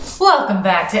Welcome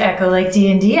back to Echo Lake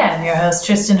D&D. I'm your host,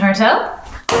 Tristan Hartel.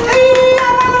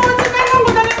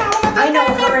 I know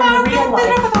her in real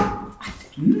life.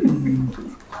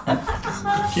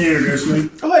 Can you introduce me?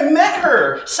 Oh, I met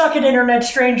her! Suck it, internet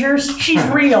strangers. She's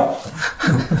real.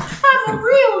 I'm a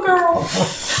real girl.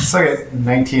 Suck it,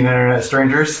 19 internet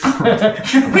strangers.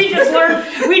 We just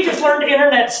learned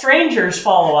internet strangers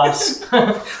follow us.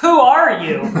 Who are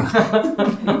you?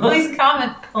 Please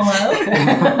comment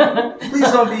below.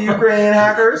 Please don't be Ukrainian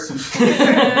hackers.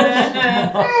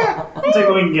 I'll take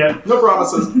what we can get. No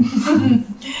promises.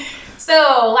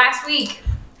 So, last week,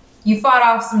 you fought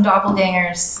off some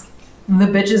doppelgangers. The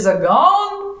bitches are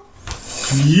gone.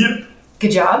 Yep.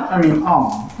 Good job. I mean,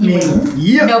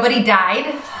 yep. Nobody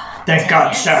died. Thank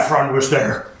God Saffron was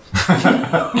there.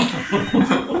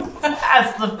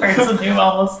 As the person who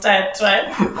almost died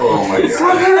twice. Oh my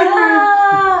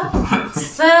god.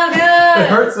 So good. It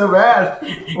hurts so bad.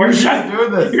 Why are you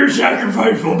doing this? Your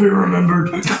sacrifice will be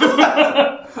remembered.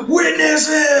 Witness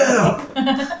him!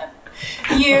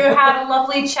 You had a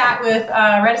lovely chat with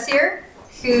Redisir,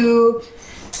 who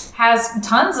has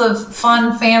tons of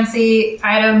fun, fancy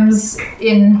items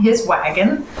in his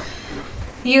wagon.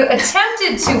 You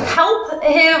attempted to help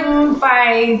him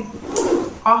by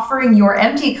offering your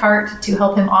empty cart to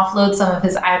help him offload some of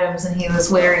his items, and he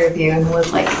was wary of you and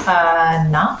was like,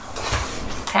 nah.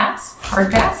 Pass?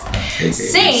 Hard pass?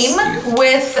 Same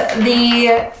with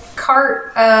the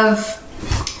cart of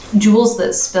jewels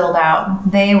that spilled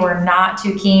out. They were not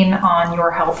too keen on your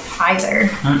help either.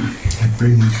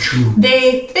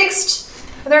 They fixed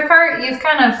their cart. You've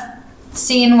kind of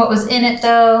seen what was in it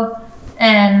though,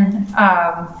 and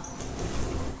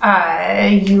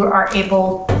you are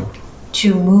able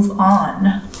to move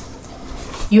on.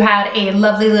 You had a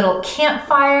lovely little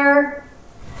campfire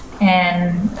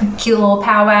and a cute little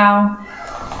powwow,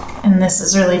 and this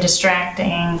is really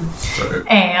distracting.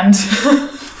 And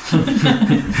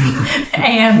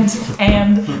and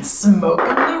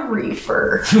smoking the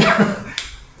reefer.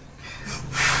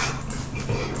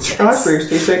 Strawberries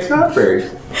taste like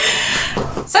strawberries.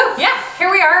 So yeah, here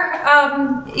we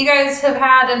are. You guys have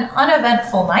had an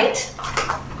uneventful night.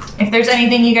 If there's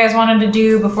anything you guys wanted to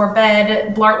do before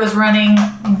bed, Blart was running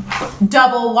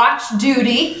double watch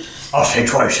duty. I'll say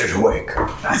twice as awake.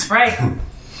 That's right.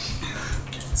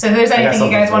 So if there's anything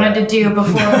you guys wanted to do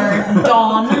before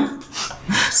dawn,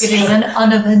 it is an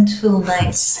uneventful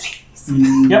night.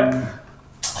 Yep.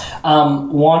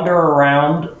 Wander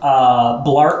around.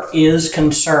 Blart is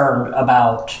concerned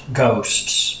about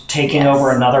ghosts taking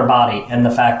over another body and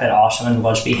the fact that Osman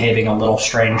was behaving a little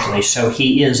strangely. So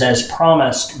he is, as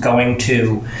promised, going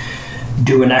to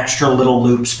do an extra little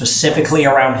loop specifically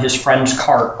around his friend's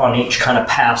cart on each kind of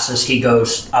pass as he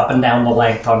goes up and down the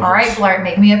length on All right, Blart,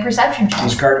 make me a perception check.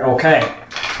 his cart. Okay.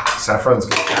 Saffron's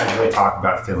gonna casually talk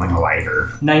about feeling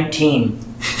lighter. 19.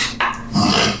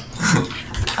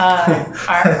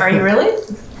 Are you really?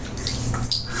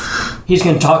 He's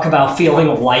going to talk about feeling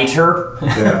lighter.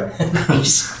 Yeah.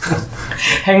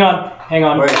 Hang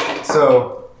on. Wait,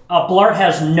 so... Blart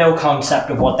has no concept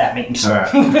of what that means.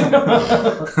 Alright.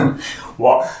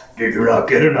 What? Did you not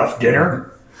get enough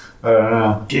dinner? I don't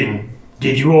know.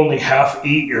 Did you only half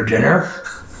eat your dinner?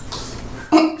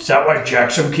 Is that why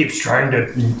Jackson keeps trying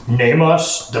to name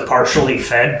us the partially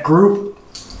fed group?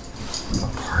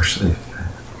 Partially.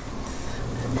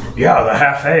 Yeah, the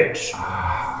half-eggs.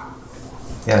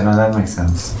 Yeah, no, that makes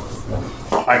sense.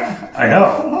 I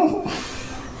know.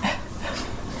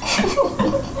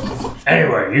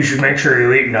 Anyway, you should make sure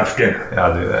you eat enough dinner. Yeah,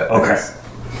 I'll do that. Okay.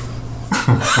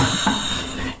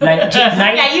 19.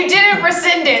 Yeah, you didn't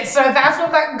rescind it, so that's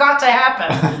what got to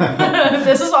happen.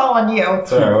 This is all on you.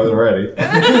 Sorry, I wasn't ready.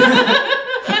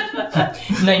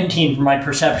 19 for my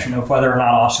perception of whether or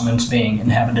not Osman's being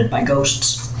inhabited by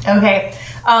ghosts. Okay.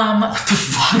 What the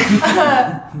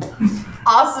fuck?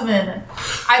 Osman,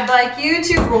 I'd like you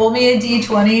to roll me a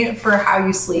d20 for how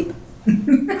you sleep.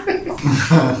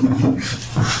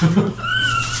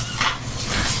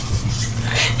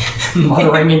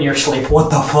 Muttering in your sleep. What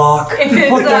the fuck? If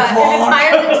it's, What the if it's fuck?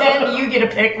 higher than 10, you get to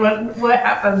pick what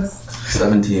happens.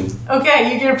 17.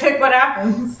 Okay, you get to pick what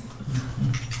happens.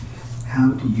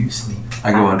 How do you sleep?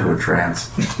 I go into a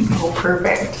trance. Oh,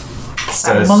 perfect.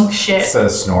 Instead of- Monk shit. Instead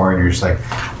of snoring, you're just like...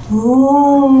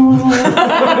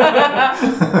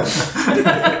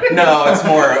 No, it's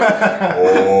more.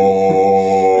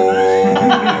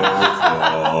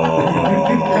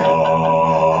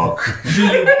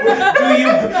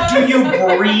 Do you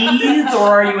breathe, or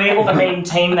are you able to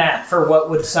maintain that for what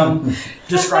would some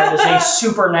describe as a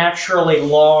supernaturally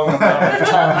long amount of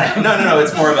time? No.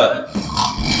 It's more of a.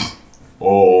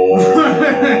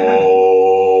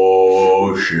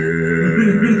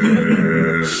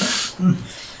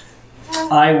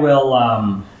 I will.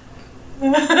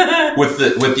 With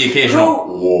the occasional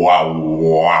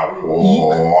wow.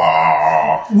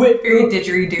 Very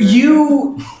didgeridoo.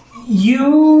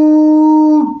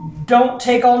 You don't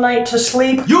take all night to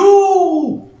sleep.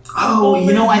 You. Oh,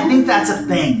 I think that's a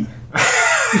thing.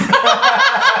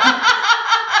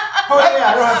 Oh yeah,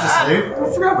 I don't have to sleep. I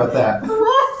forgot about that.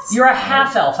 You're a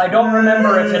half elf. I don't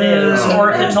remember if it is or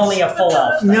if it's only a full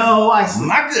elf. No, I sleep.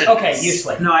 My goodness. Okay, you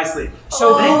sleep. No, I sleep.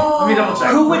 So Let me double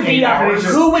check. who would be up?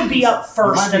 Who would be up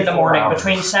first Might be in the 4 morning hours.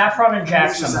 between Saffron and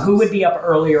Jackson? Who would be up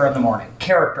earlier in the morning,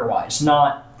 character-wise,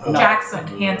 not? Jackson,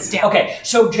 hands down. Okay,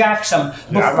 so Jackson.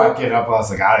 Yeah, I'm not getting up unless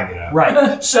I gotta get up.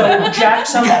 Right. So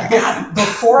Jackson,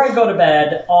 before I go to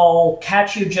bed, I'll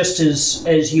catch you just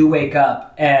as you wake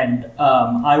up, and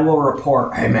I will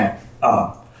report. Hey man,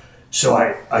 so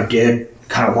I did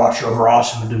kind of watch over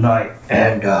Awesome tonight,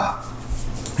 and I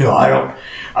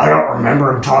don't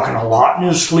remember him talking a lot in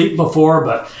his sleep before,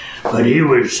 but he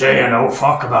was saying oh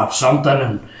fuck about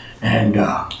something, and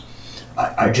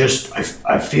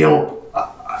I feel.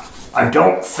 I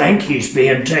don't think he's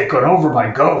being taken over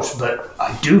by ghosts, but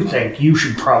I do think you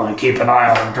should probably keep an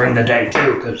eye on him during the day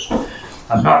too, because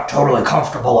I'm not totally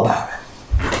comfortable about it.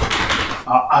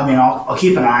 I'll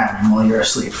keep an eye on him while you're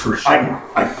asleep for sure.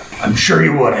 I'm sure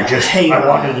you would. I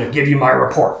wanted to give you my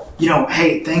report.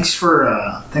 Hey, thanks for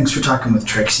talking with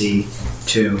Trixie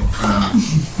too.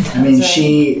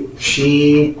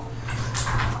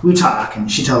 We talk and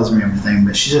she tells me everything,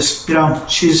 but she just,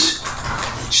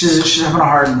 she's having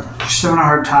a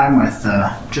hard time with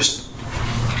just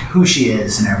who she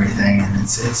is and everything, and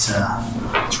it's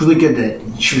really good that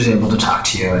she was able to talk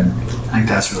to you, and I think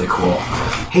that's really cool.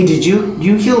 Hey, did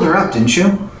you healed her up, didn't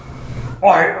you?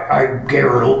 Well, I gave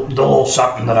her the little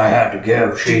something that I had to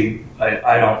give.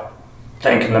 I don't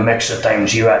think in the mix of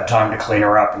things you had time to clean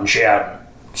her up, and she hadn't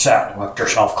sat and licked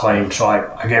herself clean, so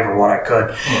I gave her what I could.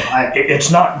 Well, It's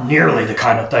not nearly the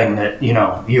kind of thing that,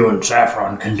 you and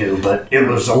Saffron can do, but it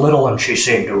was a little, and she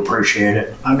seemed to appreciate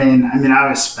it. I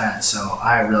was spent, so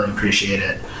I really appreciate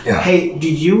it. Yeah. Hey,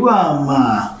 did you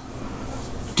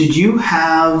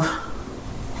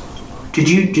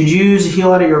use a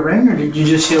heal out of your ring, or did you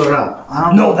just heal her up? I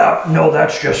don't know. No,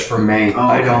 that's just for me.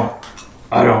 Oh, okay.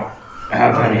 I don't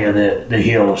have any of the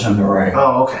heals in the ring.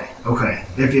 Oh, okay.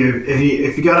 If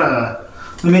you got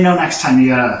let me know next time you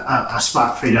got a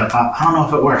spot freed up. I don't know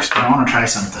if it works, but I want to try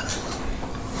something.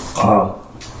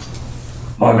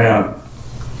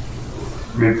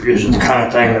 Is it the kind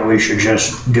of thing that we should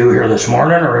just do here this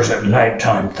morning, or is it a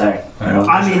nighttime thing?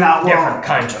 Different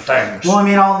kinds of things. Well,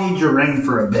 I'll need your ring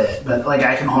for a bit, but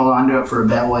I can hold on to it for a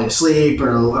bit while you sleep,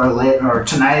 or late, or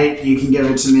tonight you can give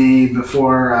it to me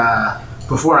before I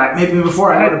go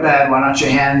to bed. Why don't you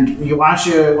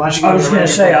I was going to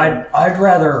say I'd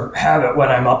rather have it when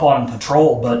I'm up on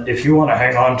patrol, but if you want to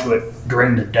hang on to it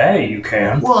during the day, you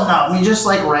can. Well, no, just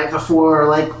right before,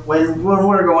 when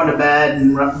we're going to bed,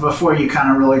 and before you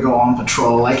kind of really go on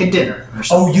patrol, like at dinner or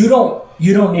something. Oh,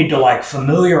 you don't need to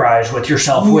familiarize with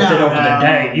yourself with it over the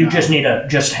day. You just need to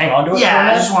just hang on to it.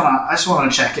 Yeah, I just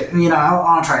want to check it. I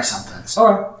want to try something. So.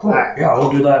 All right, cool. All right. Yeah,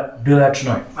 we'll do that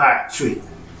tonight. All right, sweet.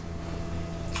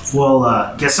 We'll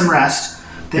get some rest.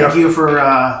 Thank Yep. you for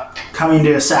coming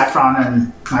to Saffron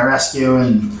and my rescue,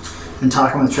 and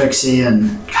talking with Trixie.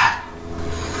 And God,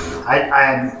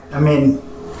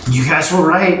 you guys were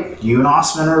right. You and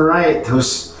Osman were right.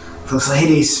 Those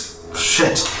ladies,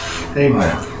 shit, they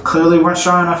clearly weren't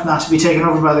strong enough not to be taken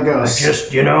over by the ghosts.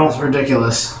 Just It's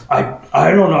ridiculous. I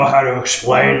don't know how to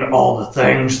explain all the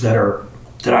things that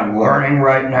I'm learning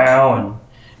right now,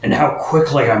 and how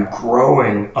quickly I'm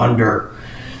growing under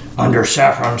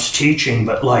Saffron's teaching,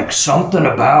 but something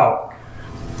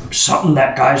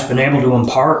that guy's been able to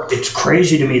impart, it's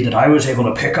crazy to me that I was able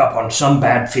to pick up on some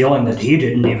bad feeling that he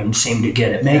didn't even seem to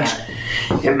get.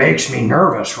 It makes me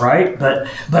nervous, right? But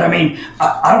I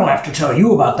don't have to tell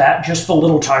you about that. Just the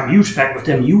little time you spent with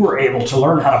him, you were able to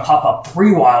learn how to pop up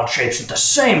 3 wild shapes at the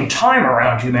same time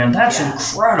around you, man. That's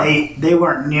incredible. They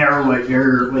weren't near what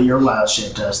your wild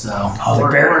shape does, though. Oh,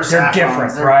 they're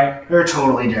different, right? They're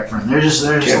totally different. They're just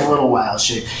a little wild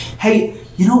shape. Hey,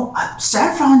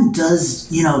 Saffron does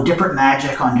different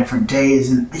magic on different days,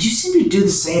 and you seem to do the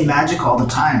same magic all the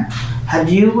time. Have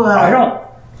you?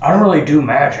 I don't really do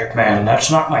magic, man. That's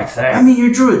not my thing.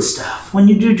 Your druid stuff. When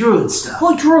you do druid stuff.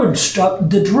 Well,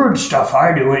 the druid stuff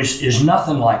I do is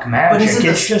nothing like magic. But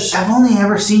it's just I've only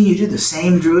ever seen you do the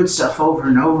same druid stuff over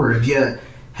and over. Have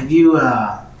you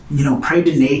prayed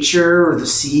to nature or the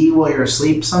sea while you're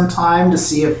asleep sometime to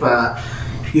see if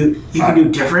you can do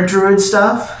different druid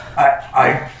stuff?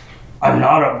 I'm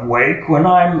not awake when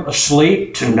I'm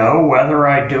asleep to know whether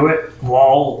I do it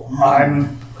while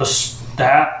I'm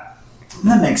that.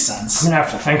 That makes sense. I'm gonna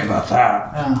have to think about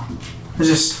that. Yeah.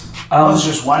 I was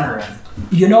just wondering.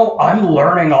 You know, I'm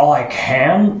learning all I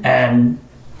can, and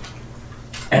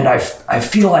I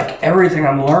feel like everything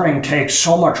I'm learning takes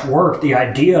so much work. The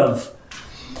idea of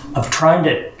trying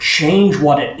to change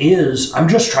what it is, I'm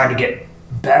just trying to get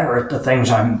better at the things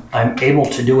I'm able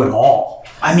to do at all.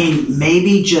 I mean,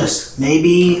 maybe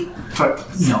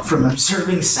from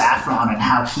observing Saffron and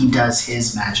how he does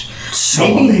his magic, So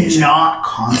maybe amazing. not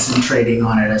concentrating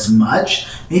on it as much.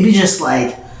 Maybe just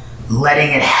like letting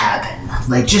it happen.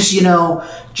 Like just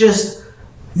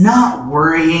not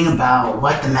worrying about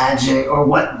what the magic or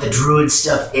what the druid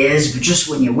stuff is, but just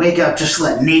when you wake up, just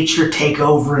let nature take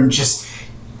over and just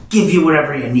give you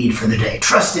whatever you need for the day.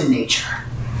 Trust in nature.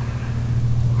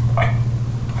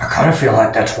 I kind of feel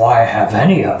like that's why I have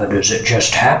any of it, is it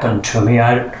just happened to me.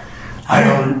 I'm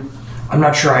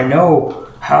not sure I know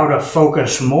how to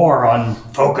focus more on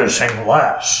focusing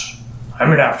less. I'm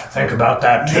gonna have to think about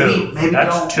that too. Maybe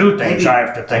that's don't- two things maybe- I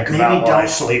have to think maybe about while I don't-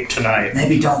 sleep tonight.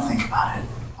 Maybe don't think about it.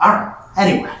 All right.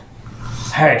 Anyway,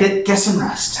 Hey, get some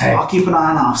rest. Hey. I'll keep an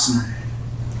eye on Osman.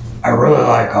 I really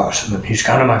like Osman. He's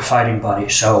kind of my fighting buddy,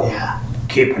 so Yeah.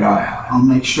 keep an eye on him. I'll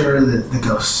make sure that the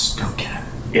ghosts don't get him.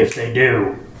 If they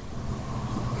do,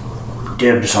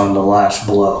 dibs on the last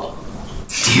blow.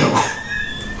 Deal.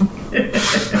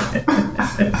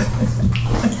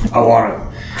 I want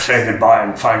to say goodbye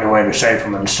and find a way to save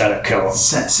him instead of kill him.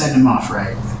 Send him off,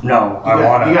 right? No,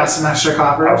 You got some extra I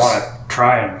coppers? want to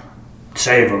try and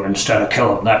save him instead of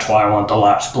kill him. That's why I want the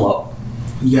last blow.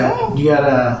 You got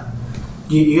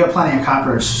plenty of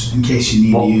coppers in case you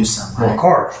need to use some, Well, right? of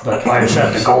course, but like I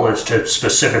said, the goal is to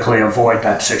specifically avoid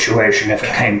that situation if it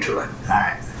came to it. All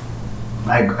right.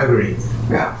 I agree.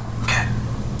 Yeah. Okay.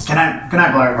 Good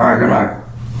night, Blair. All right, good night.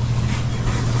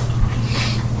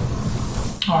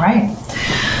 All right.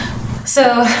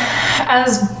 So,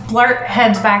 as Blart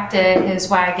heads back to his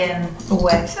wagon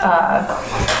with,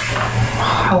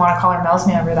 I want to call her Mel's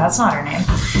member, that's not her name,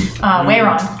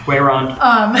 Wayron. Wayron.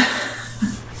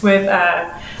 With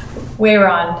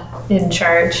Wayron in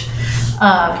charge.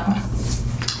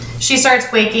 She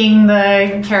starts waking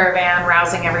the caravan,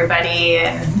 rousing everybody,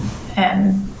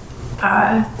 and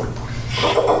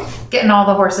getting all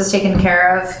the horses taken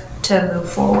care of to move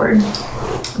forward.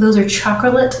 Those are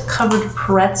chocolate-covered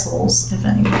pretzels, if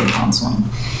anybody wants one.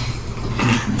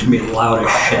 It's gonna be loud as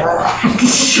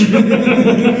shit.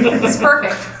 It's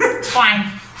perfect. It's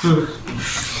fine.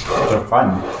 They're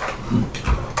fun.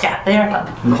 Yeah, they are fun.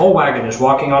 And the whole wagon is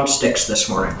walking on sticks this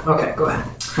morning. Okay, go ahead.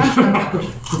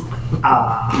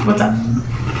 What's up?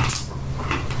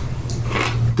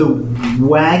 The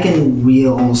wagon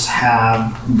wheels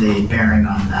have the bearing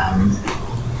on them.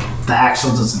 The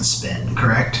axle doesn't spin,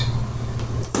 correct?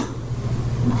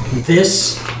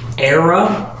 This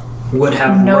era would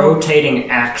have No. rotating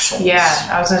axles. Yeah,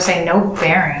 I was gonna say no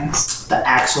bearings. The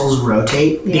axles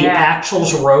rotate. The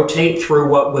axles rotate through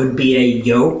what would be a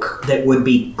yoke that would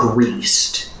be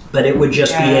greased, but it would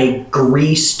just be a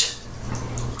greased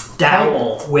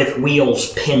dowel with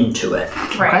wheels pinned to it.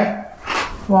 Right. Okay.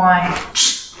 Why?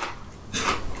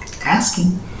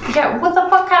 Asking. Yeah, what the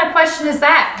fuck kind of question is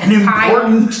that? An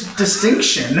important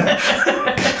distinction.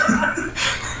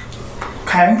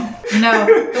 Okay. No,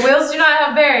 the wheels do not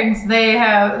have bearings.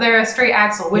 They're a straight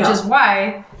axle, which is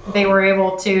why they were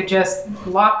able to just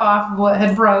lop off what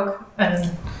had broke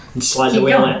and And slide the keep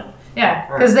wheel going. in. Yeah,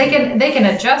 because they can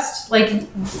adjust. Like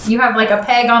you have like a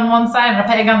peg on one side and a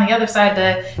peg on the other side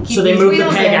to keep So they these move the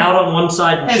wheels peg in. out on one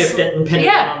side and As- shift it and pin it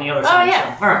yeah. on the other Oh, side.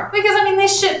 yeah. So, all right. Because I mean,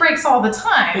 this shit breaks all the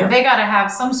time. Yeah. They got to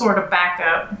have some sort of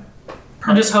backup.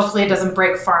 And just hopefully it doesn't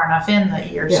break far enough in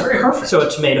that you're screwed. So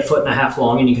it's made 1.5 feet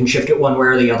long, and you can shift it one way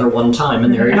or the other one time,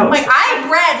 and there you go. Like I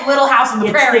read Little House on the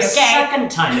It's Prairie. the Okay.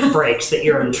 second time it breaks that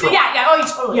you're in trouble. Yeah. Oh, you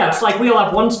totally. Yeah, it's like we all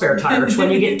have one spare tire. It's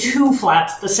when you get 2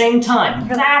 flats at the same time.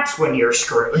 That's when you're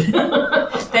screwed.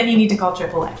 Then you need to call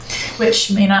AAA,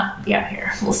 which may not be out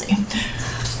here. We'll see.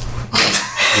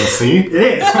 We'll see. It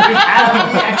is. We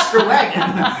have the extra wagon.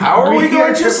 How are we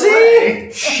going to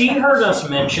see? She heard us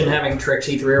mention having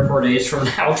Trixie 3 or 4 days from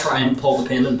now try and pull the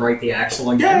pin and break the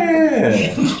axle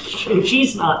again. Yeah.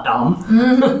 She's not dumb.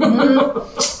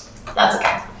 That's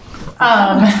okay.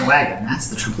 The wagon. That's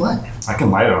the triple wagon. I can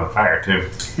light it on fire too.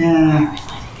 Yeah.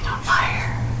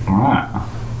 Alright.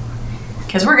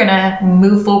 Because we're gonna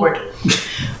move forward.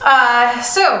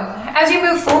 So as you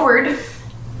move forward,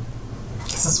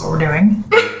 this is what we're doing.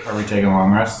 Are we taking a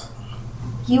long rest?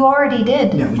 You already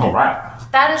did. No, we did. Alright.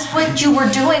 That is what you were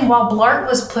doing while Blart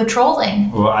was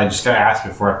patrolling. Well, I just gotta ask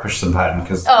before I push the button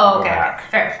because. Oh, okay.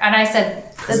 Fair. And I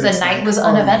said that the night was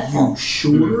uneventful.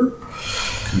 Sure.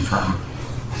 Confirm.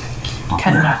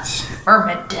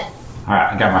 Confirmed.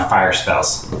 Alright, I got my fire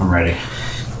spells. I'm ready.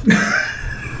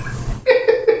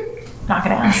 Not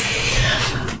gonna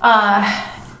ask.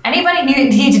 Anybody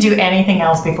need to do anything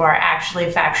else before I actually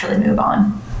factually move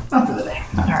on? Not for the day.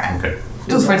 No, All right. I'm good.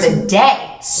 For the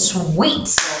day.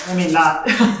 Sweet. I mean, not.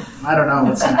 I don't know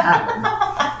what's gonna happen.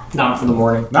 Not for the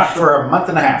morning. Not for a month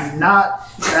and a half. Not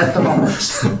at the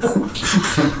moment.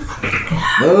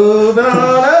 Move on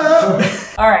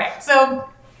up. All right. So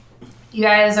you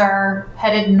guys are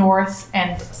headed north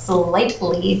and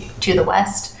slightly to the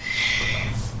west,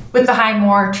 with the high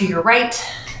moor to your right.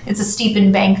 It's a steep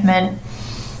embankment.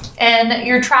 And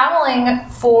you're traveling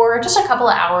for just a couple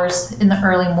of hours in the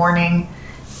early morning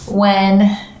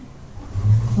when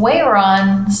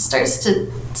Wayron starts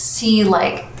to see,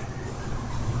 like,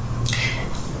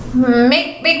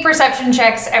 make perception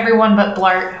checks, everyone but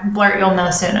Blart. Blart, you'll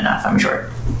know soon enough, I'm sure.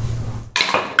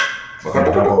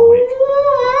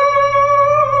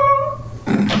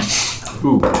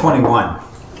 Ooh, 21.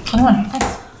 21.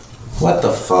 Nice. What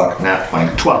the fuck? Nat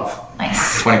 20. 12.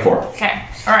 Nice. 24. Okay.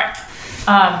 All right.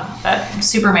 That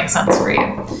super makes sense for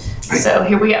you. So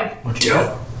here we go.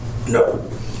 No.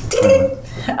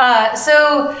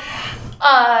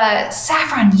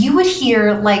 Saffron, you would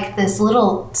hear like this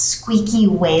little squeaky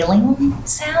wailing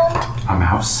sound. A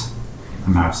mouse? A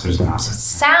mouse. There's a mouse.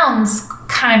 Sounds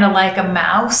kind of like a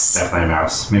mouse. Definitely a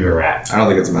mouse. Maybe a rat. I don't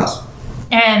think it's a mouse.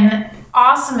 And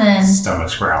Osman,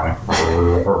 Stomach's growling.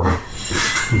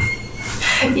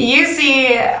 you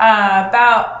see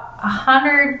about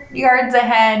 100 yards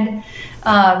ahead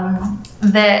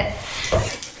that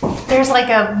there's like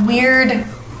a weird,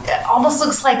 it almost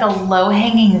looks like a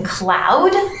low-hanging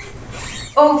cloud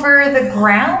over the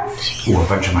ground. Ooh, a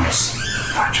bunch of mice.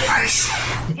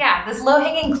 Yeah, this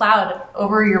low-hanging cloud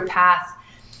over your path.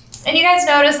 And you guys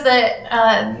notice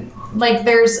that like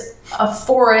there's a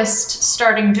forest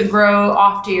starting to grow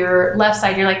off to your left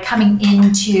side. You're like coming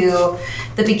into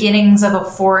the beginnings of a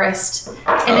forest,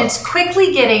 and it's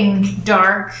quickly getting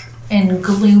dark and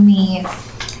gloomy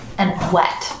and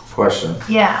wet. Question.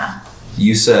 Yeah.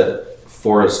 You said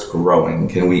forest growing.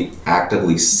 Can we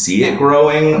actively see it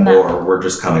growing, No. or we're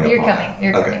just coming You're upon coming. it?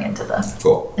 You're Okay. coming into the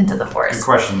Cool. Good forest.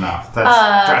 question, though.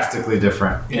 That's drastically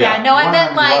different. Yeah. No, I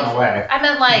meant Run away.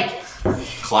 like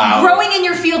Cloud. growing in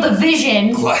your field of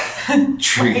vision.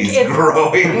 Trees It's-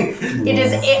 growing. It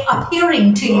is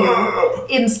appearing to you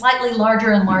in slightly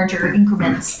larger and larger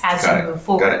increments as you move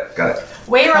forward. Got it.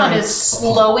 Wayron is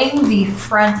slowing the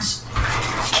front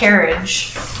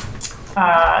carriage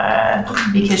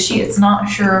because she is not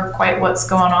sure quite what's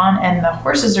going on, and the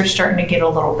horses are starting to get a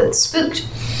little bit spooked.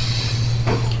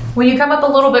 When you come up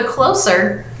a little bit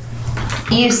closer,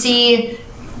 you see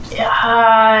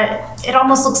it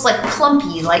almost looks like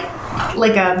clumpy, like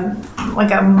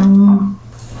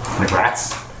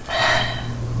rats?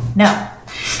 no.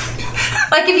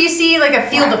 Like if you see like a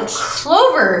field of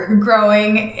clover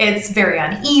growing, it's very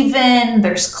uneven,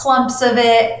 there's clumps of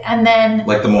it, and then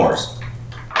Like the Moors.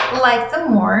 like the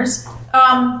moors.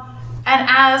 And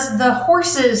as the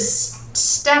horses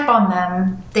step on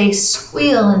them, they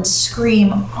squeal and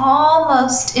scream,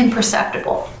 almost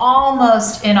imperceptible,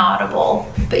 almost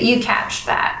inaudible, but you catch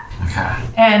that. Okay.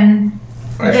 And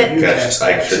I should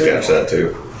catch that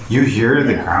too. You hear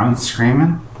the ground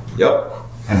screaming? Yep.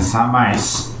 And it's not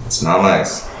mice. It's not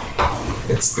nice.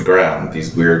 It's the ground.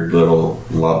 These weird little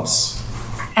lumps.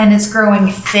 and it's growing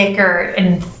thicker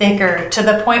and thicker to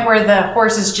the point where the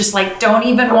horses just like don't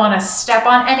even want to step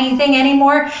on anything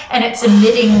anymore, and it's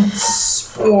emitting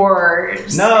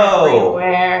spores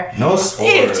everywhere. No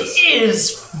spores. It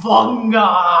is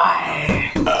fungi.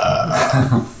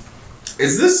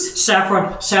 Is this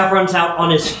Saffron's out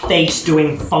on his face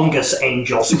doing fungus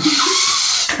angels.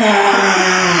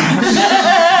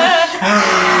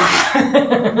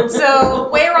 So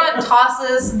Wayron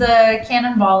tosses the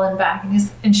cannonball in back,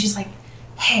 and she's like,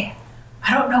 "Hey,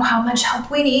 I don't know how much help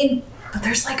we need, but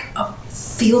there's like a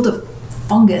field of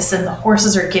fungus, and the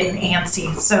horses are getting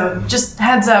antsy. So just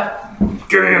heads up."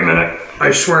 Give me a minute.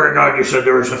 I swear to God, you said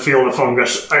there was a field of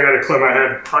fungus. I gotta clear my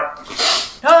head.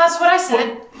 No, that's what I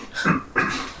said.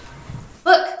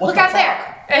 Look out there.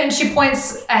 And she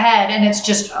points ahead, and it's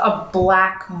just a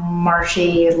black,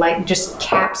 marshy, like just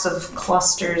caps of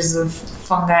clusters of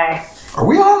fungi. Are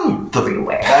we on the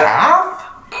path?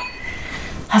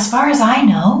 As far as I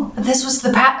know, this was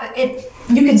the path.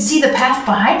 You can see the path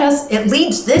behind us. It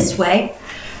leads this way.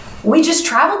 We just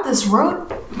traveled this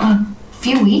road a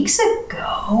few weeks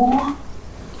ago.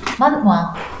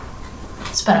 Well,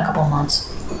 it's been a couple months.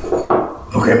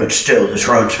 Okay, but still, this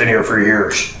road's been here for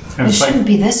years. It shouldn't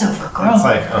be this overgrown. It's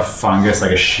like a fungus, like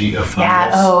a sheet of fungus.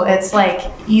 Yeah. Oh, it's like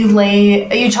you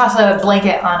toss a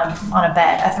blanket on a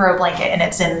bed, a throw blanket, and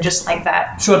it's in just like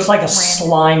that. So it's like a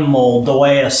slime mold. The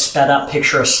way a sped up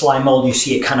picture of slime mold, you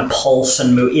see it kind of pulse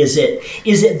and move. Is it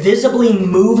visibly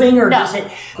moving, or No. is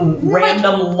it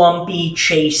random, lumpy,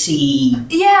 chasey?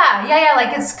 Yeah.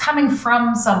 Like it's coming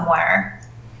from somewhere.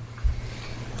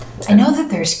 I know that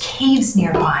there's caves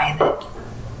nearby. That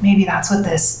maybe that's what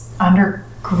this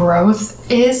undergrowth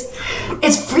is.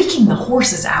 It's freaking the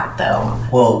horses out, though.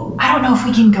 Well, I don't know if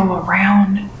we can go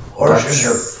around. horses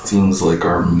That are... seems like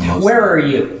our most. Where are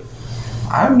you?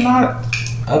 I'm not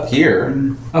up here.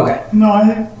 Okay. No, I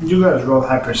think you guys both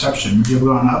have perception. You've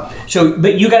gone up. So,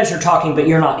 but you guys are talking, but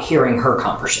you're not hearing her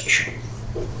conversation.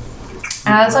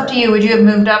 It's up to you. Would you have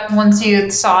moved up once you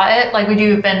saw it? Like, would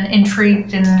you have been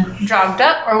intrigued and jogged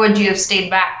up, or would you have stayed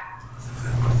back?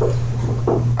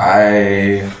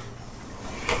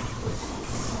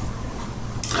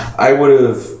 I would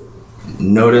have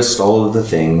noticed all of the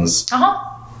things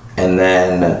and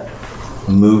then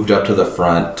moved up to the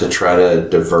front to try to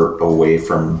divert away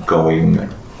from going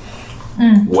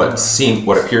what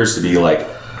appears to be like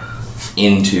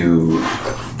into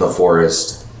the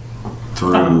forest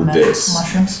through this.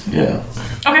 Mushrooms. Yeah.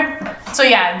 Okay. So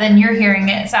yeah, then you're hearing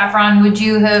it. Saffron, would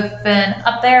you have been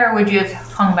up there, or would you have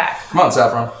hung back? Come on,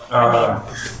 Saffron.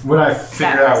 When I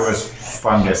figured out it was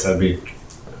fungus, I'd be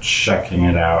checking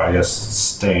it out. I guess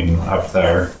staying up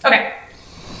there. Okay.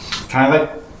 Can I like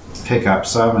pick up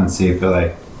some and see if it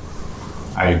like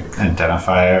I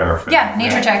identify it or if Yeah, it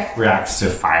nature check. reacts to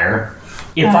fire?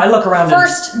 If I look around,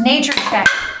 First, nature check.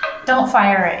 Don't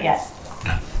fire it yet.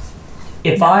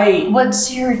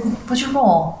 What's your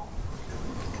roll?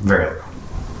 Very low.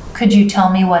 Could you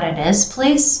tell me what it is,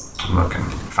 please? I'm looking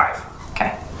 5.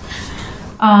 Okay.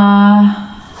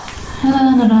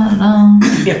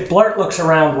 if Blart looks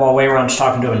around while Wayron's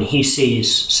talking to him and he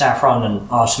sees Saffron and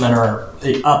Osman are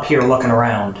up here looking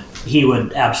around, he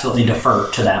would absolutely defer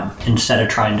to them instead of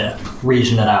trying to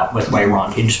reason it out with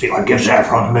Wayron. He'd just be like, Give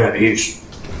Saffron a minute.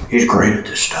 He's great at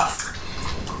this stuff.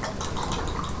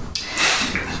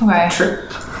 Okay.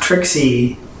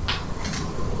 Trixie,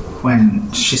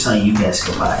 when she saw you guys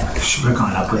go by, she would have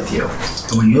gone up with you.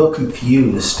 And when you look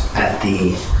confused at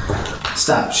the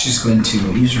stuff, she's going to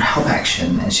use her help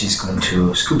action and she's going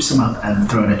to scoop some up and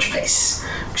throw it at your face.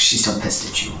 She's still pissed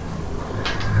at you.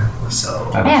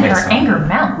 So, Man, her anger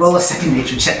mounts. roll a second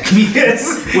nature check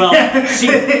because well, see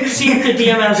if the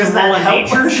DM has Does a that roll a help?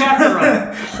 nature check or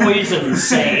a poison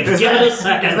save. Give it a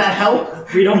second. Does that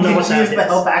help? We don't know Can what she that use the is.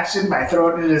 help action by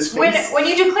throwing it in his face? When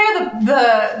you declare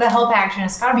the help action,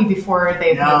 it's got to be before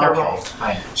they've made their roll.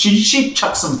 Fine. She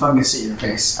chucks some fungus at your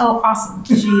face. Oh, awesome.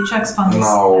 She checks fungus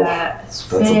No. at his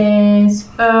face.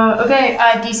 Okay,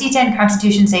 DC 10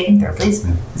 Constitution saving throw, please.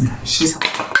 She's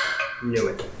Knew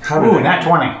it. Ooh, nat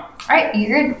 20. Alright,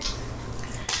 you're good.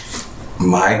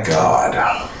 My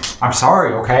God. I'm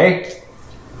sorry, okay?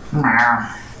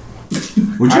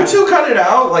 Would you two cut it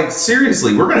out? Like,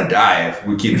 seriously, we're gonna die if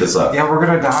we keep this up. Yeah, we're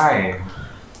gonna die.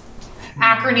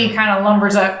 Acrony kind of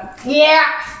lumbers up. Yeah,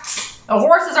 the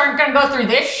horses aren't going to go through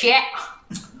this shit.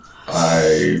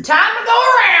 Time to go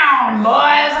around,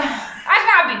 boys. I've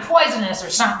got to be poisonous or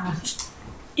something.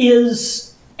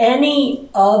 Is any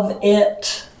of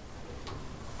it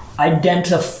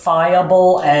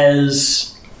identifiable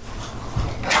as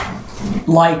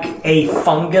like a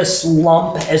fungus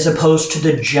lump as opposed to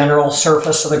the general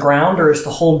surface of the ground, or is the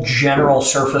whole general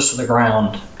surface of the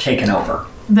ground taken over?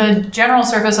 The general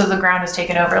surface of the ground is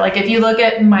taken over. Like if you look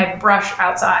at my brush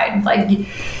outside, like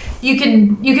you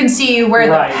can see where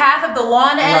Right. the path of the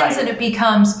lawn ends Right. and it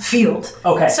becomes field.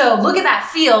 Okay. So look at that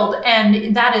field,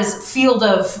 and that is field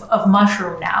of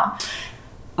mushroom now.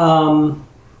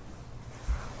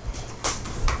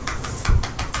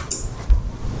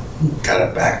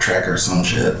 Gotta backtrack or some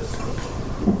shit.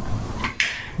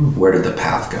 Where did the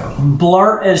path go?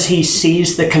 Blart, as he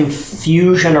sees the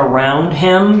confusion around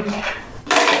him,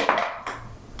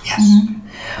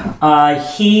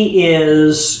 he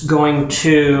is going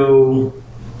to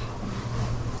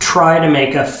try to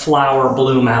make a flower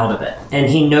bloom out of it. And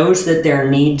he knows that there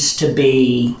needs to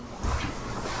be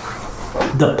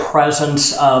the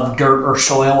presence of dirt or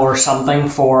soil or something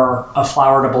for a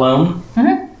flower to bloom.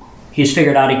 He's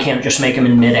figured out he can't just make them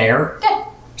in midair. Yeah.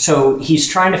 So he's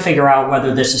trying to figure out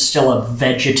whether this is still a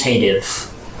vegetative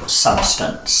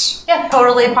substance. Yeah,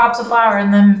 totally pops a flower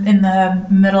in the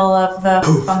middle of the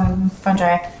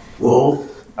fungi. Well,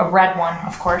 A red one,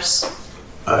 of course.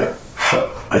 I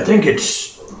think it's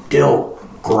still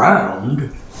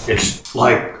ground. It's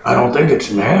like, I don't think it's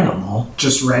an animal.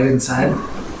 Just right inside?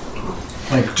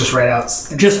 Like, just right out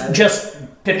inside? Just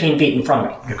 15 feet in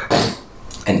front of me.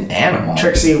 An animal?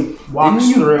 Trixie walks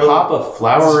Didn't you through. pop a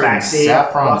flower in backseat,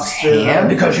 Saffron's walks through. hand?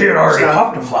 Because he had already Stuff.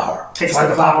 popped a flower. Takes So I the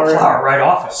could pop flower. a flower right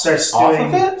off it. Starts Off doing,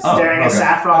 of it? Oh, staring at okay.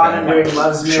 Saffron Okay, and yeah. doing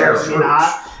loves me, Share loves me fruits.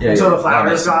 not. Yeah, until yeah. the flower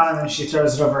That is makes gone and then she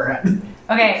throws it over her head.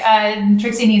 Okay,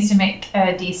 Trixie needs to make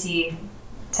a DC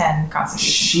 10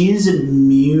 Constitution. She's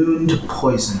immune to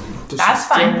poison. Does That's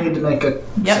she still fine. need to make a...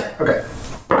 Yep. Okay.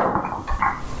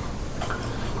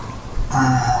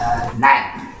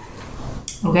 9.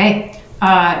 Okay.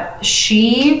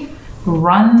 She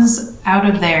runs out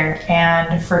of there,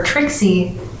 and for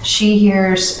Trixie, she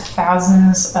hears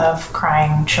thousands of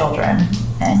crying children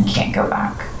and can't go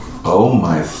back Oh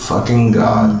my fucking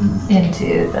god.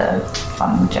 into the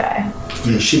fungi.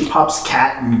 Yeah, she pops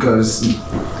cat and goes and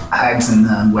hides in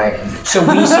the wagon. So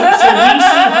we see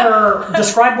her.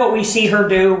 Describe what we see her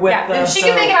do with Yeah, the. if she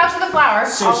can make it out to the flower.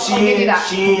 So I'll give you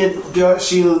that.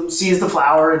 she sees the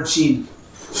flower and she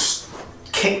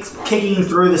kicking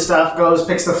through the stuff, goes,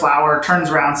 picks the flower, turns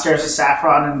around, stares at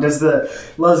Saffron, and does the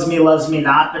loves me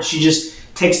not, but she just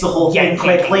takes the whole thing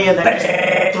quickly and then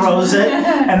just throws it,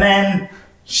 and then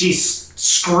she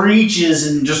screeches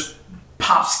and just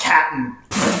pops cat and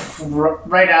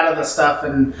right out of the stuff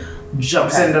and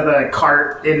jumps into the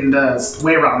cart, into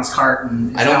Wayron's cart.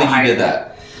 And I don't think you did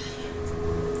that.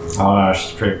 Oh no,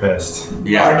 she's pretty pissed.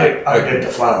 Yeah. I did the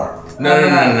flower.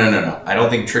 No. I don't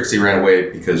think Trixie ran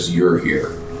away because you're here.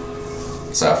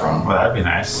 Saffron. Well, that'd be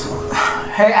nice.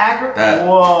 Hey, Acro. That-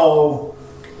 Whoa.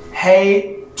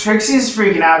 Hey, Trixie's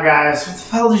freaking out, guys. What the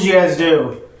hell did you guys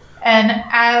do? And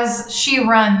as she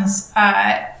runs,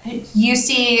 you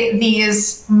see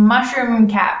these mushroom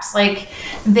caps. Like,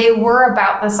 they were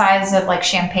about the size of like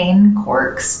champagne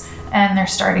corks, and they're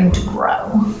starting to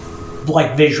grow.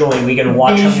 Like visually, we can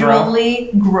watch them grow.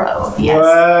 Visually grow. Yes.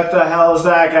 What the hell is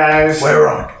that, guys?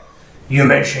 Wayron, you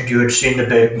mentioned you had seen the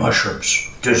big mushrooms.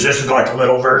 Does this look like a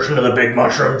little version of the big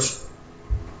mushrooms?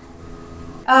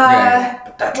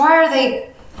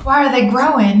 Why are they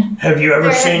growing? Have you ever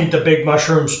They're- seen the big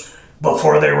mushrooms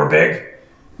before they were big?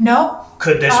 No.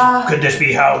 Could this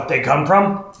be how they come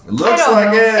from? It looks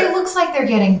like It it. looks like they're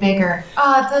getting bigger.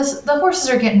 The horses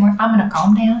are getting more. I'm gonna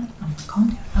calm down.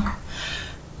 Okay.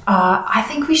 I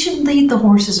think we should lead the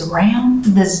horses around.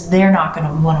 They're not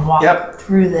gonna want to walk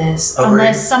through this Agreed.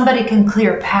 unless somebody can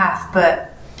clear a path.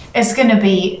 But it's gonna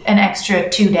be an extra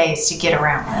 2 days to get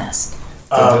around this.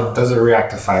 Does it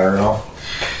react to fire at all?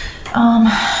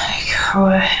 Go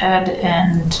ahead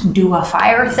and do a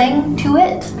fire thing to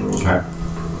it. Okay.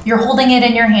 You're holding it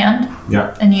in your hand.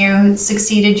 Yeah. And you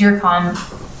succeeded your con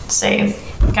save.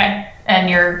 Okay. And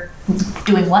you're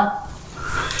doing what?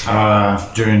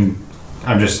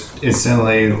 I'm just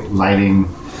instantly lighting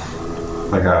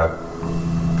like a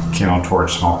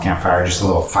torch, small campfire, just a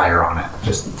little fire on it,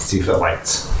 just to see if it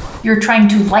lights. You're trying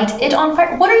to light it on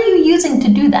fire? What are you using to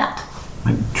do that?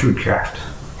 Like Druidcraft.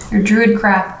 Your druid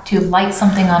craft to light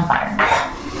something on fire.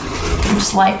 You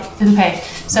just light. Okay.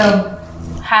 So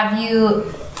have you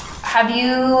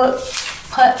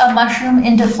put a mushroom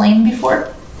into flame before?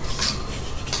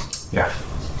 Yeah.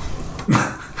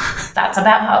 That's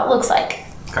about how it looks like.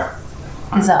 Okay.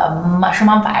 Is a mushroom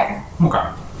on fire. Okay.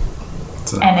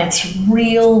 So, And it's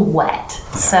real wet.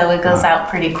 So it goes out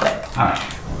pretty quick. alright.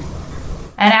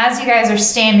 And as you guys are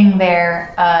standing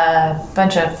there, a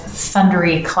bunch of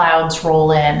thundery clouds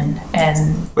roll in,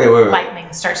 and Wait.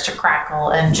 lightning starts to crackle,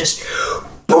 and just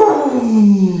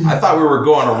I thought we were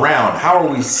going around. How are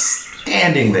we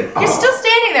standing there? you're still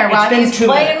standing there while been he's 2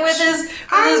 playing minutes. with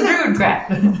his druid crap.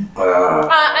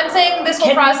 I'm saying this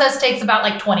whole process takes about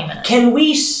like 20 minutes. Can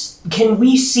we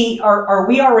see? Are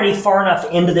we already far enough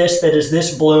into this that as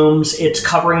this blooms, it's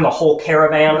covering the whole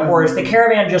caravan, or is the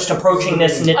caravan just approaching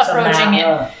this and it's Approaching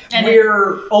it. And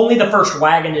only the first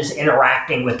wagon is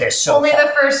interacting with this. So only far.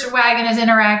 the first wagon is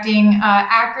interacting.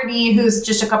 Acridy, who's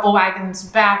just a couple wagons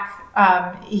back,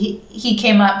 he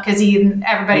came up because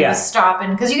everybody was stopping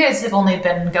because you guys have only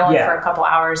been going for a couple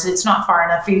hours. It's not far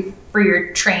enough for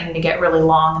your train to get really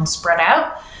long and spread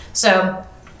out. So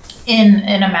in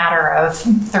a matter of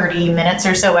 30 minutes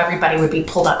or so, everybody would be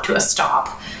pulled up to a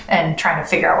stop and trying to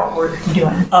figure out what we're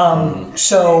doing.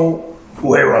 So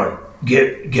Wayron,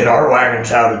 get our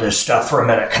wagons out of this stuff for a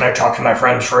minute. Can I talk to my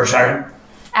friends for a second?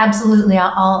 Absolutely,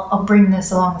 I'll bring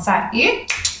this alongside you.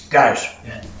 Guys.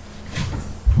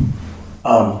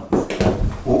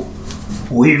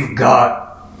 We've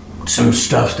got some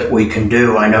stuff that we can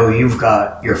do. I know you've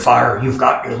got your fire, you've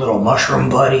got your little mushroom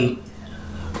buddy.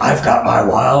 I've got my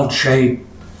wild shape,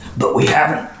 but we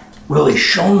haven't really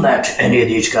shown that to any of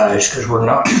these guys because we're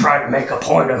not trying to make a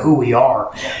point of who we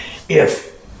are.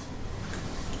 If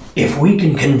we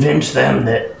can convince them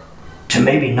that to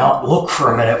maybe not look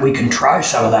for a minute, we can try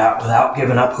some of that without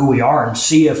giving up who we are and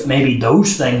see if maybe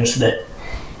those things that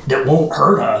won't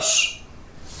hurt us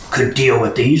could deal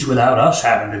with these without us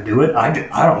having to do it. I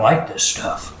don't like this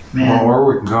stuff. Man, Well,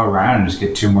 or we can go around and just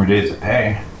get 2 more days of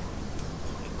pay.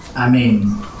 I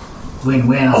mean,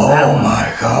 win-win on that Oh one.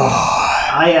 my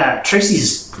God.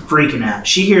 Trixie's freaking out.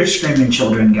 She hears screaming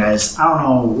children, guys. I don't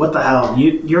know what the hell.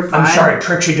 You're fine. I'm sorry,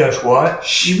 Trixie does what?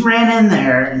 She ran in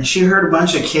there and she heard a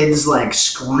bunch of kids like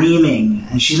screaming,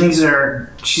 and she thinks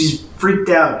she's freaked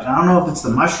out. I don't know if it's the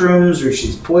mushrooms or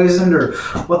she's poisoned or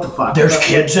what the fuck. There's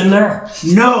kids in there?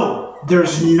 No,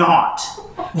 there's not.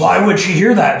 Why would she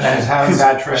hear that She's then? having a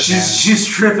bad trip. She's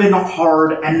tripping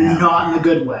hard and not in a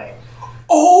good way.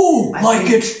 Oh, I like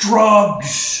think- it's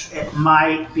drugs. It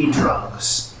might be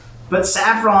drugs. But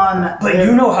Saffron, But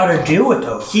you know how to deal with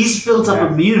those. he's built up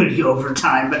immunity over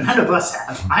time, but none of us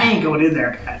have. I ain't going in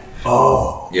there, guy.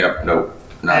 Oh. Yep, nope.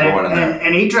 Not going in there.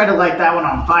 And he tried to light that one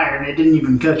on fire, and it didn't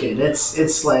even cook it. It's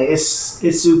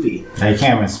soupy. Now you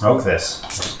can't even smoke this.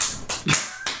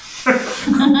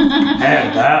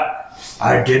 And that,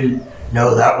 I didn't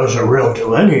know that was a real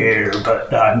delineator,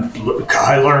 but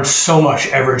I learn so much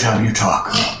every time you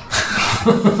talk.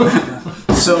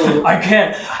 So I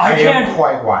can't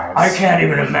quite wise. I can't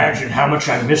even imagine how much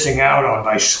I'm missing out on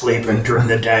by sleeping during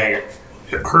the day.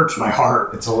 It hurts my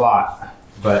heart. It's a lot,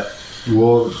 but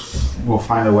we'll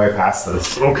find a way past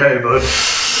this. Okay, bud.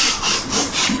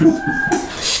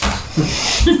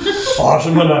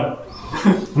 Awesome, and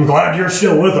I'm glad you're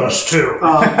still with us too.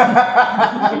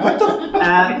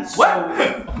 So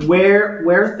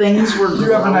where things were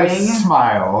You have a growing, nice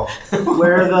smile. I'm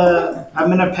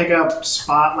gonna pick up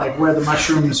spot like where the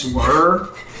mushrooms were,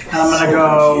 and I'm gonna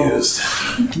go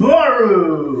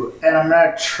Moru, and I'm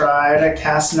gonna try to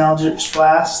cast an Eldritch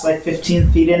Blast like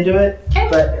 15 feet into it, Okay.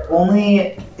 but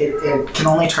it can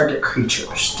only target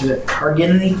creatures. Did it target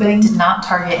anything? Did not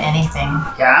target anything.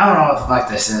 Yeah, I don't know what the fuck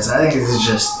this is. I think this is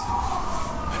just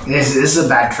this is a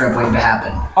bad trip waiting to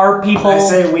happen. Are people? I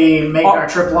say we make our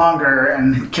trip longer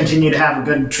and continue to have a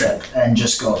good trip and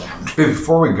just go around.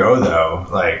 Before we go though,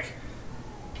 like,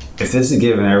 if this is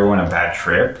giving everyone a bad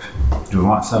trip, do we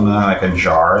want something like a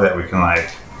jar that we can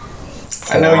like?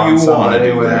 I know pour on you want to somebody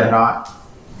do when that. they're not,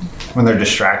 when they're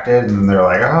distracted and they're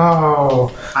like,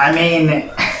 oh. I mean,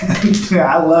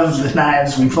 I love the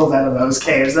knives we pulled out of those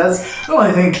caves. That's the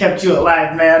only thing that kept you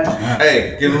alive, man.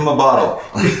 Hey, give him a bottle.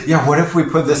 Yeah, what if we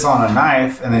put this on a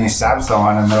knife and then you stab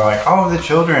someone and they're like, oh, the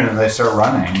children, and they start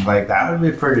running? Like, that would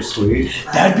be pretty sweet.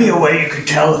 That'd be a way you could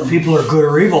tell if people are good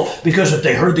or evil, because if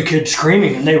they heard the kids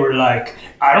screaming and they were like,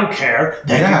 I don't care,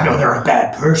 then Yeah. you know they're a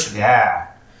bad person. Yeah.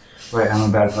 Wait, I'm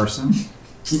a bad person?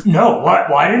 No, what?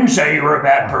 Well, I didn't say you were a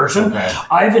bad person. Okay.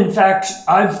 I've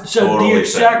said Totally the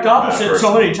said exact you're a bad opposite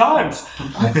so person. many times.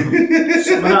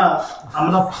 So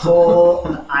I'm gonna pull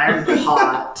an iron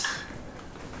pot.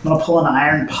 I'm gonna pull an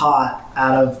iron pot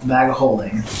out of the bag of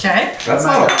holding. Okay. That's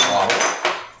not a bottle.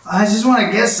 I just want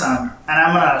to get some, and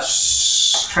I'm gonna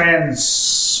try and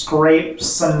scrape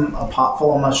a pot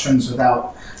full of mushrooms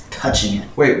without touching it.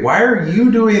 Wait, why are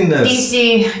you doing this?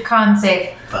 DC con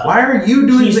save. Why are you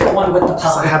doing He's this? the one with the So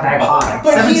I have bag a of pot. holding.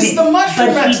 But he's 17. the mushroom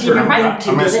But he expert. didn't Right. think to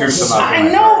I'm gonna do scoop this. some up. I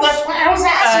know, that's why I was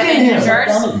asking in him. jars.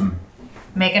 Dummy.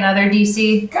 Make another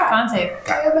DC con save.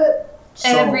 Damn it.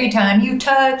 Every time you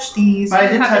touch these, But I you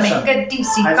did have to touch make them. a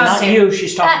DC I con Not save. you,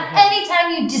 she's talking to him.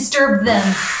 Anytime you disturb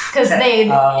them, because Okay.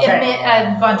 they Okay. emit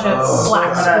a bunch of black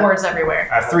I'm gonna- spores everywhere.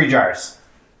 I have 3 jars.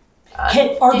 Are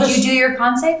Did the, you do your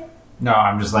con save? No,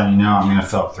 I'm just letting you know I'm going to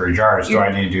fill up 3 jars. Do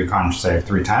I need to do a con save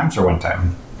 3 times or 1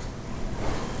 time?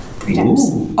 3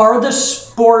 times. are the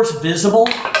spores visible?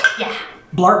 Yeah.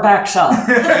 Blart backs up.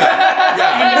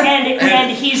 Yeah.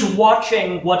 and he's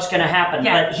watching what's going to happen.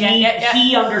 Yeah, but yeah.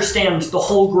 he understands the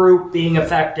whole group being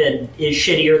affected is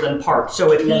shittier than part.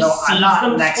 So if he Yeah, no, I'm sees not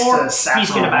them next spore, to he's Saffron.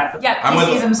 going to back them. Yeah, I'm he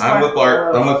sees them with score.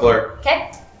 Blart. I'm with Blart.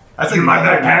 Okay. That's You my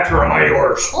backpack or am I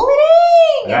yours? Pull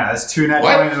it in. Yeah, that's 2 net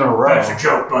What? 20s in a row. That's a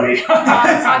joke, buddy. On your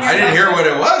I didn't hear what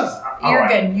it was. You're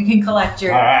Alright. good. You can collect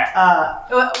your. All right.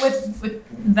 With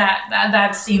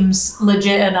that seems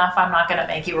legit enough. I'm not gonna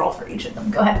make you roll for each of them.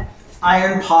 Go ahead.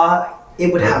 Iron pot,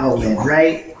 it would have a lid,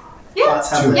 right? Yeah. Pots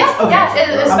have lids. Yeah, Okay.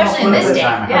 yeah, especially in this put it-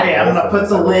 game. Okay, Okay, Yeah. I'm gonna put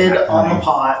the lid on the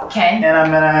pot, Okay. and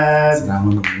I'm gonna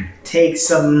Down. take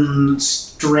some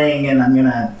string and I'm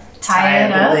gonna Tie it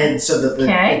the up. lid so that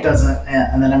Okay. it doesn't,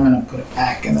 and then I'm gonna put it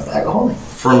back in the bag of holding.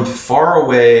 From far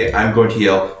away, I'm going to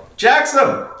yell,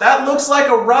 Jackson, that looks like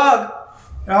a rug.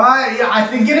 I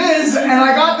think it is, and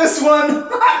I got this one.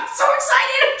 I'm so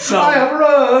excited. So- I have a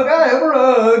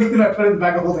rug. And I put it in the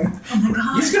bag of holding.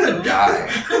 He's gonna die.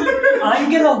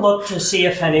 I'm gonna look to see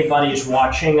if anybody's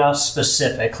watching us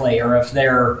specifically, or if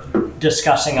they're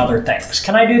discussing other things.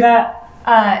 Can I do that?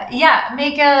 Yeah,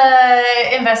 make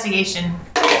a investigation.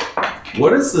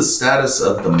 What is the status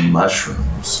of the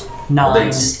mushrooms? Are they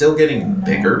 9. still getting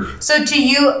bigger? So to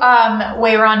you,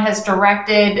 Wayron has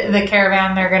directed the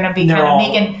caravan. They're going to be They're all-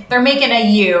 they're making a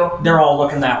U. They're all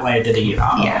looking that way to the U.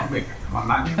 Yeah. Come on,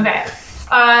 not Okay.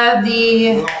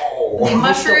 The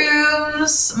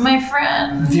mushrooms, my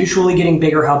friend. Visually getting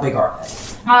bigger. How big are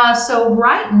they? So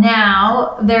right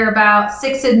now they're about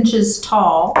 6 inches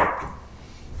tall.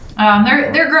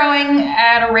 They're growing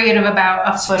at a rate of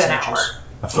about a foot an hour.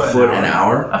 A foot an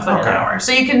hour? A foot an hour.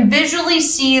 So you can visually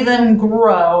see them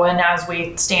grow, and as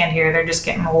we stand here, they're just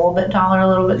getting a little bit taller, a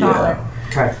little bit taller.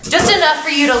 Okay. Just enough for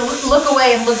you to look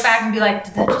away and look back and be like,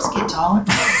 did that just get taller?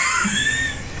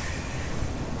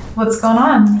 What's going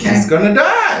on? He's gonna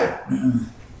die.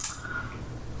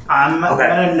 I'm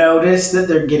gonna notice that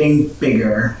they're getting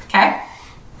bigger. Okay.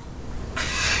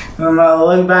 And I'm gonna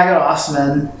look back at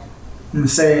Osman and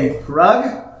say,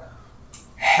 "Rug."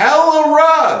 Hella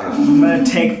rug! I'm gonna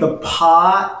take the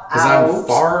pot 'Cause I'm out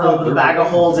far of the bag of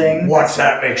holding. Watch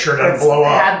that. Make sure it doesn't It's blow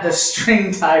up. had the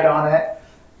string tied on it,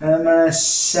 and I'm gonna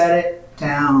set it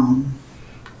down.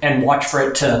 And watch for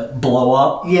it to blow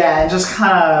up. Yeah, and just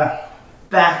kind of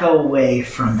back away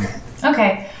from it.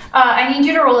 Okay. I need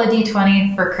you to roll a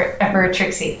d20 for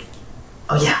Trixie.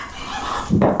 Oh yeah.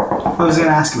 I was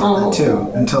gonna ask about that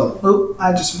too until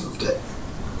I just moved it.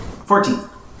 14.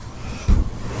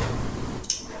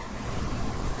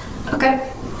 Okay.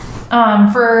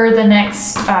 For the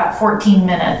next 14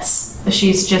 minutes,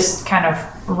 she's just kind of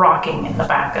rocking in the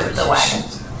back of the wagon.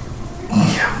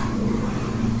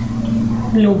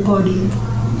 Little buddy.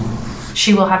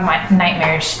 She will have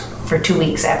nightmares for 2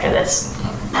 weeks after this.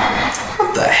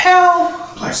 What the hell?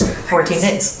 14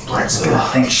 days. Black's gonna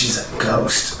think she's a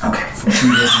ghost. Okay,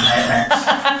 14 days of nightmares.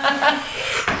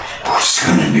 It's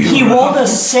gonna be He rolled a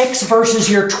 6 versus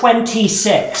your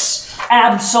 26.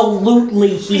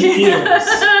 Absolutely, he is.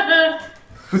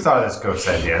 Who thought of this ghost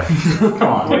idea? Come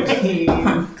on.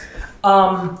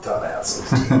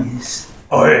 dumbasses.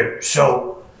 Okay,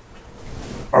 so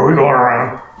are we going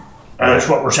around? That's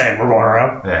what we're saying. We're going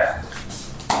around. Yeah.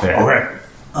 Okay.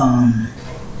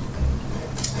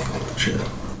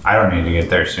 I don't need to get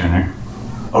there sooner.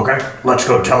 Okay. Let's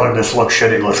go tell her this looks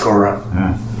shitty. Let's go around.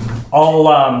 Yeah.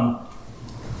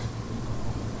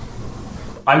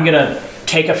 I'm gonna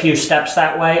take a few steps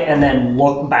that way and then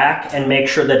look back and make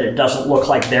sure that it doesn't look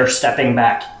like they're stepping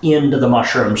back into the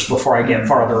mushrooms before I get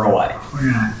farther away.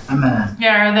 I'm gonna.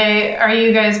 Yeah, are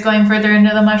you guys going further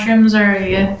into the mushrooms, or are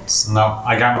you No,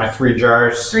 I got my 3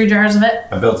 jars. 3 jars of it?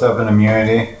 I built up an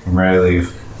immunity. I'm ready to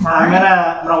leave. I'm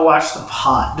gonna watch the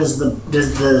pot. Does the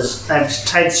I've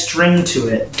tied string to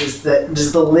it. Does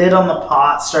the lid on the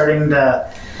pot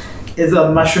is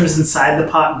the mushrooms inside the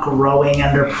pot growing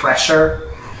under pressure?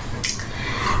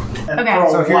 And Okay. for a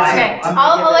So here's- while, Okay, I'm gonna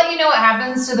I'll give let you know what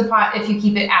happens to the pot if you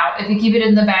keep it out. If you keep it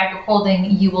in the bag of holding,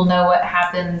 you will know what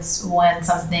happens when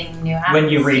something new happens. When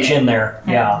you reach in there,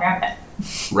 yeah. Grab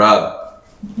it. Rug.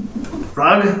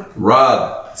 Rug.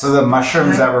 Rug. So the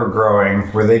mushrooms that were growing,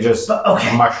 were they just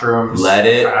okay. mushrooms? Let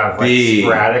it kind of, be.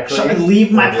 Sporadically? Shall I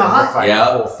leave my Or did it pot? look like Yeah.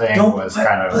 the whole thing Don't was put-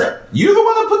 kind of You're the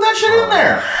one that put that shit in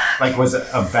there. like, was it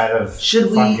a bed of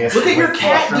Should we- fungus? Look at your with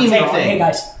cat mushrooms? demon Hey, thing. hey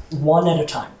guys, one at a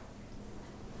time.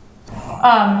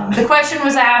 The question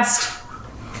was asked,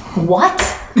 what?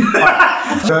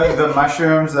 So the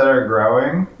mushrooms that are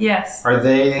growing, Yes. are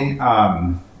they,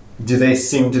 do they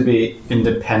seem to be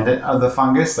independent of the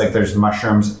fungus? Like there's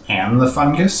mushrooms and the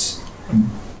fungus?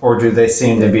 Or do they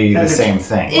seem to be the same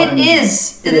thing? It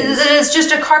is. It is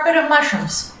just a carpet of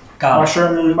mushrooms. Got it.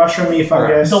 Mushroomy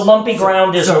fungus. The lumpy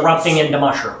ground is So- erupting into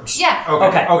mushrooms. Yeah.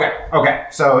 Okay.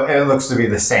 So it looks to be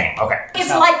the same. Okay.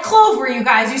 It's like clover, you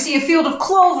guys. You see a field of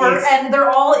clover, It's- and they're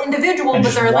all individual, And but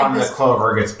just they're one like the this.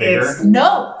 clover gets bigger. It's-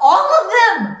 No, all of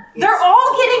them. They're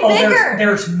all getting bigger.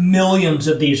 There's millions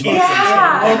of these mushrooms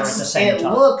Yeah. getting bigger at the same It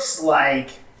time. looks like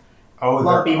Oh, they're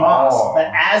lumpy moss, all-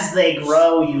 but as they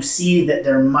grow, you see that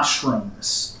they're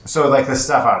mushrooms. So like the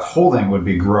stuff I was holding would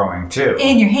be growing too.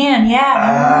 In your hand,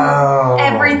 yeah. Oh.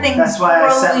 Everything's That's why I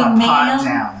set my growing, pot man.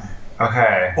 down.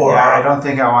 Okay. Or- yeah, I don't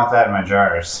think I want that in my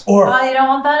jars. Oh, you don't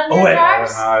want that in your wait.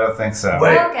 jars? No, I don't think so.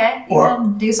 Wait. Oh, okay. You Or-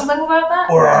 want to do something about that?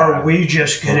 Or are we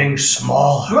just getting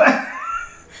smaller?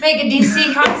 Make a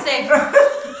DC con save.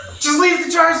 Just leave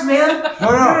the jars, man.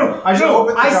 No. I just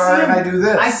open the jar and I do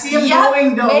this. I see him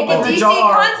going to make open a the DC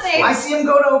jar. con save. I see him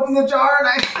go to open the jar and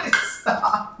I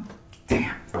stop.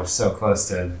 I was so close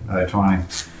to another 20.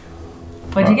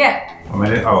 What'd you get? What am I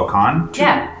doing? Oh, con?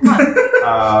 Yeah, come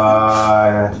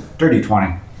on. Dirty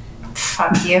 20.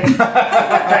 Fuck you.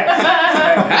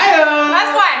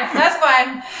 That's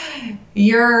fine.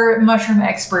 You're a mushroom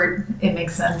expert. It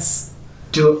makes sense.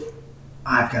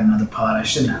 I've got another pot. I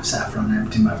shouldn't have saffron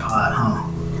empty my pot, huh?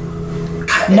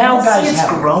 God, Now see, guys it's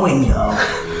have- growing though.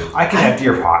 I can empty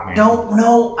your pot, man.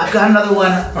 No, I've got another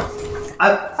one.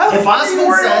 If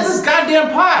Osman says goddamn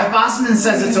pot. If Osman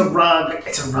says it's a rug,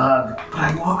 it's a rug.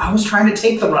 But I was trying to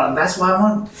take the rug. That's why I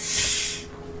want.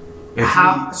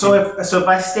 So if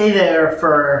I stay there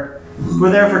we're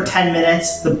there for 10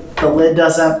 minutes, the lid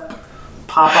doesn't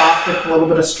pop off with a little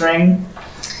bit of string.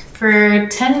 For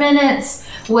 10 minutes,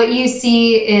 what you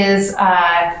see is,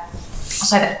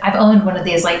 so I've owned one of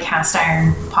these like cast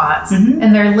iron pots,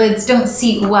 and their lids don't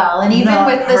seat well. And even Not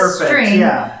with the perfect, string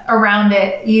yeah. around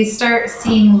it, you start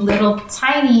seeing little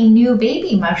tiny new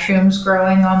baby mushrooms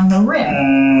growing on the rim.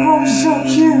 Oh, so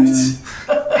cute.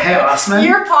 Hey, Osman.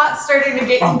 Your pot's starting to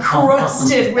get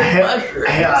encrusted with mushrooms.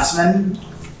 Hey, Osman.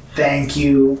 Thank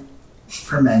you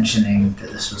for mentioning that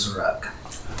this was a rug.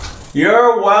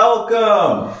 You're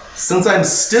welcome. Since I'm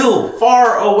still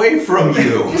far away from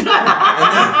you and this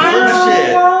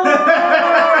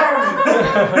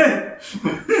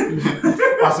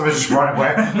bullshit. Osman just run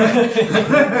away.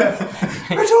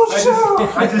 I told you so.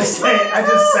 I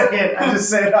just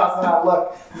say it out loud.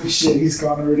 Look, shit, he's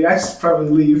gone already. I should probably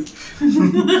leave.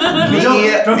 Don't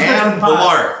and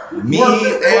Blart.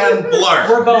 And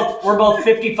Blart. We're both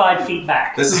 55 feet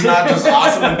back. This is not just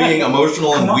awesome and being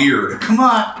emotional and weird. Come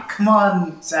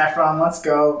on, Saffron, let's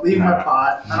go. Leave my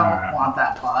pot. I don't want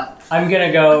that pot. I'm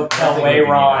gonna go tell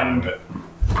Wayron,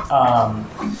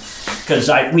 because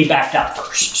we backed up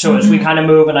first. So as we kind of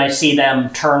move and I see them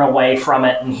turn away from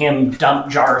it and him dump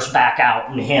jars back out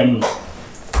and him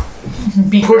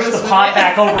push the pot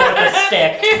back over with a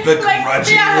stick.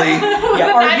 Begrudgingly.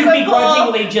 Yeah, are you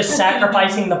begrudgingly just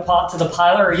sacrificing the pot to the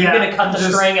pile, or are you going to cut the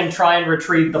string and try and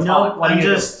retrieve the pot? What I'm do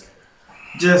you just.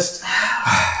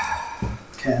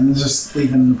 Okay, I'm just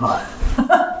leaving the pot.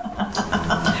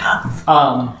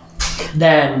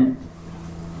 Then,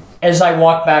 as I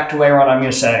walk back to Wayron, I'm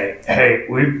going to say, Hey,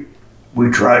 we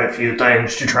tried a few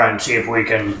things to try and see if we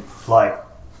can, like,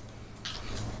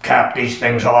 cap these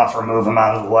things off or move them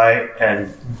out of the way,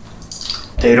 and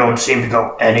they don't seem to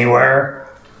go anywhere,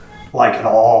 like, at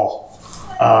all.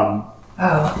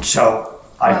 So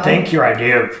I think your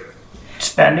idea of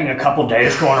spending a couple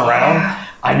days going around,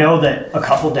 I know that a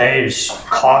couple days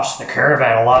costs the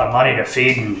caravan a lot of money to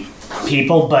feed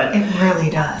people, but It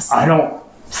really does. I don't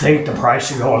think the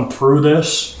price of going through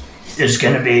this is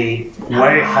going to be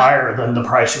way higher than the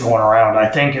price of going around. I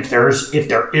think if there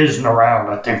isn't around,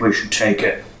 I think we should take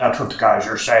it. That's what the guys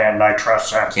are saying, and I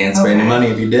trust them. Can't spend any money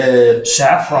if you did.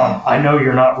 Saffron, I know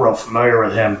you're not real familiar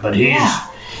with him, but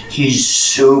he's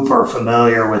super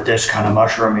familiar with this kind of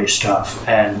mushroomy stuff,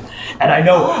 and I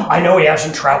know he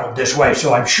hasn't traveled this way,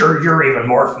 so I'm sure you're even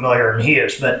more familiar than he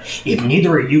is. But if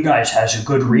neither of you guys has a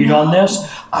good read on this,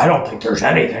 I don't think there's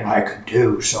anything I could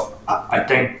do. So I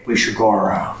think we should go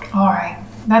around. All right,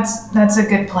 that's a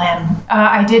good plan.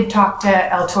 I did talk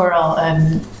to El Toro,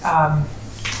 and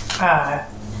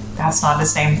that's not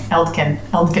his name.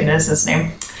 Eldkin is his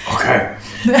name. Okay,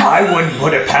 I wouldn't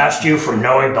put it past you for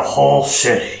knowing the whole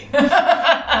city.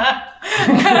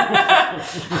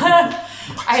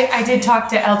 I did talk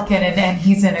to Eldkin, and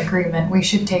he's in agreement. We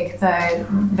should take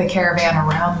the caravan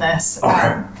around this.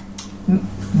 Okay.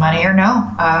 Money or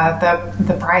no,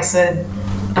 the price of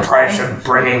The price of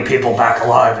bringing people back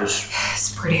alive is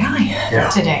it's pretty high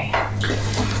today.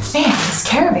 Man, this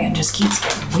caravan just keeps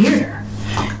getting weirder.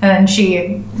 And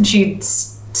she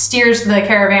steers the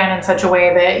caravan in such a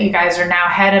way that you guys are now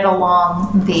headed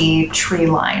along the tree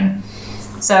line.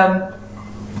 So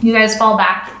you guys fall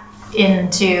back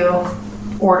into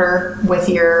order with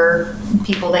your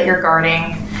people that you're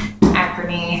guarding,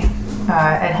 Acrony,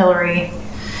 and Hillary,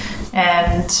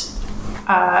 and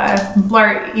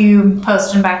Blart, you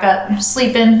posting back up,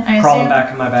 sleeping, I assume? crawling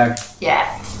back in my bag. Yeah.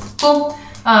 Cool.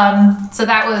 So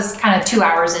that was kind of 2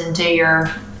 hours into your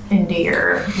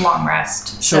long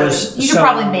rest. So you could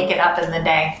probably make it up in the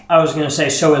day. I was going to say,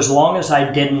 so as long as I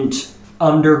didn't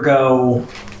undergo,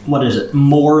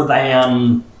 more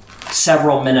than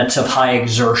several minutes of high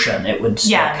exertion, it would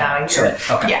still count.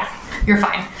 Okay. Yeah, you're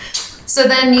fine. So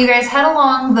then you guys head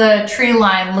along the tree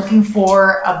line looking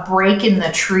for a break in the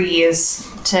trees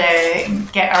to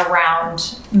get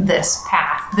around this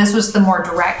path. This was the more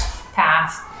direct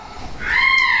path.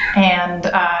 And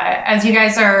as you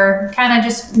guys are kind of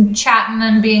just chatting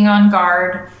and being on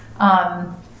guard,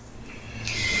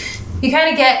 you kind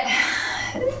of get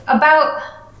about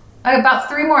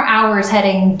 3 more hours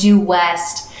heading due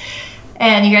west.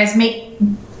 And you guys make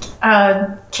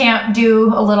camp,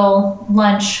 do a little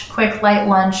lunch, quick light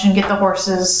lunch, and get the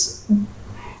horses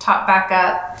topped back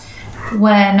up.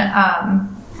 When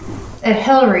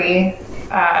Hillary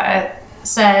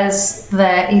says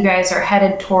that you guys are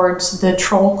headed towards the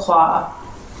Troll Claw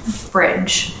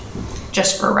Bridge,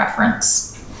 just for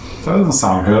reference. That doesn't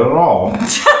sound good at all.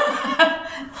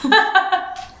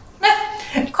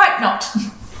 Quite not.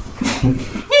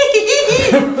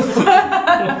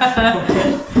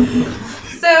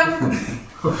 So,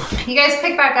 you guys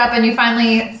pick back up and you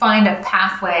finally find a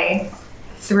pathway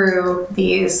through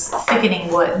these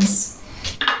thickening woods.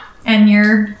 And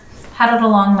you're headed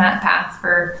along that path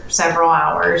for several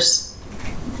hours.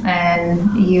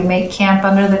 And you make camp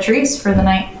under the trees for the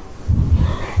night.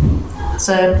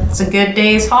 So, it's a good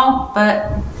day's haul,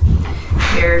 but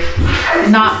you're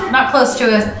not close to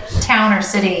a town or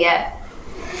city yet.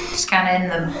 Just kind of in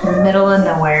the middle of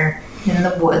nowhere, in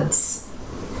the woods.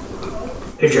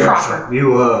 Hey, Jackson,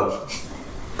 you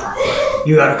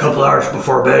got a couple hours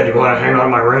before bed. You want to hang on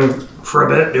my ring for a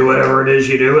bit, do whatever it is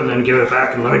you do, and then give it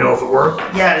back and let me know if it worked?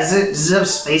 Yeah, does it have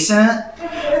space in it?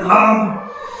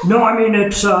 No, I mean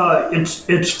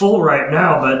it's full right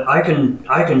now, but I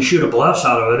can shoot a bless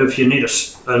out of it if you need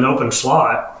an open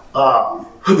slot.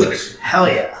 Hell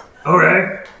yeah.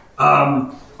 Okay.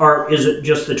 Or is it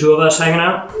just the two of us hanging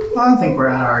out? Well, I think we're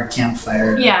at our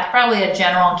campfire. Yeah, probably a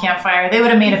general campfire. They would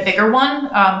have made a bigger one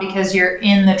because you're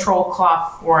in the Troll Claw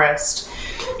Forest.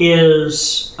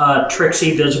 Is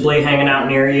Trixie visibly hanging out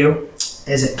near you?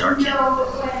 Is it dark?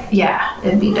 Yeah,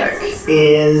 it'd be dark.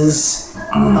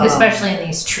 Especially in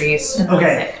these trees, in the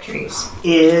thick trees.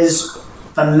 Is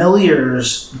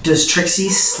familiars, does Trixie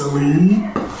sleep?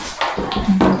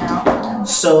 No.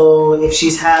 So if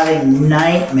she's having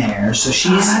nightmares, so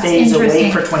she stays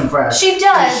awake for 24 hours. She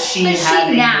does, Is she but she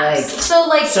having, naps.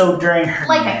 so during her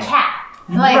like nap. a cat.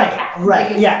 Like a cat.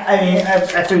 Right. Yeah. I mean,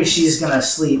 I figure she's gonna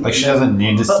sleep. Like she doesn't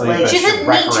need to But, sleep. like, but She doesn't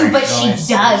need to, but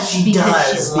she does She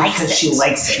because does she likes because it. she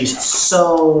likes it.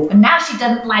 So But now she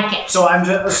doesn't like it. So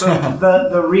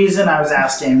the reason I was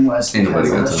asking was Anybody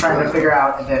because I got was some trying to fun? figure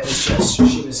out if it was just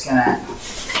she was gonna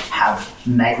have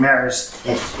nightmares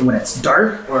when it's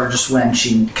dark or just when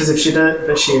because if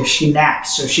she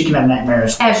naps, so she can have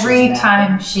nightmares Every when she's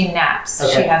time napping. she naps,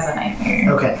 she Okay. has a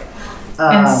nightmare. Okay.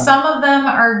 And some of them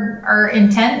are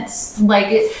intense.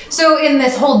 So in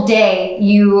this whole day,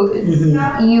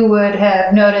 you would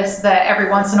have noticed that every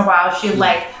once in a while she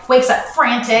wakes up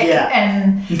frantic, Yeah.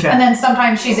 and Okay. and then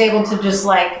sometimes she's able to just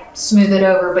smooth it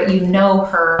over. But you know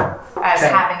her as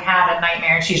Okay. having had a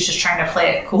nightmare. She's just trying to play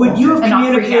it cool. Would you have and not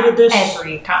freak communicated out this?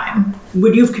 every time?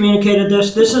 Would you have communicated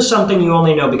this? This is something you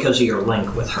only know because of your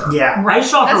link with her. Yeah. I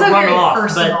saw her That's a run very off,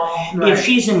 personal. but Right. if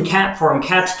she's in cat form,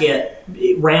 cats get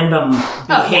random yeah.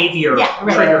 behavior Yeah,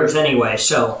 right. triggers anyway.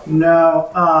 So No.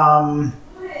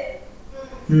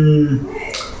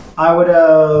 I would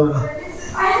have.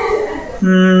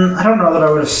 I don't know that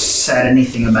I would have said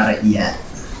anything about it yet.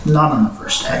 Not on the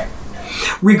first day.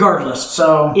 regardless,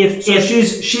 So if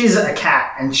she's a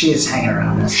cat and she's hanging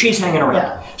around us. she's hanging around.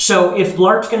 Yeah. So if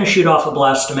Blart's going to shoot off a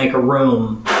blast to make a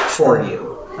room for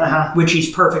you, which he's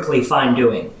perfectly fine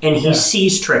doing, and he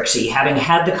sees Trixie, having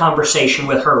had the conversation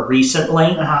with her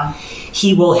recently,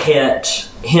 he will hit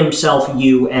himself,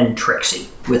 you, and Trixie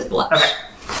with blast. Okay.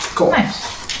 Cool.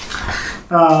 Nice.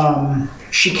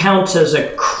 She counts as a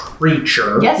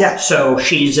creature, Yes. Yeah. so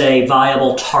she's a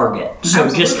viable target. So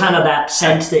just kind of that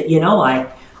sense that,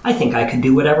 I think I could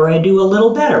do whatever I do a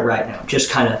little better right now.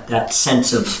 Just kind of that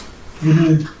sense of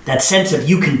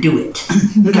you can do it.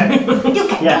 Okay. You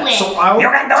can Yeah. do it. So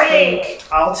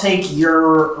I'll take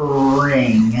your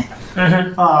ring.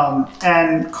 And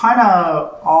kind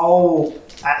of I'll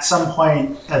at some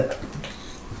point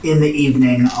in the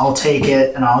evening I'll take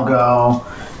it and I'll go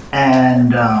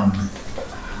and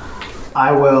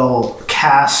I will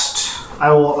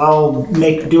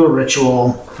do a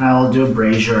ritual and I'll do a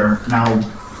brazier and I'll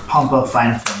pump a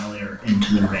fine familiar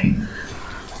into the ring.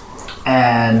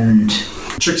 And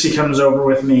Trixie comes over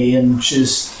with me and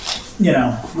she's,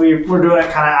 we're doing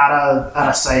it kind of out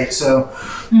of sight. So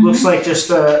looks like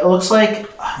it looks like,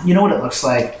 you know what it looks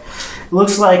like? It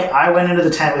looks like I went into the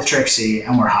tent with Trixie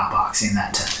and we're hotboxing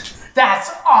that tent.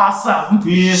 That's awesome.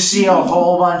 You just see a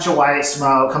whole bunch of white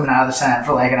smoke coming out of the tent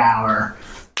for like an hour.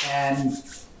 And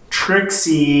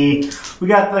Trixie, we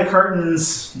got the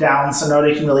curtains down so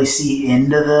nobody can really see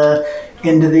into the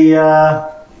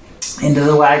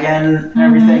wagon and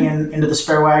everything, and into the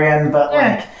spare wagon. But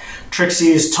like Trixie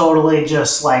is totally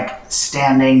just like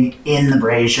standing in the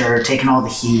brazier, taking all the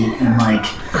heat and like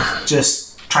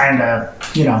just trying to,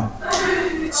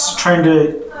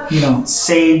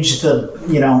 sage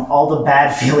the, all the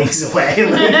bad feelings away.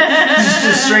 Like,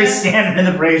 just straight standing in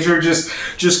the brazier,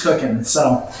 just cooking.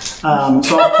 So,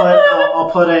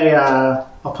 I'll put a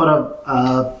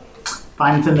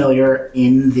Find Familiar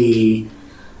in the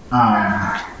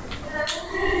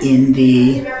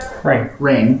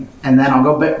ring, and then I'll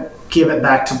go give it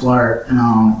back to Blart, and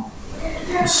I'll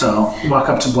walk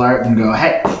up to Blart and go,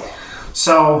 hey,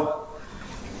 so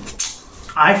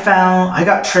I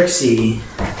got Trixie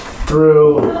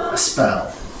through a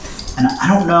spell, and I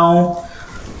don't know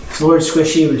if Lord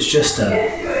Squishy was just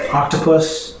a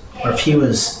octopus or if he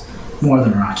was more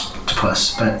than an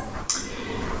octopus, but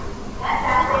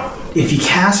if you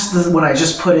cast what I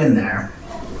just put in there,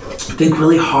 think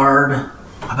really hard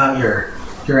about your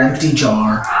empty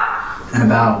jar and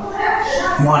about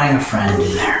wanting a friend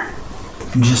in there.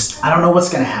 And just, I don't know what's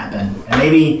going to happen. And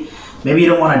maybe you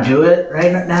don't want to do it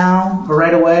right now or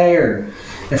right away, or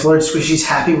if Lord Squishy's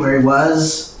happy where he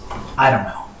was, I don't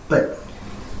know. But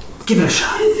give it a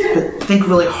shot. But think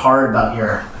really hard about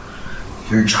your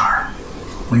jar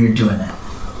when you're doing it.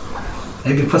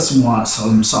 Maybe put some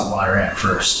salt water in it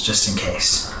first, just in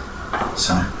case.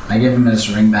 So I give him his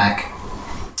ring back,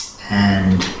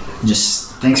 and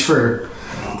just thanks for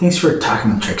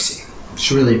talking with Trixie.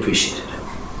 She really appreciated it.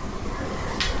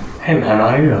 Hey man,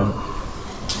 I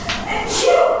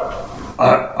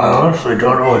honestly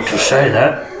don't know what to say.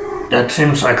 That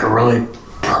seems like a really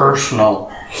personal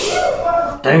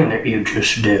thing that you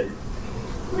just did.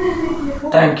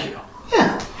 Thank you.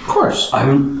 Yeah, of course.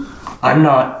 I'm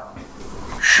not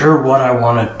sure what I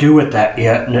want to do with that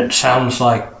yet, and it sounds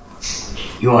like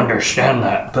you understand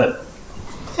that, but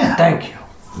thank you.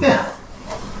 Yeah.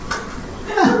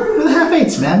 We're the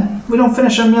half-eights, man. We don't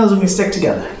finish our meals when we stick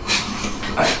together.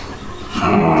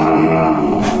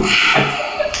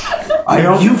 I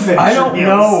don't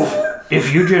know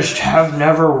if you just have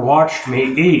never watched me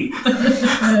eat.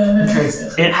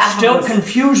 It still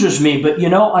confuses me, but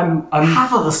I'm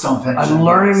half of us don't finish. I'm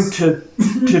learning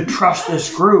to trust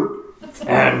this group,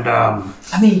 and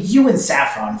you and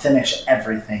Saffron finish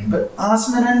everything, but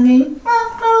Osmond and me,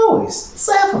 not always. It's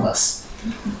half of us.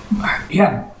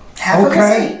 Yeah. Half of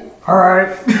us eat. All right.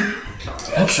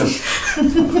 That's a.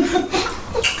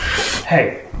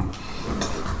 Hey.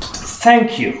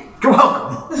 Thank you. You're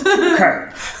welcome. Okay.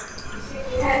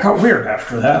 Got weird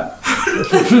after that.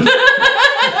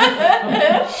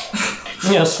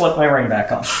 I'm gonna slip my ring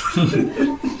back on.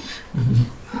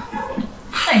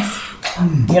 Nice.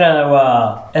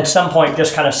 At some point,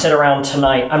 just kind of sit around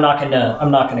tonight. I'm not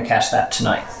gonna cast that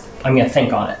tonight. I'm gonna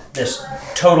think on it. This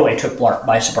totally took Blart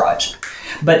by surprise.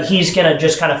 But he's gonna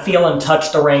just kind of feel and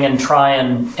touch the ring and try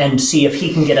and see if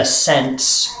he can get a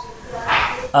sense,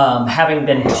 having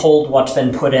been told what's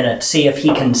been put in it, see if he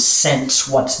can sense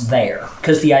what's there.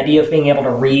 Because the idea of being able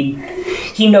to read,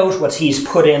 he knows what he's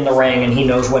put in the ring and he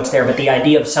knows what's there, but the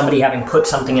idea of somebody having put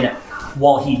something in it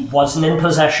while he wasn't in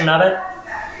possession of it,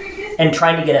 and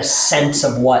trying to get a sense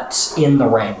of what's in the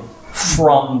ring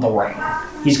from the ring.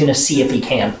 He's going to see if he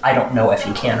can. I don't know if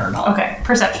he can or not. Okay,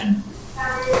 perception.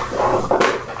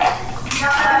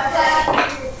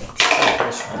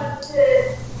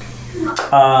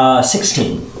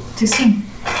 16. 16.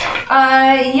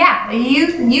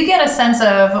 You get a sense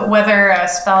of whether a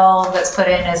spell that's put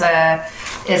in is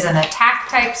an attack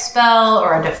type spell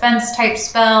or a defense type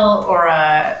spell or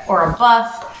a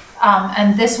buff.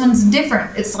 And this one's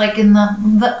different. It's like in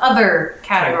the other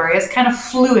category. It's kind of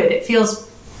fluid. It feels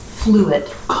fluid.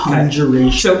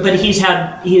 Conjuration. So, but he's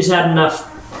had enough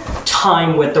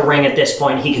time with the ring at this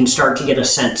point. He can start to get a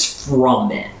sense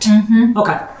from it. Mm-hmm.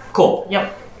 Okay. Cool.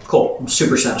 Yep. Cool. I'm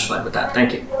super satisfied with that.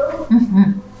 Thank you.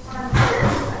 Mm-hmm.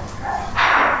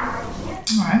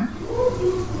 All right.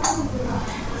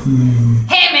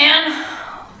 Hey, man.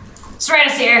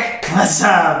 Stratus here. What's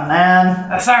up,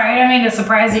 man? Sorry, I didn't mean to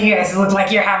surprise you guys. It looked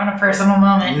like you're having a personal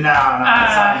moment. No,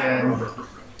 it's all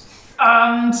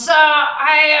good. So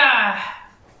I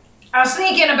was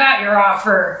thinking about your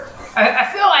offer. I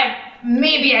feel like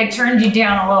maybe I turned you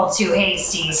down a little too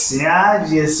hasty. Yeah,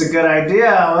 it's a good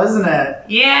idea, wasn't it?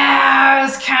 Yeah, it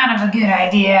was kind of a good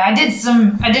idea. I did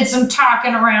some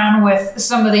talking around with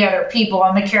some of the other people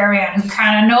on the caravan who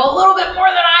kind of know a little bit more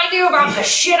than I you about the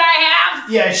shit I have?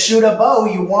 Yeah, shoot a bow.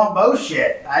 You want bow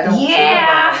shit. I don't.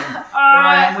 Yeah. Here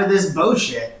I am with this bow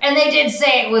shit. And they did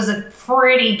say it was a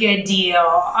pretty good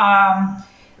deal.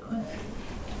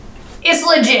 It's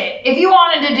legit. If you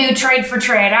wanted to do trade for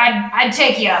trade, I'd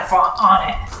take you up on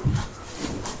it.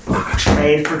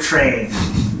 Trade for trade.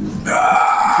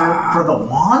 For the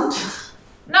wand?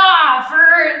 Nah,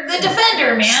 for the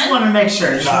defender, man. Just want to make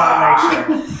sure. All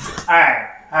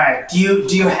right. Do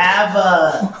you have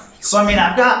So I mean,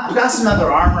 I've got some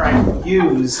other armor I can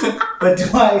use, but do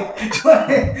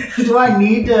I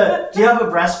need to? Do you have a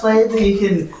breastplate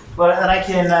that I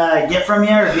can get from you,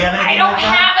 or do you have anything? I don't like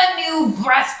that? have a new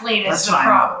breastplate. That's the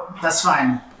problem. That's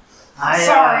fine.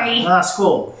 Sorry. No, that's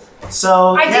cool.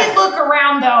 So I did look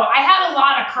around though. I had a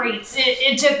lot of crates.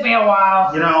 It took me a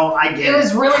while. You know, I get it. It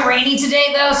was really rainy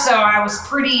today though, so I was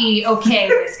pretty okay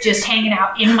with just hanging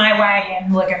out in my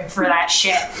wagon looking for that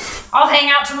shit. I'll hang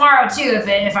out tomorrow too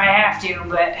if I have to,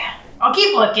 but I'll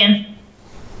keep looking.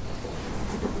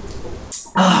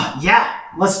 Yeah,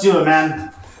 let's do it,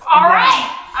 man. All right.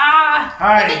 All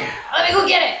right. Let me go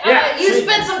get it. Yeah, you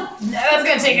spend some. That's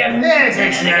gonna take a minute. Yeah, it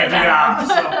takes a minute to get off.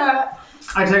 So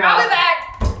I take I'll off. be back.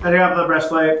 I take off the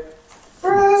breastplate.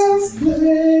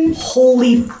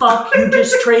 Holy fuck, you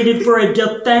just traded for a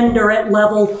defender at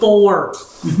level 4.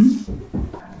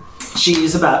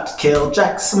 She's about to kill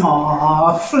Jackson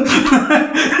off.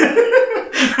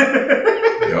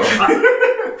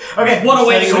 Okay, What a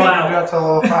way to go Go out. up to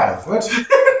level 5. What?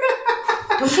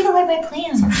 Don't give away my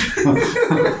plans.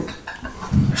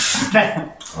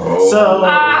 okay. Oh, So,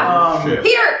 shit.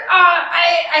 Here,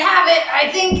 I have it.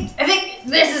 I think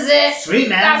this is it. Sweet,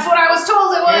 man. That's what I was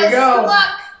told it was. Here you go. Good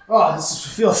luck. Oh,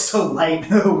 this feels so light.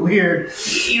 Weird.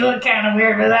 You look kind of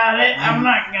weird without it. I'm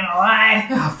not gonna lie.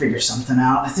 I'll figure something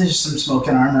out. There's some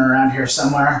smoking armor around here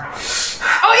somewhere.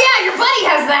 Oh yeah, your buddy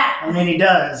has that. I mean, he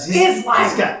does. It's like-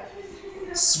 he's got.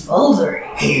 Smoldering.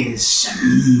 He's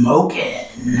smoking.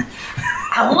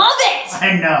 I love it.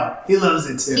 I know. He loves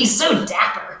it too. He's so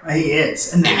dapper. He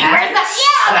is. And the And he wears hat.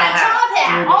 that top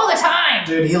hat Dude. all the time.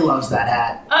 Dude, he loves that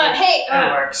hat. Hey,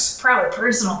 It works. probably a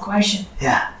personal question.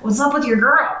 Yeah. What's up with your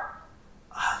girl?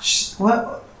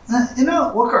 What? You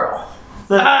know, what girl?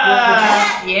 The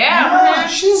cat? Yeah.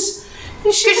 She's.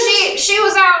 Cause she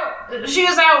was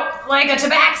out like a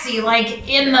tabaxi, like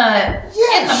in the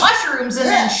mushrooms, and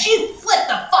then she flipped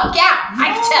the fuck out.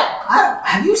 I could tell.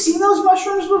 Have you seen those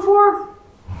mushrooms before?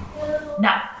 No.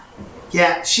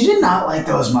 Yeah, she did not like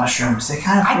those mushrooms. They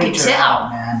kind of I freaked could her tell. out,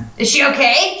 man. Is she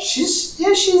okay? She's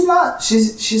not.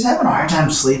 She's having a hard time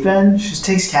sleeping. She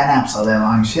takes cat naps all day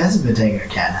long. She hasn't been taking her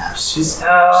cat naps. She's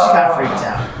kind of freaked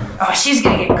out. Oh, she's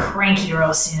gonna get cranky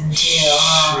real soon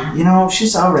too. You know,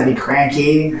 she's already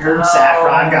cranky. Her and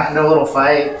Saffron got into a little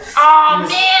fight. Oh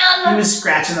He man. was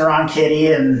scratching the wrong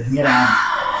kitty, and you know.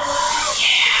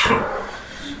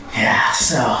 Yeah.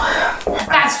 So.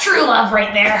 That's true love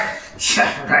right there.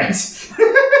 Yeah. Right.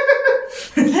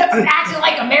 Acting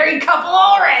like a married couple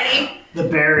already. The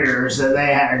barriers that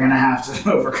they are gonna have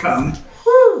to overcome.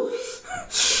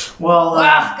 Well,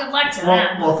 Good luck to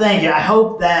them. well, thank you. I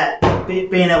hope that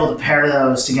being able to pair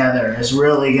those together is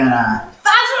really gonna. That's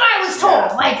what I was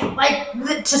told.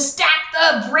 To stack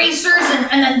the bracers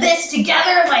and then this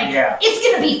together,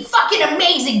 it's gonna be fucking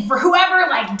amazing for whoever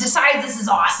decides this is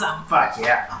awesome. Fuck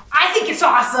yeah! I think it's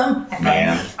awesome.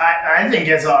 Man. I think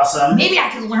it's awesome, Maybe I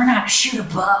could learn how to shoot a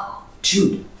bow.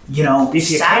 dude. You know, If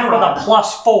you came with a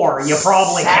 +4, you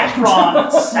probably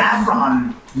can.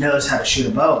 Saffron knows how to shoot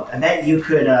a bow. I bet you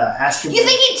could ask him. You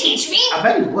think he'd teach me? I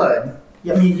bet he would.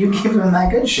 I mean, you give him that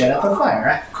good shit at the fire,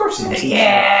 right? Of course he would.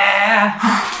 Yeah.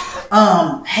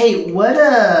 Hey, what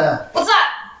What's up?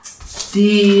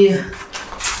 you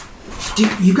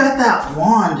got that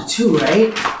wand too,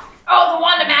 right? Oh, the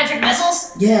wand of magic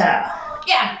missiles? Yeah.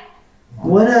 Yeah.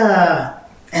 What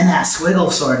and that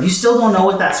squiggle sword. You still don't know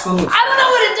what that squiggle sword. I don't know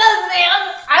what it does,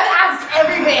 man. I've asked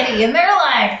everybody, and they're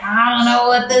like, I don't know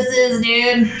what this is,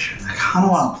 dude. I kind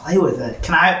of want to play with it.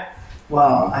 Can I?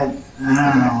 Well, I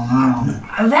don't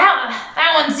know.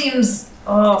 That one seems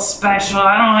a little special.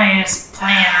 I don't want you just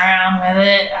playing around with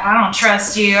it. I don't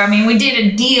trust you. I mean, we did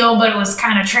a deal, but it was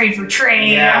kind of trade for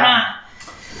trade. Yeah.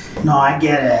 No, I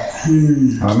get it.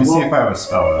 Let me see if I have a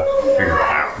spell to figure it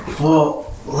out. Well,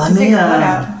 let me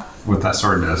What that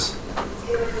sword does.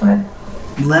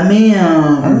 let me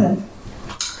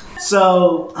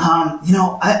So, you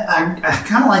know, I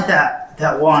kind of like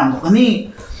that wand. Let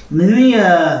me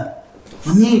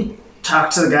talk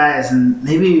to the guys, and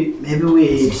maybe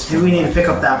we need to pick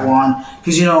up that wand,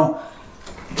 because you know,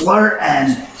 Blurt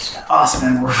and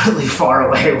Osman were really far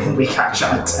away when we got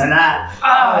shot, and that.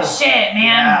 Oh shit,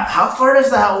 man! Yeah. How far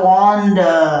does that wand?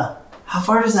 How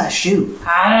far does that shoot?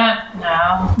 I don't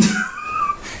know.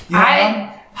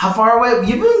 How far away?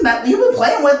 You've been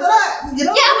playing with it, you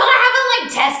know? Yeah, but I haven't like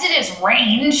tested its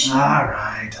range. All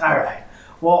right.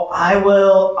 Well, I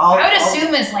will. I would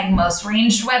assume it's like most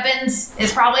ranged weapons.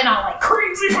 It's probably not like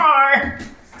crazy far.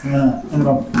 I'm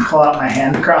gonna pull out my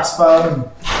hand crossbow.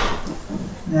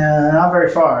 Yeah, not very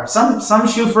far. Some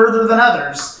shoot further than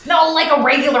others. No, like a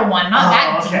regular one, not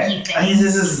that dinky thing.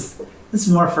 This is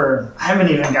more for. I haven't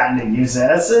even gotten to use it.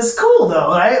 It's cool though,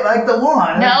 right? Like the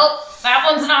one. Nope, that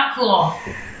one's not cool.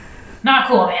 Not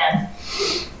cool, man.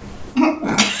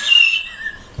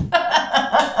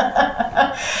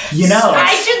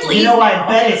 I should leave. I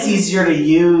bet it's easier to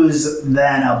use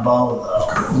than a bow,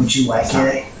 though. Would you like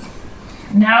it?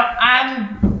 No, I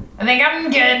think I'm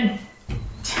good.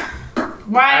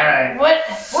 Why? Right. What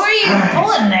are you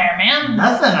pulling there, man?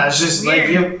 Nothing. I was just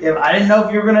Weird. if I didn't know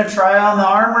if you were gonna try on the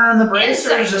armor and the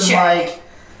bracers and check.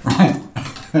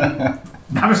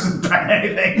 I wasn't trying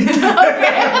anything.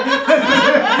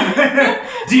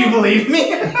 Do you believe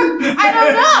me? I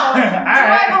don't know. Do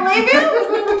I believe you?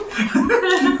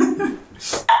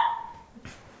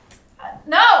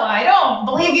 No, I don't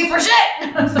believe you for shit.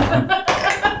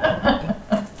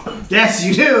 Yes,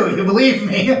 you do. You believe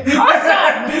me. Awesome.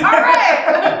 All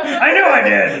right. I knew I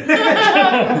did.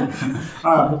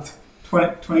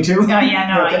 22? Oh,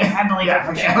 yeah, no, Okay. I believe it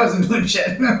for Okay, sure. I wasn't doing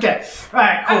shit. Okay. All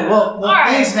right, cool. Well, all right.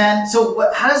 thanks, man. So,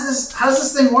 how does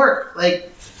this thing work? Like,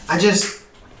 I just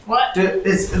What?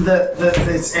 it's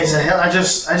a hill. I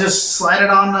just slide it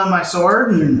on my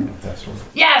sword and.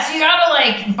 Yeah, so you gotta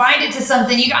like bind it to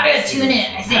something. You gotta attune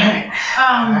it, I think.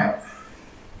 All right.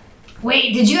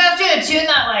 Wait, did you have to attune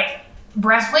that like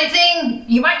breastplate thing?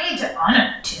 You might need to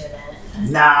unattune it.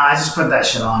 Nah, I just put that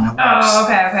shit on. It works. Oh,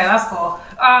 okay, that's cool.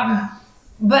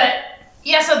 But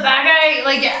yeah, so that guy,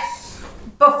 like,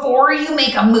 before you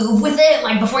make a move with it,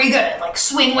 like before you go to like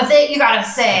swing with it, you gotta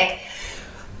say,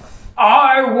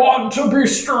 "I want to be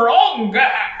stronger,"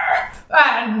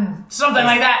 and something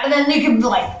like that, and then you can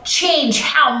like change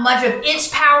how much of its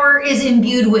power is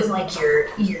imbued with like your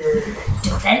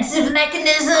defensive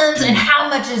mechanisms, and how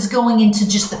much is going into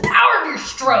just the power of your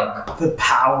stroke. The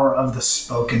power of the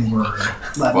spoken word.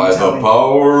 Let By me tell the you.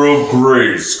 power of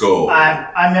Grayskull.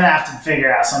 I'm gonna have to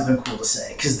figure out something cool to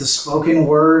say because the spoken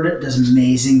word does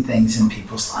amazing things in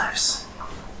people's lives,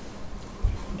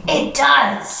 It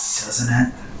does. doesn't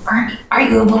it? Are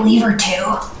you a believer too?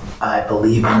 I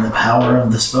believe in the power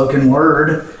of the spoken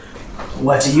word.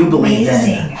 What do you believe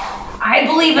Amazing. in? I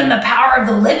believe in the power of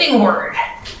the living word.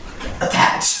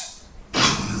 That.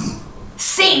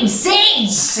 Same.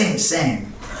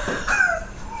 Same.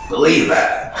 Believe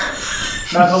that.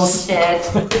 Knuckles. Shit.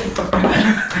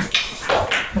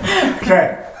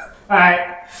 Okay. All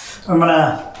right. All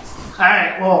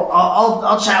right. Well,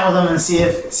 I'll chat with him and see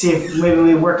if maybe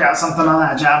we work out something on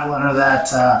that javelin or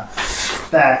that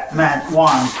Matt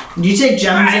wand. Do you take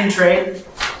gems in trade?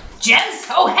 Gems?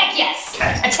 Oh heck yes!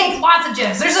 Okay. I take lots of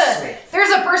gems. There's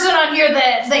a person on here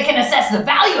that can assess the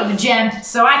value of a gem,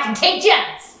 so I can take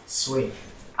gems. Sweet.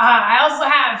 I also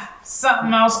have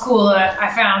something else cool that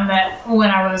I found that when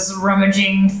I was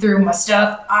rummaging through my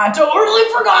stuff, I totally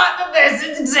forgot that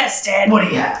this existed. What do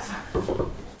you have?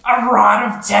 A rod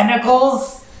of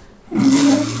tentacles.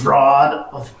 Rod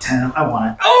of 10. I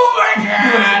want it. Oh my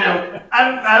god!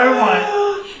 I don't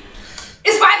want it.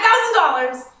 It's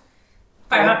 $5,000.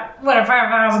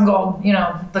 5,000 gold. You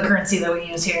know, the currency that we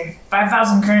use here.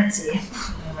 5,000 currency.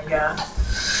 Oh my god.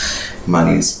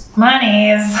 Monies.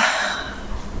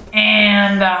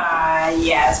 And,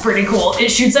 yeah, it's pretty cool. It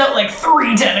shoots out like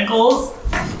 3 tentacles.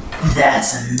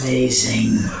 That's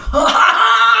amazing.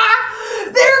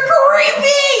 They're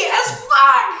creepy as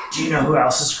fuck! Do you know who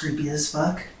else is creepy as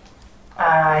fuck?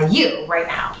 You, right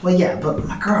now. Well, yeah, but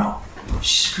my girl.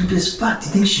 She's creepy as fuck. Do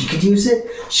you think she could use it?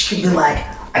 She could be like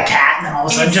a cat and then all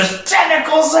of a sudden just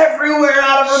tentacles everywhere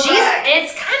out of her back.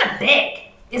 It's kind of big.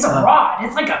 It's a rod.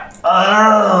 It's like a...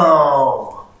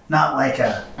 Oh. Not like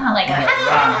a... Not like a...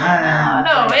 rod.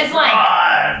 No, it's like...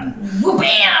 Rod.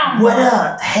 Whoop-bam!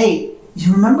 What hey,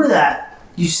 you remember that?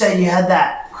 You said you had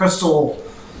that crystal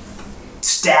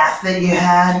staff that you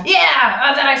had?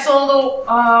 Yeah, that I sold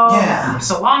Yeah. it's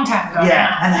a long time ago Yeah,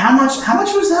 now. and how much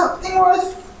was that thing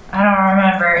worth? I don't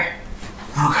remember.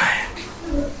 Okay.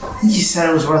 I think you said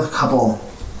it was worth a couple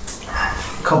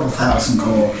couple thousand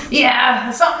gold. Yeah,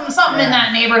 something in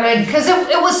that neighborhood, because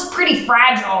it was pretty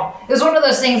fragile. It was one of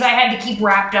those things I had to keep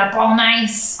wrapped up all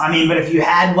nice. I mean, but if you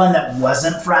had one that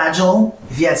wasn't fragile,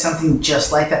 if you had something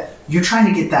just like that, you're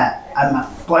trying to get that.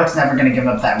 Blart's never going to give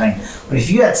up that ring. But if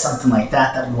you had something like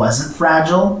that wasn't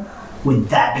fragile, would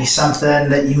that be something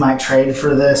that you might trade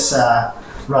for this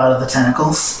Rod of the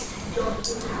Tentacles?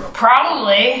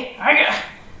 Probably. I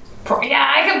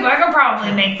could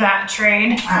probably make that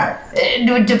trade. Alright. It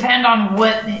would depend on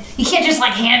what. You can't just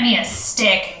like hand me a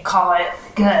stick and call it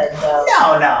good, though.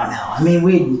 No. I mean,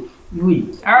 we.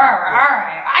 All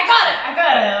right. I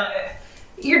got it.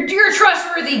 You're a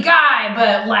trustworthy guy,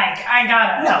 but like I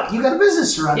gotta. No, you got a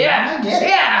business to run. Yeah, man. I get it.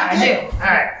 yeah, I do.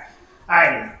 All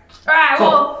right. All right. Cool.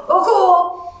 Well, cool.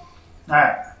 All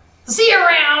right. See you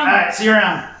around. All right. See you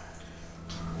around.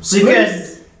 Sleep good.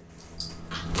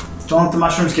 Don't let the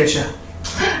mushrooms get you.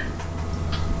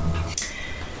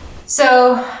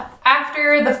 So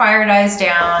after the fire dies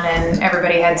down and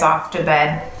everybody heads off to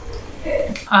bed,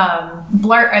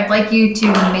 Blart, I'd like you to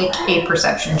make a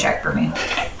perception check for me.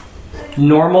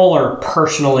 Normal or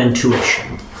personal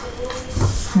intuition?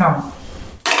 Normal.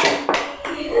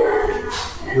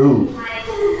 Ooh.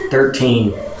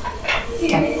 13.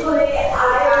 Okay.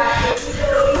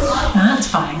 That's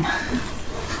fine.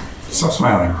 Stop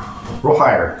smiling. Roll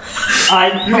higher.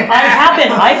 I've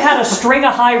had a string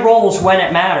of high rolls when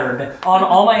it mattered. On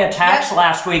all my attacks Yep,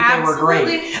 last week, they were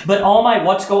absolutely. great. But all my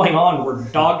what's going on were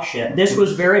dog shit. This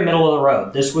was very middle of the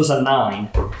road. This was a 9.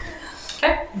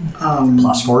 Okay.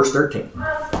 Plus 4 is 13.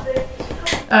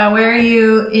 Where are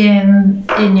you in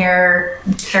your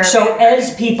caravan? So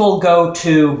as people go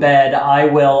to bed, I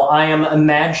am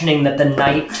imagining that the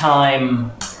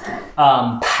nighttime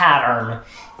pattern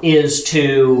is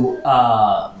to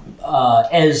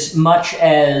as much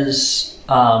as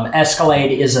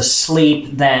Escalade is asleep,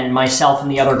 then myself and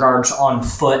the other guards on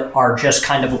foot are just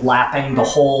kind of lapping the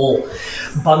whole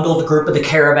bundled group of the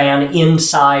caravan,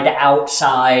 inside,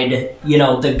 outside. You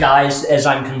know, the guys, as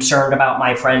I'm concerned about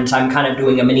my friends, I'm kind of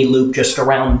doing a mini loop just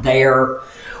around their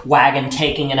wagon,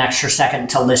 taking an extra second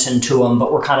to listen to them,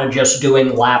 but we're kind of just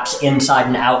doing laps inside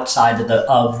and outside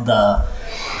of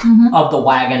the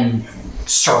wagon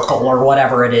circle or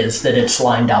whatever it is that it's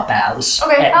lined up as.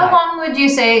 Okay, how night. long would you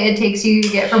say it takes you to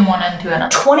get from one end to another?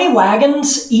 20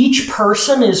 wagons, each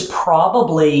person is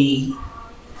probably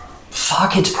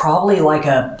it's probably like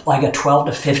a 12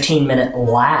 to 15 minute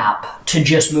lap to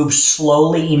just move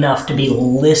slowly enough to be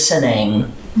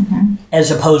listening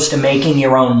as opposed to making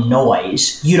your own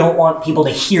noise. You don't want people to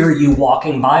hear you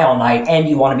walking by all night, and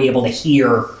you want to be able to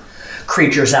hear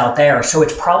creatures out there. So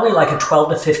it's probably like a 12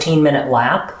 to 15 minute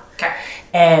lap. Okay.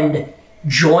 And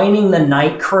joining the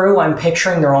night crew, I'm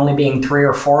picturing there only being 3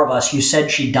 or 4 of us. You said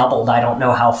she doubled. I don't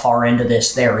know how far into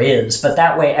this there is, but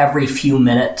that way every few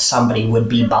minutes somebody would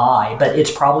be by. But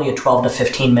it's probably a 12 to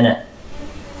 15 minute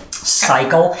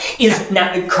cycle.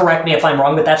 Now, correct me if I'm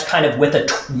wrong, but that's kind of with a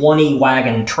 20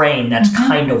 wagon train. That's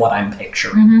kind of what I'm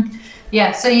picturing.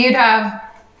 Yeah, so you'd have,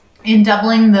 in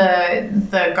doubling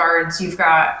the guards, you've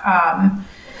got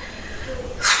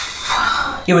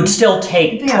It would still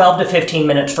take 12 to 15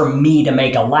 minutes for me to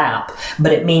make a lap,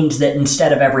 but it means that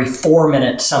instead of every 4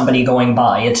 minutes somebody going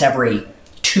by, it's every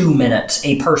 2 minutes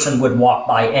a person would walk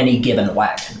by any given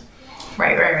wagon.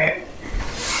 Right.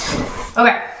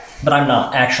 Okay. But I'm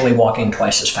not actually walking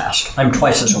twice as fast. I'm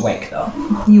twice as awake, though.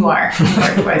 You are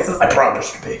twice as I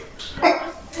promise to be.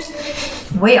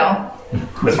 Well,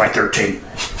 With my 13.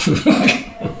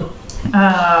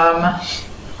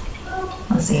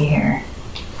 let's see here.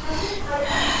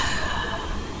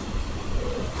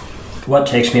 What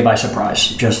takes me by surprise?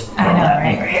 Just throw I know, that at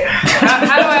me. right.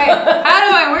 How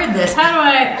do I word this? How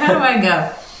do I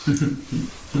go?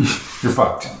 You're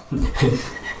fucked.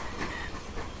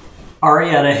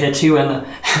 Arietta hits you in the...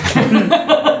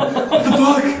 What the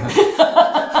fuck?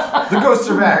 The ghosts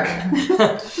are back.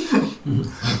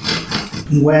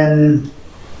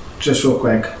 Just real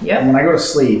quick. Yep. When I go to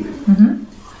sleep,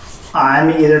 I'm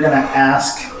either going to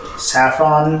ask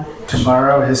Saffron to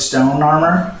borrow his stone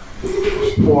armor,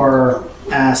 or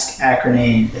ask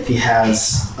Acrony if he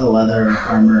has a leather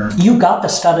armor. You got the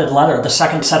studded leather, the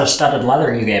second set of studded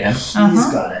leather you gave him. He's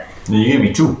got it. You gave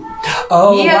me 2.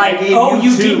 Oh, Yes. right. I gave Oh,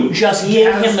 you you two. didn't just He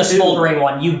give has him the two. smoldering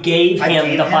one. You gave I him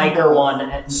gave the him biker both.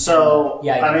 one. So,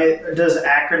 Yeah. I mean, does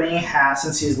Acrony have,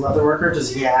 since he's a leather worker,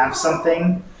 does he have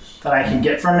something that I can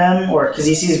get from him? Or, because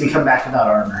he sees me come back without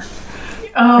armor.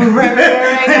 Oh,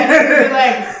 right. You're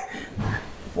like,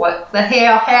 what the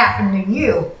hell happened to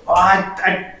you? Oh,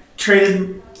 I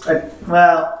traded, I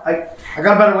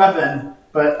got a better weapon,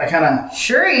 but I kind of,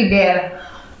 Sure you did.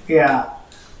 yeah.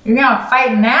 You're gonna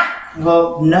fight in that?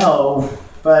 Well, no.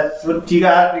 But what, do you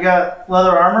got? You got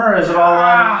leather armor, or is it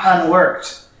all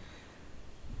unworked?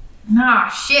 Nah,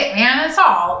 shit, man. It's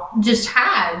all just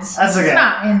hides. That's okay. It's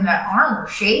not in the armor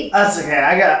shape. That's okay.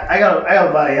 I got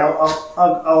a buddy.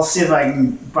 I'll see if I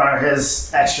can borrow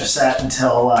his extra set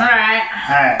until. All right.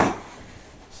 All right.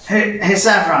 Hey,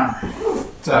 Saffron.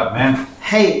 What's up, man?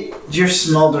 Hey, you're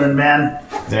smoldering, man.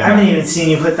 Yeah. I haven't even seen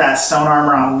you put that stone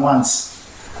armor on once.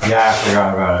 Yeah, I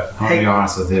forgot about it. I'll Hey. be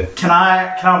honest with you. Can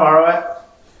I borrow it?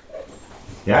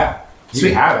 Yeah. You Sweet.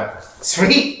 can have it.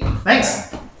 Sweet.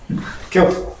 Thanks.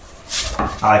 Cool.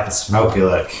 I like the smoky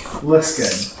look. Looks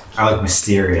good. I like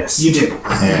mysterious. You do.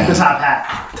 Yeah. The top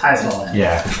hat ties it all in.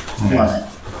 Yeah. Love it.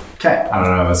 Okay. I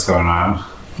don't know what's going on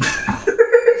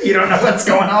You don't know what's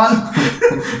going on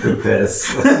with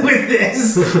this. with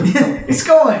this. It's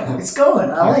going.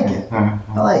 I like it. I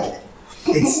like it.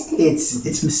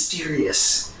 It's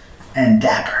mysterious and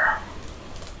dapper.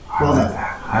 Well done.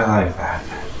 I like that.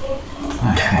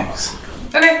 Thanks.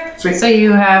 Okay. Sweet. So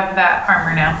you have that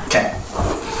armor now. Okay.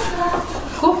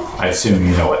 Cool. I assume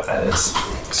you know what that is.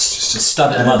 It's just a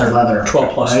studded leather.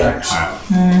 12 plus right?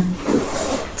 strikes.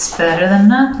 It's better than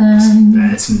nothing.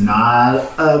 It's not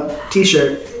a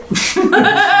t-shirt.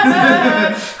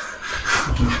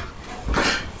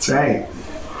 That's right.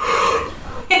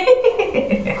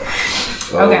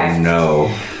 Oh Okay. no.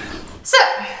 So,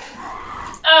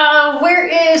 where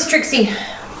is Trixie?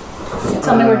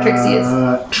 Tell me where Trixie is.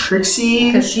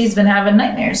 Trixie. Because she's been having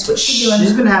nightmares. What's she doing?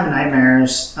 She's been having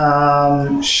nightmares.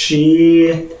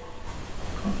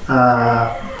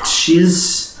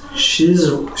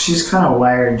 She's kind of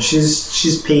wired.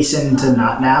 She's pacing to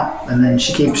not nap, and then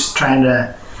she keeps trying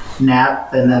to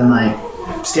nap, and then like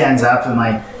stands up and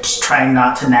like just trying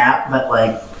not to nap, but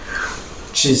like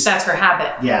she's That's her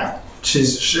habit. yeah.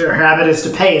 Her habit is to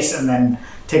pace and then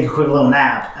take a quick little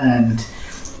nap, and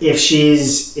if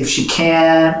she's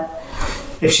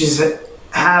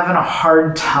having a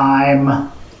hard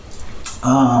time,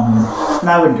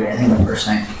 I wouldn't do anything the first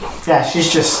night. Yeah,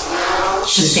 she's just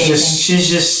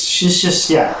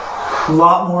a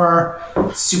lot more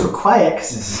super quiet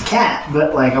because it's a cat,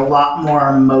 but like a lot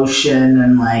more motion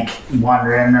and like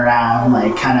wandering around,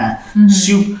 like kind of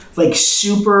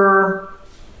super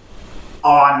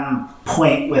on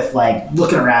point with like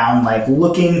looking around, like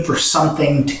looking for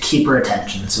something to keep her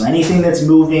attention. So anything that's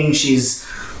moving, she's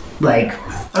like,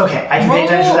 okay, I can pay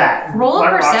attention to that. Roll a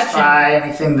What walks perception. by,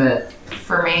 anything that.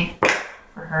 For me.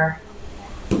 For her.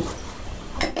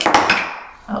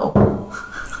 Oh.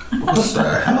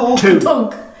 Two.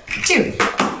 Bonk. 2.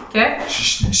 Okay.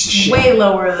 Way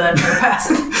lower than her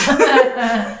passive.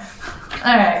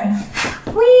 Alright.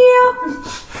 Well,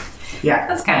 Yeah.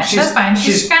 that's fine.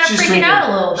 She's kind of freaking out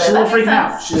a little bit. She's a little That makes freaking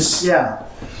out. sense. She's, yeah.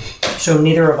 So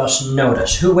neither of us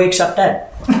notice. Who wakes up dead?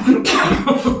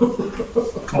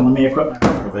 Well, let me equip my.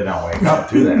 Well, they don't wake up,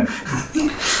 do they?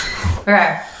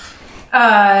 Okay.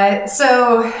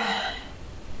 So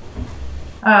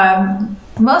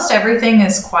most everything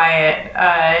is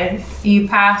quiet. You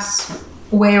pass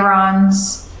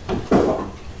Wayron's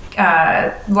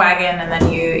wagon, and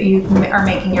then you are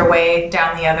making your way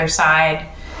down the other side,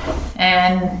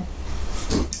 and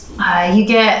you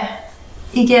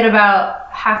get about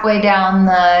halfway down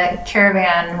the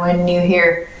caravan when you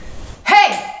hear,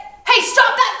 "Hey,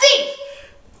 stop that thief!"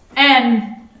 And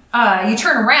you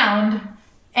turn around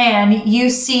and you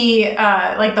see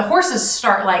like the horses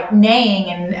start like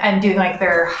neighing and doing like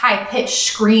their high-pitched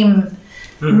scream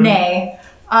neigh.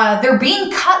 They're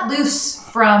being cut loose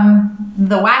from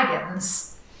the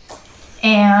wagons.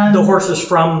 And The horses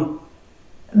from.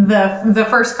 the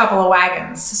first couple of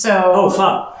wagons. So Oh,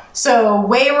 fuck. So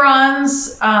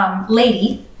Wayron's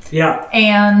lady Yeah.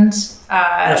 and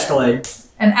Escalade.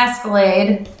 an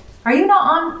Escalade. Are you not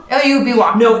on? Oh, you would be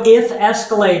walking. No, if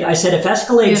Escalade, I said if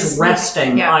Escalade's Yes,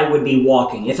 resting, yeah. I would be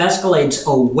walking. If Escalade's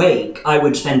awake, I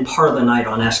would spend part of the night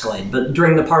on Escalade. But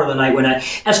during the part of the night when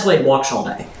Escalade walks all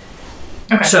day.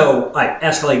 Okay. So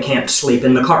Escalade can't sleep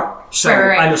in the car. So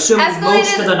Right. I'm assuming Escalade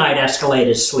most is- of the night Escalade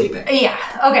is sleeping. Yeah.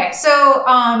 Okay. So,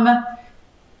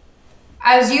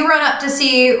 as you run up to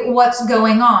see what's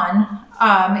going on,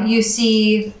 you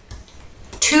see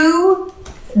 2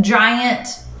 giant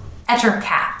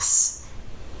ettercaps,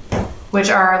 which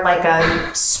are like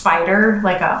a spider,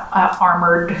 like a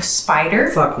armored spider.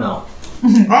 Fuck no. Oh,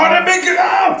 they make it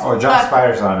out! Oh, John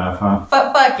Spider's not enough, huh?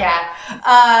 But fuck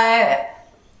yeah.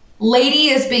 Lady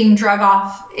is being drug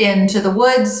off into the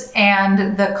woods,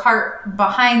 and the cart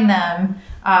behind them,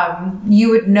 you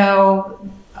would know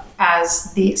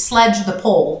as the Sledge the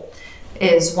Pole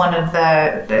is one of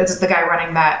the guy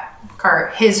running that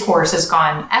cart, his horse is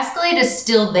gone. Escalade is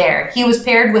still there. He was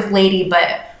paired with Lady,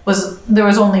 but there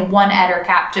was only one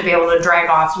Ettercap to be able to drag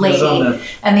off Lady,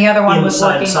 and the other one was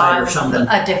working on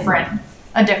a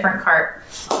different cart.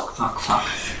 Fuck.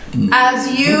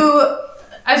 As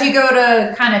you go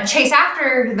to kind of chase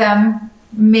after them,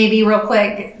 maybe real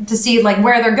quick to see like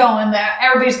where they're going, that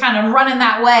everybody's kind of running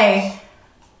that way.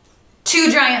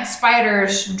 2 giant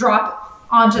spiders drop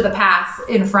onto the path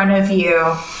in front of you,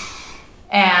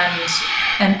 and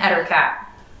an Ettercap.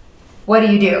 What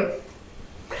do you do?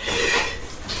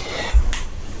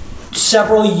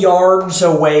 Several yards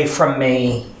away from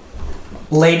me,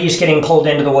 Lady's getting pulled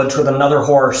into the woods with another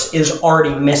horse, is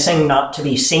already missing, not to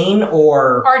be seen,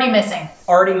 or... Already missing.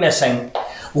 Already missing.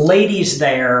 Lady's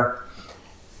there.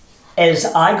 As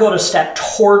I go to step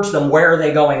towards them, where are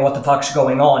they going? What the fuck's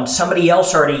going on? Somebody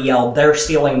else already yelled, they're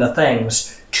stealing the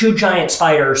things. 2 giant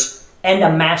spiders and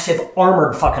a massive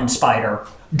armored fucking spider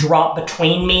drop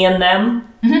between me and them.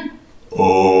 Mm-hmm.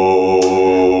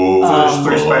 So there's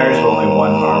 3 spiders with only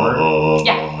 1 armor?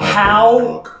 Yeah.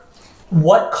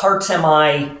 What carts am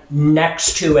I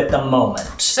next to at the moment?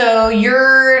 So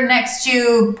you're next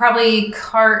to probably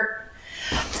cart...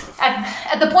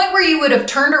 At the point where you would have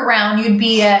turned around, you'd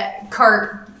be at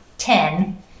cart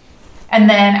 10. And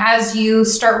then as you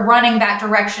start running that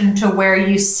direction to where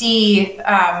you see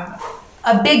a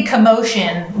big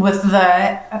commotion with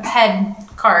the head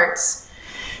carts,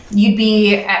 you'd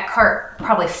be at cart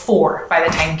probably 4 by the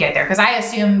time you get there. Because I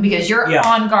assume because you're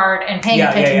on guard and paying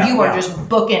attention, you are just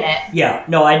booking it. Yeah,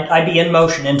 no, I'd be in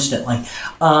motion instantly.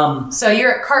 So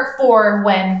you're at cart 4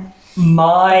 when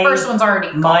the first one's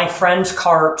already gone. My friend's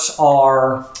carts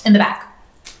are... in the back.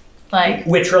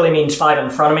 Which really means 5 in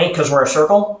front of me because we're a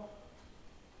circle?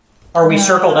 Are we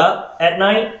circled up at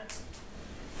night?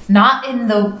 Not in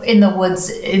the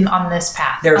woods on this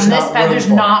path. There's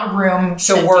not room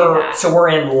so to we're do that. So we're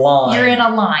in line. You're in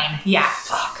a line, yeah.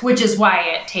 Fuck. Which is why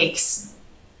it takes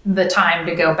the time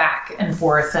to go back and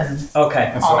forth and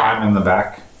okay. And so I'm in the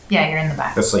back. Yeah, you're in the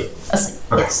back. Asleep.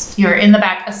 Okay. Yes, you're in the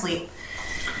back asleep.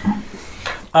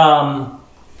 And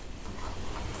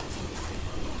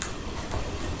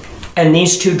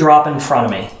these 2 drop in front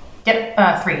of me.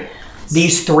 Yep, 3.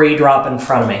 These 3 drop in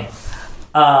front of me.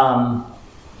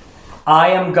 I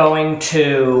am going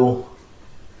to...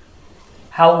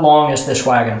 How long is this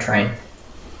wagon train?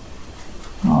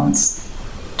 Well, it's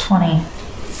 20.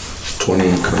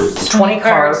 20 carts. 20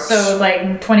 carts. So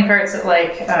 20 carts at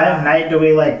At night, do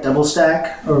we double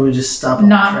stack, or we just stop on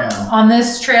the trail? On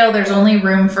this trail, there's only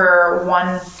room for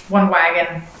one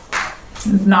wagon.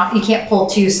 You can't pull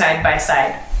 2 side by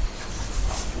side.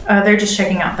 They're just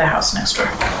checking out the house next door.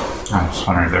 I was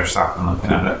wondering if they're stopping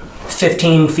looking at it.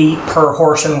 15 feet per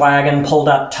horse and wagon, pulled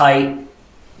up tight.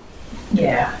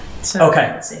 Yeah. So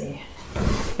okay. Let's see.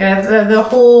 Yeah, the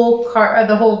whole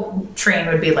train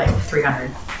would be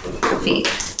 300 feet.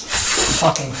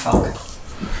 Fucking fuck.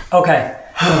 Okay.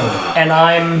 And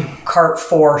I'm cart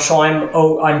 4, so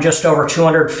I'm just over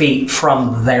 200 feet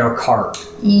from their cart.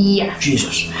 Yeah.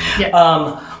 Jesus. Yeah.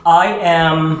 I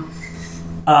am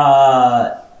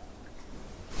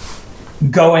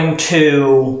going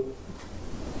to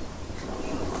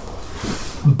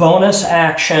bonus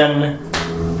action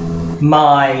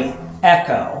my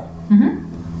echo.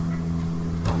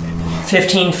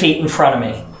 15 feet in front of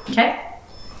me. Okay.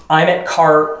 I'm at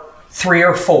cart 3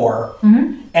 or 4.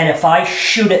 And if I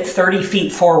shoot it 30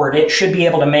 feet forward, it should be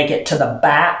able to make it to the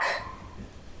back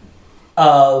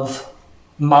of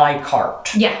my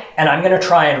cart. Yeah. And I'm going to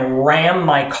try and ram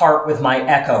my cart with my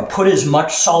echo, put as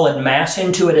much solid mass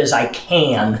into it as I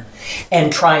can,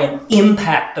 and try and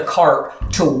impact the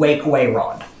cart to wake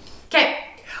Wayrond. Okay.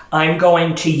 I'm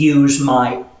going to use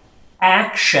my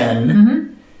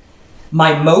action,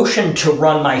 my motion to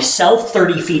run myself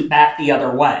 30 feet back the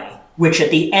other way, which at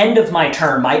the end of my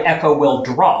turn, my echo will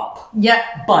drop. Yep.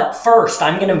 But first,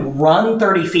 I'm going to run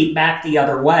 30 feet back the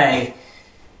other way,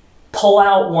 pull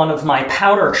out one of my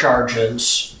powder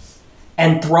charges,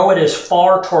 and throw it as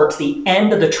far towards the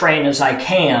end of the train as I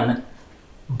can,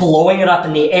 blowing it up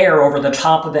in the air over the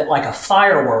top of it like a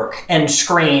firework, and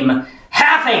scream,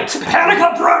 "Half-apes, panic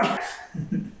up front!"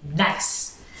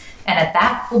 Nice. And at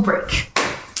that, we'll break.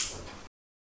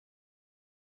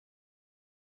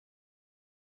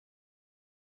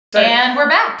 And we're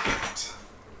back.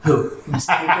 Who? Just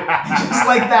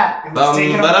like that. Just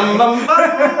take it away.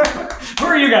 Who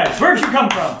are you guys? Where'd you come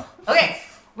from? Okay,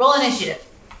 roll initiative.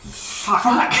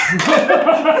 Fuck.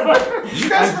 You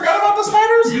guys forgot about the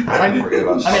spiders? I didn't forget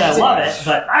about the I mean, I love it,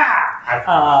 but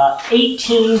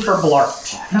 18 for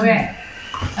Blart. Okay.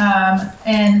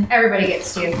 And everybody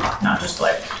gets to, not just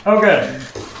Blake. Oh, good.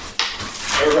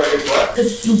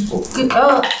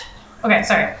 Oh, okay,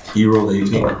 sorry. You rolled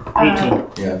 18. 18.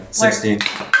 Yeah, 16.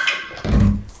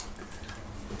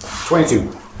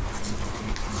 22.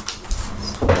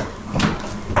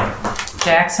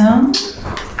 Jackson.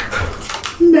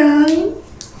 9.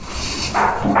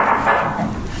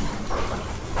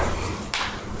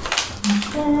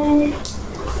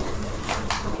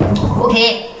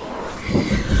 Okay.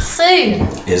 So,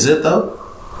 Is it though?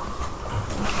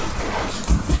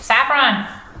 Saffron,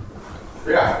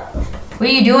 Yeah. what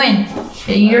are you doing?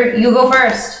 You go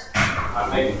first. I'm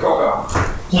making cocoa.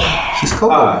 Yeah. He's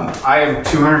cocoa. I am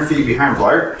 200 feet behind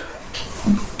Blart.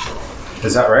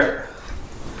 Is that right?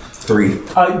 3.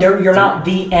 You're not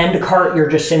the end cart, you're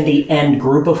just in the end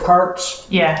group of carts.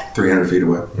 Yeah. 300 feet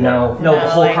away. No, the No,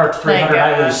 whole like- cart's 300.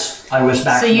 like, I was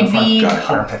back So in the you'd front. be, Got it.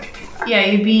 150 feet. yeah,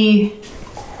 you'd be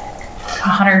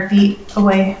 100 feet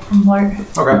away from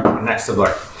Blart. Okay. I'm next to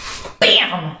Blart.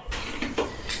 Bam!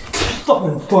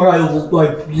 Fucking fire,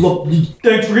 look,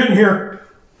 thanks for getting here.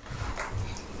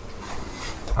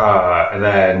 And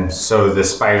then, so the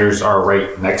spiders are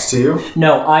right next to you?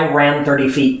 No, I ran 30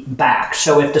 feet back.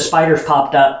 So if the spiders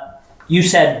popped up, you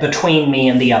said between me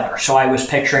and the other. So I was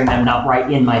picturing them not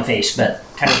right in my face, but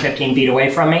 10 or 15 feet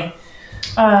away from me.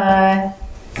 Yeah,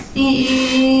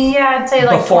 I'd say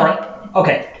like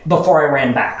 20. Before I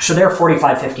ran back. So they're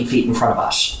 45, 50 feet in front of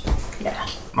us. Yeah.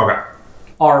 Okay.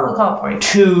 We'll call it 40.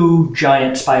 2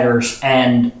 giant spiders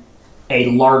and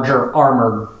a larger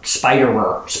armored spider.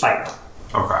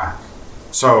 Okay.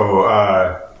 So,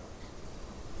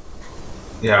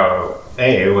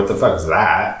 A, what the fuck is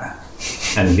that?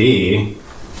 And B,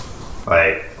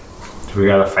 like, do we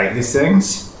gotta fight these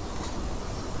things?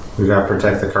 We gotta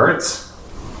protect the carts?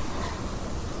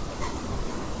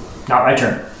 Not my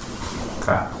turn.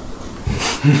 Okay.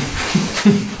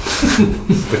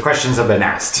 The questions have been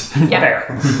asked. Yeah.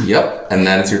 Fair. Yep, and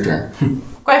then it's your turn.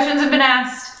 Questions have been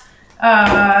asked.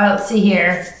 Let's see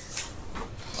here.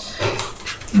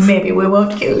 Maybe we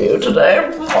won't kill you today.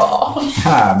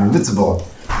 Aw, I'm invincible.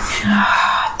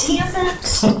 damn it.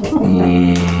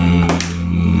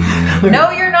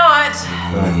 No, you're not.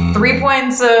 3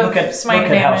 points of smite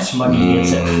look at how damage. smug he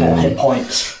is at full hit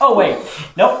points. Oh wait,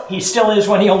 nope, he still is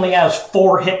when he only has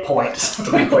 4 hit points.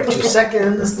 3.2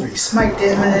 seconds, 3 smite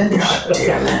damage.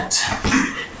 Damn it.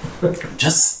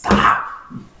 Just stop.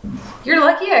 You're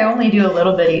lucky I only do a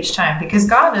little bit each time because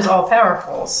God is all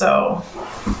powerful, so.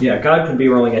 Yeah, God could be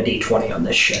rolling a d20 on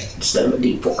this shit instead of a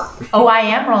d4. Oh, I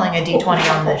am rolling a d20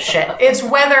 on this shit. It's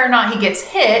whether or not he gets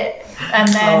hit and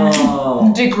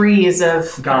then degrees of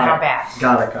how bad.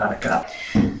 Got it.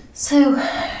 So,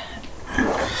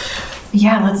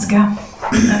 yeah, let's go.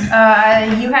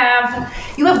 You have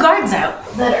guards out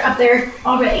that are up there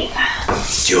already.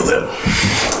 Kill them.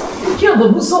 Kill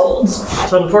them with swords.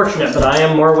 It's unfortunate, but I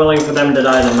am more willing for them to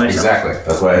die than myself. Exactly.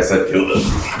 That's why I said kill them.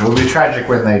 It will be tragic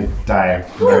when they die.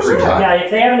 Every time. Yeah, if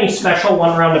they have any special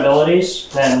one-round abilities,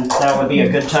 then that would be a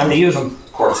good time to use them.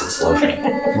 Corpse explosion.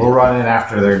 We'll run in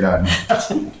after they're done.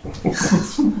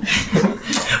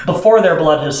 Before their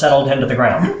blood has settled into the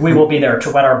ground, we will be there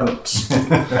to wet our boots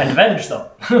and avenge them.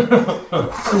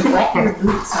 Wet your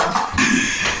boots off.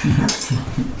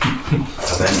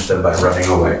 Avenge them by running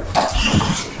away.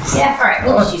 Yeah, alright,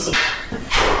 what else you see?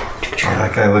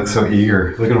 That guy looks so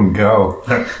eager. Look at him go.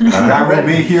 I will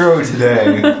be a hero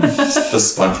today. The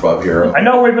SpongeBob hero. I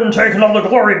know we've been taking all the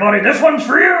glory, buddy. This one's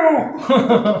for you!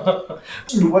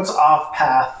 What's off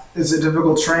path? Is it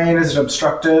difficult terrain? Is it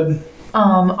obstructed?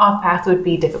 Off path would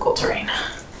be difficult terrain.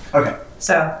 Okay.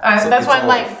 So, So that's it's why all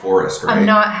like forest, right? I'm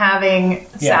not having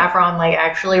Yeah. Saffron like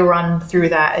actually run through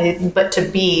that, but to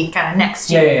be kind of next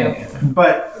to you. Yeah.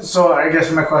 But, so I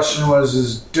guess my question was,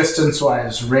 is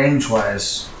distance-wise,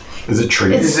 range-wise, Is it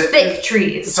trees? It's Is it- thick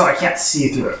trees. so I can't see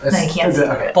through it. No, you can't is see it-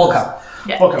 through okay. it. Full cover.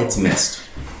 Yeah. Okay. It's mist.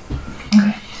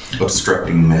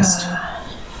 Obstructing mist.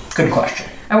 Good question.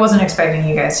 I wasn't expecting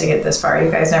you guys to get this far. You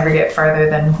guys never get farther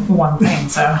than one thing,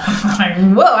 so I'm like,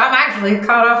 whoa, I'm actually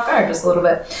caught off guard just a little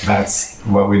bit. That's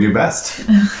what we do best.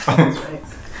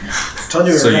 Told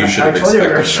you So you should have I told you we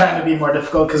were expected trying to be more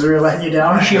difficult because we were letting you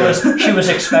down. She was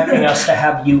expecting us to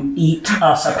have you eat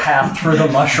us a path through the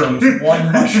mushrooms,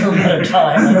 one mushroom at a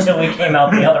time, until we came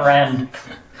out the other end.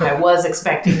 I was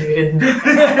expecting you to.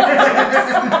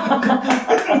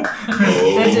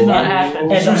 That did not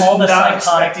happen. And all the Not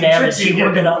psychotic expecting damage Trixie to you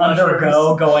were get going to the mushrooms.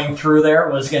 undergo going through there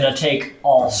was going to take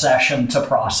all session to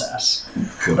process.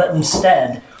 But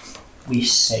instead, we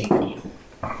saved you.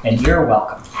 And you're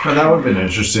welcome. Well, that would have been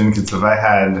interesting because if I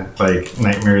had like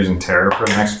nightmares and terror for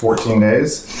the next 14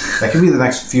 days, that could be the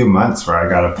next few months where I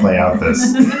got to play out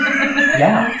this.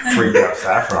 Yeah. Freaked out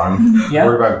Saffron. Yeah.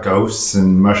 Worried about ghosts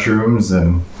and mushrooms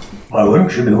and. Why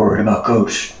wouldn't you be worried about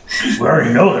ghosts? We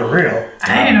already know they're real.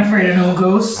 I ain't afraid of no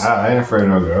ghosts. I ain't afraid of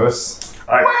no ghosts.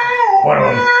 One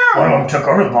of them took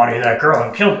over the body of that girl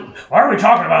and killed him. Why are we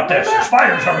talking about this? There's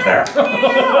spiders over there.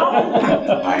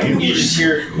 You just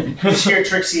hear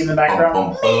Trixie in the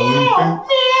background.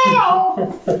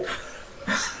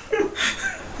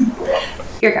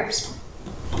 Here it comes.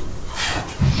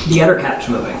 The Ettercap's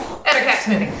moving. Ettercap's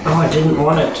moving. Oh, I didn't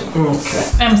want it to.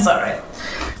 Okay. I'm sorry.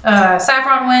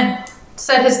 Saffron went,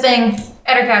 said his thing.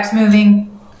 Ettercap's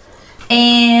moving.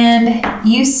 And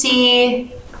you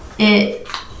see it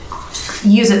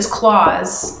use its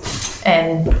claws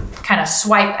and kind of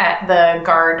swipe at the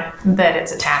guard that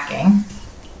it's attacking.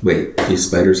 Wait, these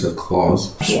spiders have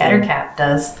claws? The Ettercap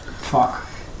does. Fuck.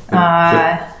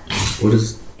 What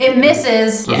is... It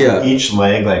misses. Yeah. Each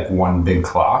leg like one big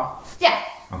claw. Yeah.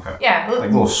 Okay. Yeah.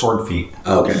 Like little sword feet.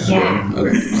 Okay. Yeah.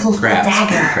 Okay. Crabs.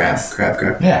 Daggers.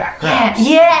 Crab. Yeah. Yeah.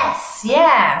 Yes.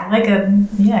 Yeah. Like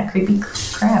a creepy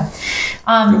crab.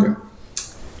 Okay.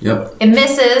 Yep. It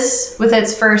misses with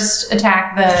its first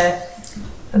attack.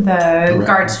 The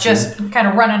guard's just kind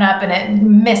of running up and it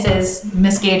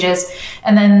misgauges,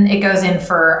 and then it goes in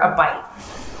for a bite.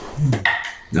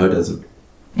 No, it doesn't.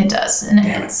 It does, and it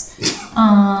hits.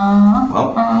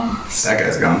 Well, that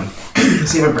guy's gone.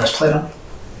 Does he have a breastplate on?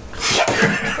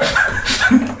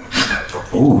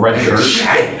 Ooh, red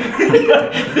shirt.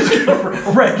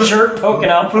 Red shirt poking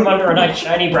out from under a nice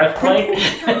shiny breastplate.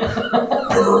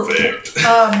 Perfect.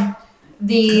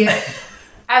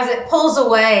 As it pulls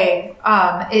away,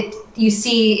 you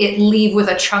see it leave with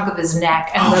a chunk of his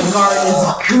neck, and the guard is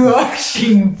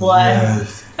gushing blood.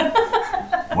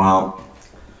 Wow.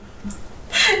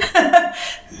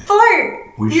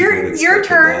 Bart, We should have your expected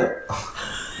turn. that.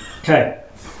 Okay.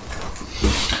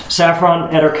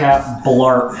 Saffron, Ettercap,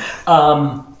 Blarp.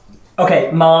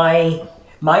 Okay, my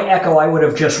echo, I would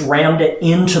have just rammed it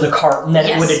into the cart, and then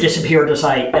Yes. it would have disappeared as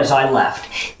I left.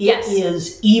 Yes. It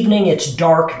is evening, it's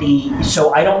dark,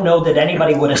 so I don't know that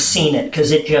anybody would have seen it,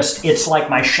 because it's like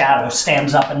my shadow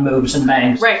stands up and moves and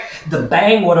bangs. Right. The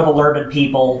bang would have alerted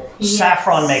people. Yes.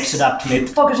 Saffron makes it up to me. What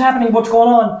the fuck is happening? What's going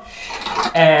on?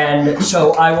 And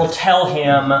so I will tell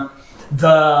him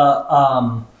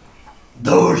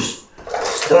Those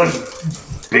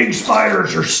big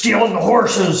spiders are stealing the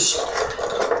horses.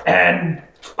 And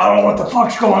I don't know what the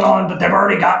fuck's going on, but they've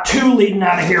already got 2 leading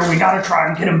out of here. We gotta try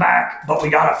and get them back, but we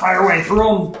gotta fight our way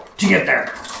through them to get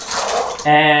there.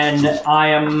 and I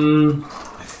am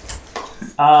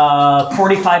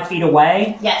 45 feet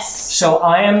away. Yes. So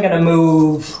I am going to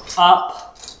move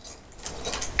up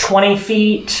 20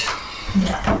 feet.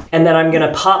 And then I'm going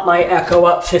to pop my echo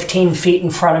up 15 feet in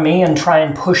front of me and try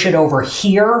and push it over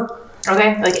here.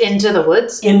 Okay, like into the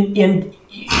woods?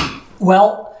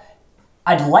 Well,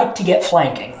 I'd like to get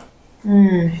flanking.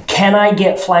 Can I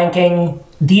get flanking?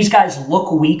 These guys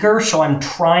look weaker, so I'm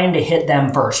trying to hit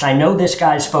them first. I know this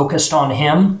guy's focused on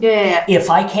him. Yeah.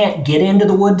 If I can't get into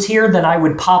the woods here, then I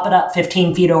would pop it up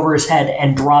 15 feet over his head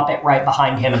and drop it right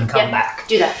behind him and come back.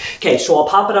 Do that. Okay, so I'll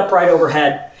pop it up right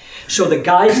overhead. So the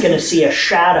guy's going to see a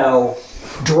shadow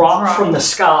drop from the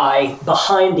sky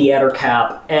behind the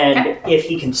Ettercap, and if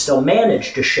he can still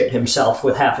manage to shit himself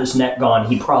with half his neck gone,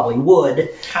 he probably would,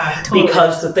 Totally.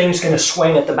 because the thing's going to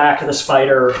swing at the back of the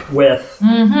spider with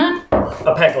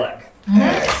a peg leg.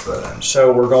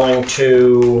 So we're going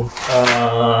to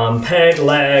peg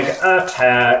leg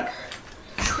attack.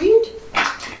 Sweet.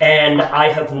 And I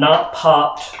have not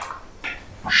popped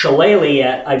Shillelagh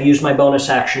yet. I've used my bonus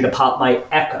action to pop my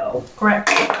Echo.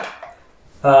 Correct.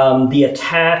 The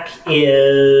attack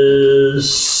is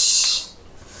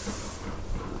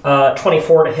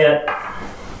 24 to hit.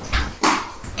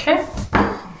 Okay.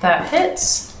 That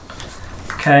hits.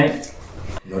 Okay.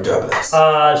 No doubles.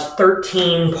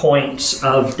 13 points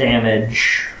of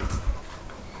damage.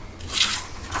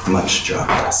 Much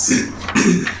jobs.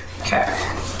 Okay.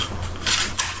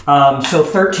 So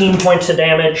 13 points of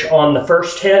damage on the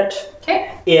first hit. Okay.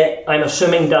 It, I'm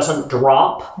assuming, doesn't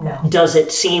drop. No. Does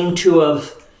it seem to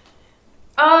have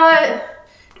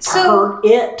So hurt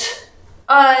it?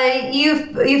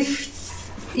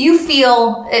 you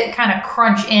feel it kind of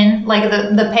crunch in, like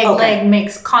the peg leg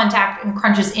makes contact and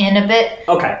crunches in a bit.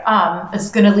 Okay. It's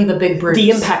gonna leave a big bruise.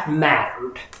 The impact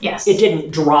mattered. Yes. It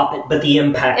didn't drop it, but the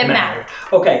impact It mattered.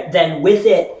 Okay, then with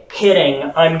it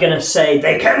hitting, I'm going to say,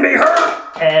 they can be hurt!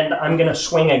 And I'm going to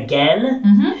swing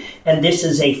again. And this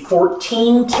is a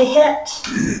 14 to hit.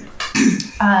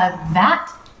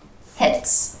 That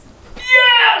hits.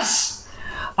 Yes!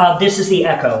 This is the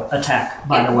Echo attack,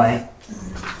 by the way.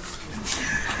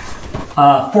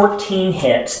 14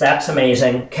 hits. That's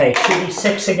amazing. Okay,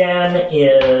 2d6 again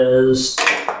is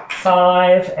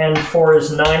 5, and 4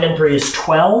 is 9, and 3 is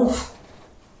 12.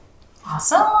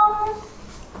 Awesome.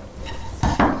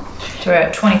 So we're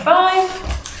at 25.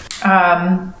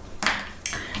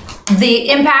 The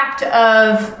impact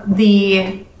of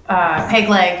the peg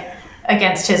leg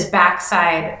against his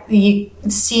backside, you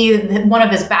see that one of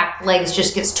his back legs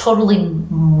just gets totally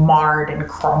marred and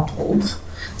crumpled.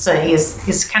 So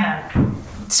he's kind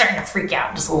of starting to freak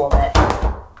out just a little bit.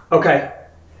 Okay.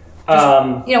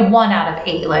 1 out of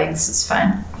 8 legs is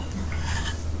fine.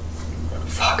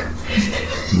 Fuck.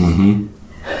 Mm-hmm.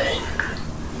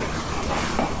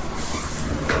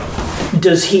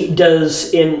 Does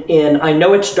I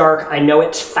know it's dark, I know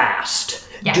it's fast.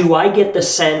 Yeah. Do I get the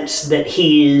sense that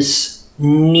he's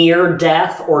near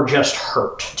death or just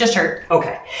hurt? Just hurt.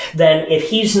 Okay. Then if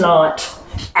he's not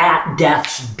at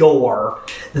death's door,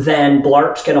 then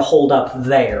Blart's going to hold up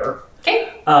there. Okay.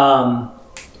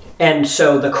 And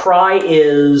so the cry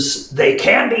is, they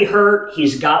can be hurt.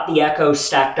 He's got the echo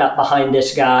stacked up behind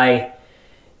this guy.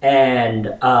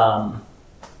 And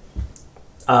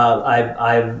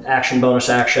I've action, bonus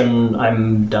action,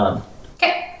 I'm done.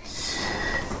 Okay.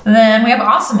 Then we have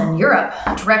Osman. You're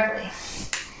up directly.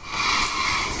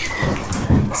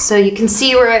 So you can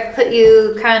see where I've put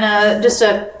you kind of just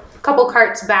a couple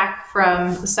carts back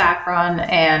from Saffron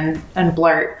and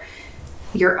Blart.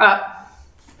 You're up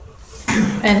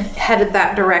and headed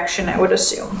that direction, I would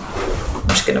assume. I'm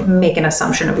just going to make an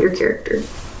assumption of your character.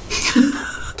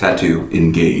 Tattoo,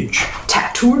 engage.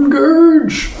 Tattoo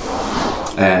engage!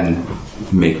 And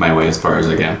make my way as far as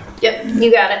I can. Yep,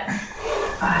 you got it.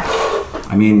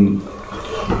 I mean,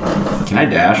 can I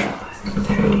dash?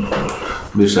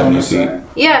 There's 70 feet.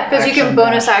 Yeah, because you can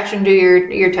bonus action do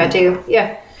your tattoo.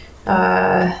 Yeah.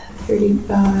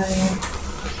 35,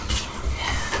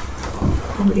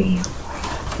 40,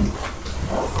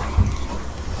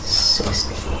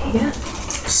 60, yeah.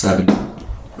 70.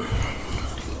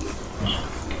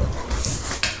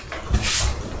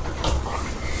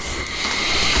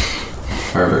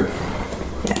 Perfect.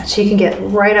 Yeah, so you can get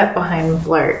right up behind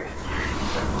Blart.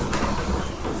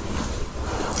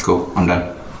 Cool, I'm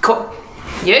done. Cool.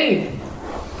 Yay!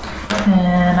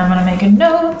 And I'm gonna make a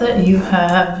note that you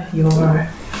have your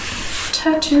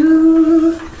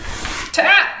tattoo.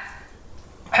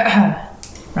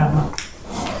 Wrong one.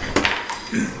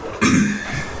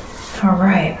 All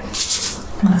right.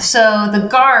 So the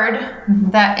guard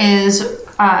that is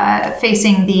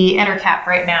facing the Ettercap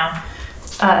right now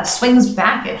swings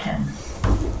back at him.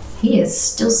 He is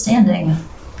still standing,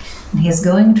 and he's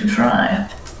going to try.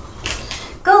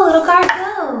 Go, little guard,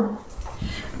 go!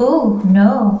 Oh,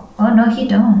 no. Oh, no, he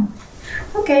don't.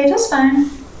 Okay, that's fine.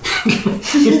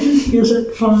 Is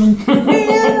it fine?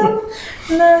 Yeah.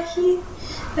 No,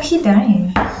 he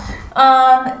dying.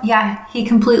 Yeah, he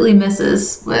completely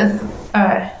misses with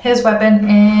his weapon,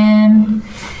 and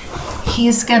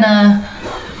he's gonna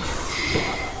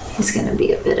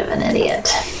be a bit of an idiot.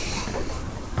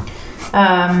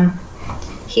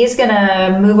 He's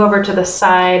gonna move over to the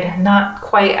side, not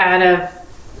quite out of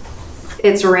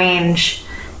its range,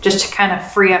 just to kind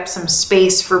of free up some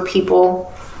space for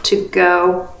people to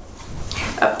go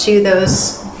up to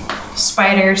those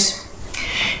spiders.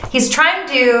 He's trying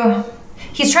to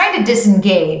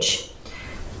disengage,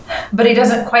 but he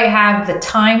doesn't quite have the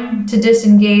time to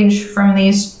disengage from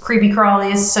these creepy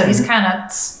crawlies, so he's kind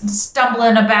of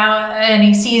stumbling about, and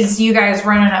he sees you guys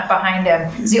running up behind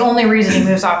him. It's the only reason he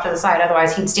moves off to the side,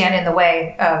 otherwise he'd stand in the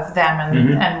way of them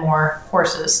and more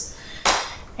horses.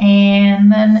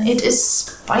 And then it is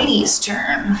Spidey's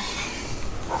turn.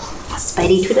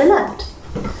 Spidey to the left.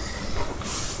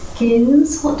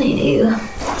 Here's what they do.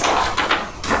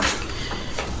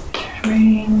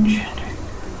 Range.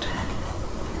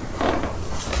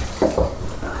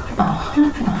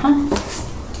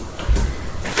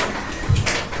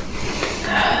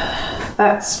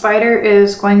 That spider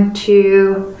is going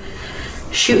to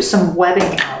shoot some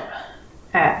webbing out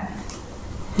at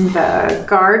the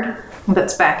guard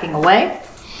that's backing away.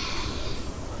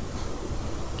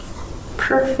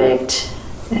 Perfect.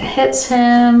 It hits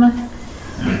him,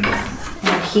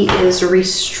 and he is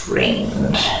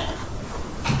restrained.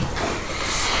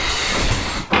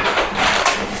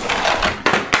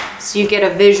 So you get a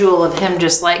visual of him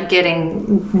just like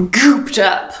getting gooped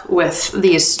up with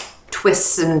these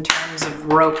twists and turns of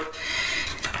rope,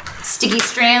 sticky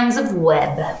strands of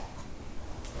web.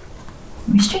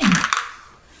 Restrained.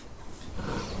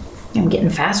 I'm getting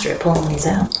faster at pulling these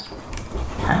out.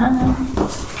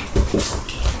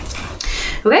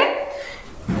 Okay.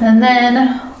 And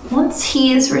then once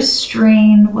he is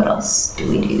restrained, what else do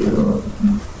we do?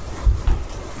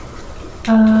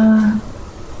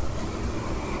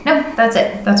 No, that's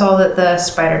it. That's all that the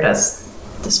spider does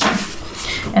this turn.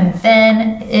 And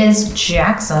then is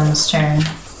Jackson's turn.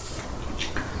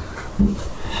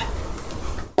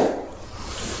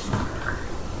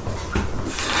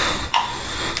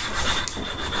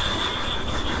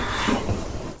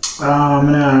 I'm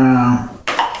gonna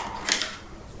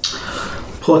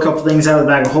pull a couple things out of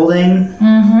the bag of holding.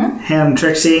 Mm-hmm. Hand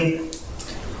Trixie.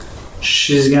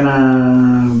 She's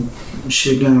gonna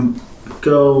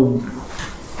go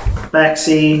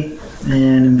backseat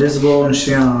and invisible, and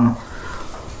she's gonna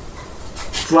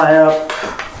fly up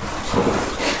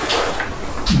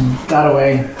that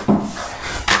away.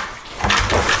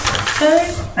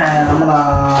 Okay. And I'm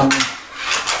gonna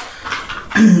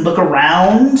look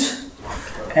around,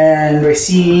 and I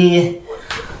see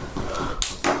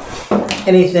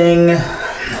anything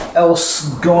else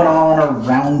going on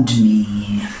around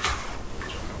me.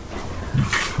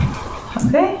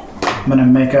 Okay. I'm gonna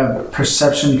make a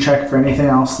perception check for anything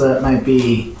else that might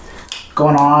be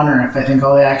going on, or if I think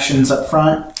all the action's up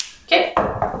front. Okay.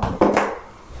 5.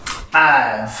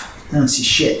 I don't see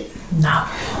shit. No.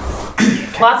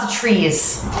 Lots of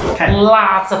trees. Okay.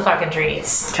 Lots of fucking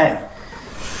trees. Okay.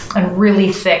 And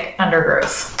really thick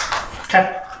undergrowth.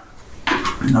 Okay.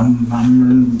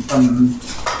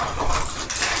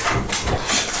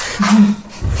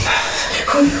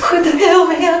 What the hell,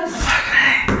 man?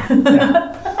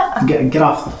 Get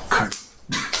off the cart.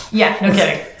 Yeah, no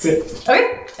kidding. That's it.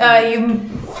 Okay.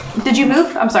 Did you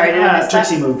move? I'm sorry, did I miss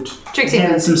Trixie that? moved. Trixie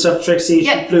Handed moved. some stuff to Trixie.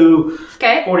 Yeah. She flew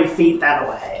Okay. 40 feet that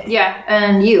way. Yeah,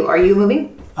 and are you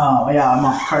moving? Oh, yeah, I'm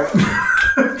off the cart.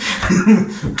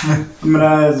 I'm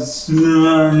gonna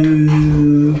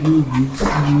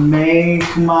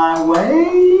make my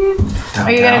way.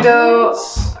 Are you gonna go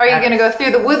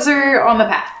through the woods or on the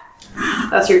path?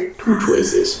 That's your two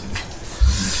choices.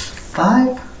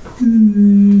 5?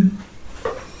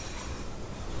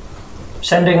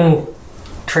 Sending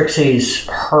Trixie's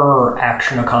her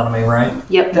action economy, right?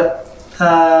 Yep. Yep.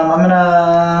 I'm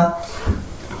gonna.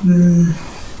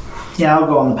 Yeah, I'll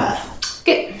go on the path.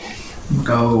 Okay.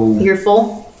 Go. You're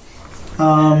full?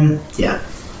 Yeah.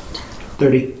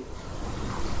 30.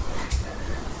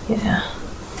 Yeah.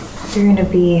 You're gonna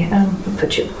be, I'll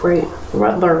put you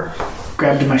right there.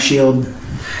 Grabbed my shield.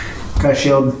 Got a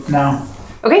shield now.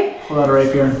 Okay. Pull out a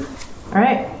rapier.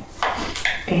 Alright.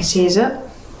 AC is up.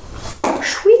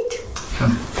 Sweet.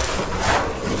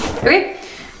 Okay.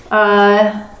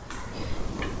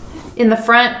 In the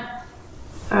front,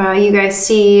 you guys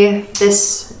see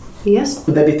this. Yes?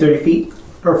 Would that be 30 feet?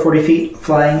 Or 40 feet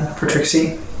flying for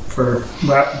Trixie?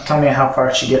 Tell me how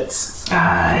far she gets.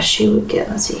 She would get,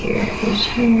 let's see here. Here's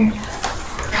here.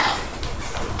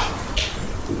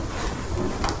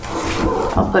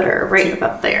 I'll put her right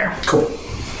about there. Cool.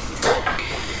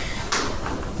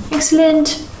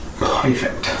 Excellent.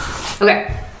 Perfect. Okay.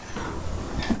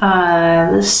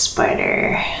 This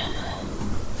spider.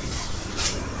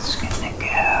 It's gonna go.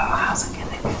 How's it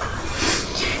gonna go?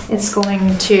 It's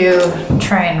going to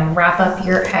try and wrap up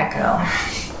your echo.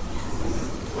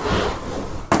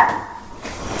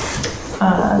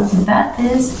 That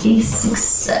is a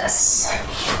success.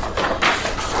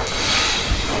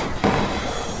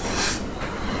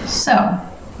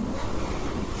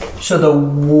 So the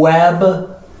web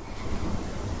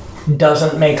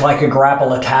doesn't make like a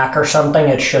grapple attack or something.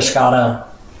 It's just gotta.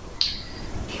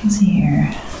 Let's see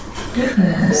here.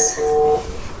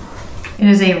 It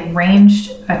is a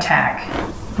ranged attack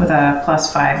with a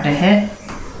 +5 to hit.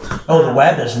 Oh, the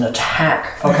web is an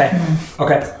attack. Okay.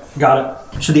 Okay. Got it.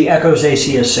 So the Echo's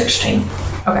AC is 16.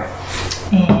 Okay.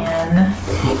 And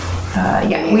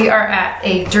yeah, we are at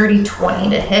a dirty 20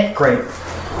 to hit. Great.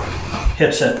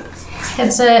 Hits it.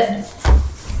 Hits it.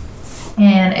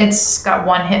 And it's got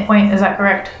 1 hit point, is that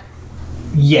correct?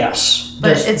 Yes.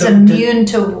 But it's immune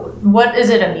to, what is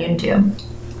it immune to?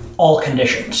 All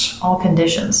conditions. All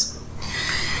conditions.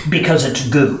 Because it's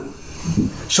goo.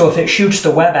 So if it shoots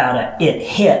the web at it, it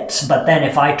hits, but then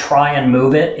if I try and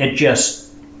move it, it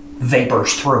just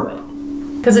vapors through it.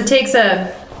 Because it takes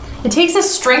a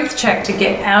strength check to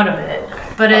get out of it.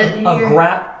 But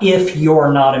if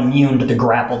you're not immune to the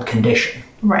grappled condition.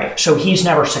 Right. So he's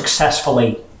never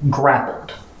successfully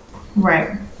grappled.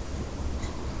 Right.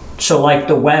 So like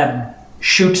the web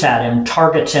shoots at him,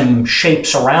 targets him,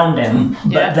 shapes around him,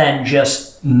 but then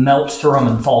just melts through him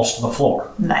and falls to the floor.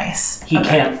 Nice. He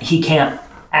can't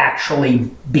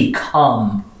actually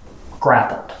become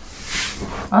grappled.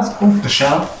 That's cool. The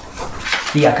shell?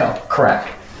 The Echo, correct.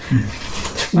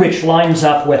 Which lines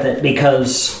up with it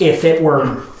because if it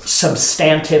were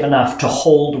substantive enough to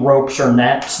hold ropes or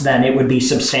nets, then it would be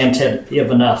substantive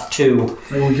enough to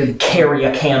We could carry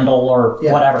a candle or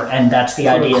Yeah. whatever. And that's the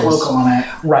put idea. a cloak Is, on it.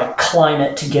 right, climb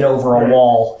it to get over a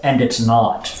wall, and it's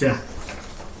not. Yeah.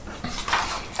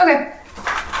 Okay.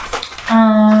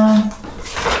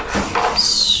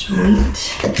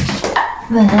 Sweet.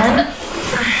 Then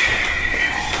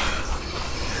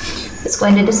it's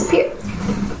going to disappear.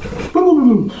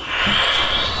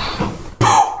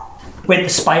 Wait, the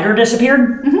spider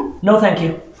disappeared? Mm-hmm. No, thank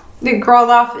you. It crawled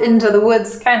off into the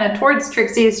woods, kind of towards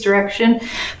Trixie's direction.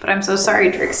 But I'm so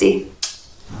sorry, Trixie.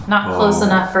 Not close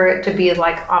enough for it to be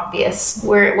like obvious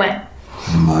where it went.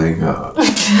 My God.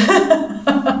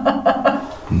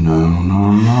 No.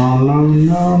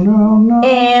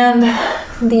 And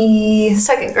the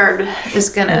second guard is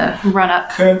gonna run up.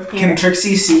 Can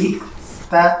Trixie see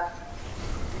that?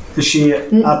 Is she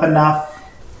up enough?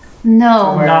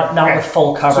 No. Not with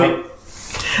full cover.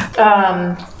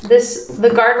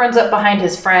 The guard runs up behind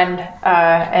his friend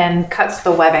and cuts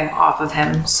the webbing off of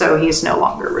him, so he's no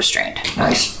longer restrained.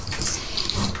 Nice.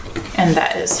 And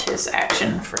that is his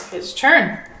action for his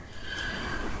turn.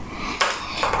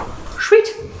 Sweet.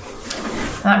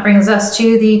 That brings us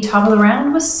to the top of the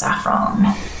round with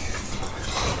Saffron.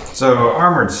 So,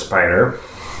 armored spider.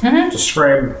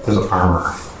 Describe his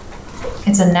armor.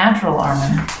 It's a natural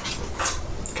armor.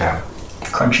 Okay.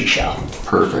 Crunchy shell.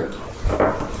 Perfect.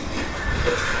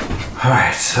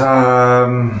 Alright,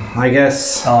 I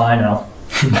guess... Oh, I know.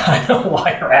 I know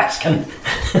why you're asking.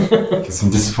 Guess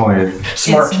I'm disappointed.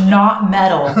 Smart. It's not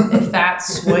metal, if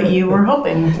that's what you were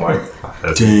hoping for.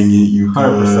 Dang it, you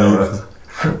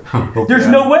 100%. There's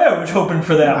no way I was hoping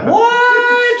for that.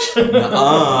 What?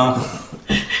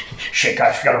 Shit,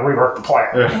 guys, we gotta rework the plan.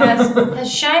 It has a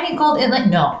shiny gold inlet.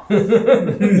 No.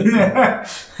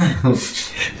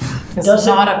 It's Does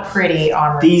not a pretty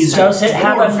armor. Does it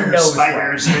have a nose?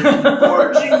 spiders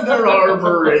forging their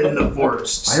armor in the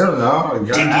forests. I don't know. You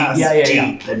gotta ask. Yeah.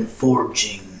 Deep and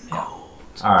forging.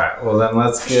 Alright, well then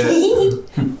let's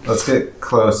get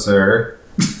closer.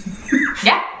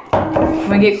 Yeah. When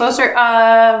we get closer,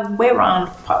 Wayron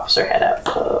pops her head out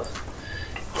of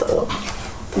the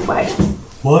wagon.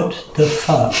 What the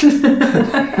fuck?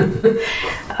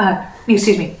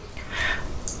 Excuse me.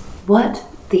 What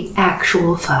the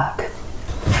actual fuck?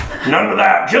 None of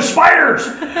that. Just spiders.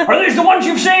 Are these the ones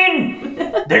you've seen?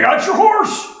 They got your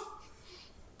horse.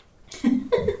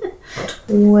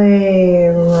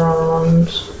 Wayron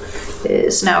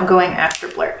is now going after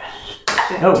Blair.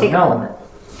 No, Take a no. moment.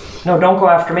 No, don't go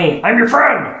after me. I'm your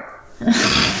friend.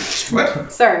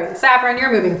 Sorry, Saffron,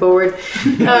 you're moving forward.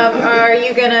 Are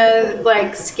you gonna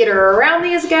like skitter around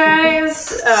these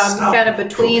guys, kind of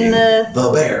between the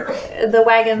bear.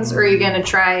 wagons, or are you gonna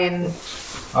try and?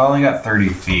 I only got 30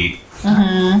 feet.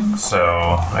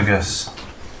 So I guess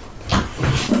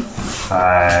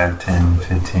 5, 10,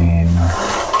 15, 20.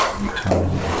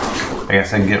 I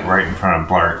guess I can get right in front of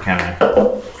Blark, can I?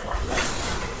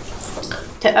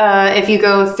 If you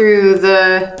go through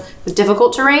the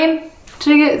difficult terrain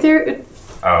to get through.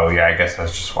 Oh yeah, I guess I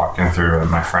was just walking through with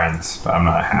my friends, but I'm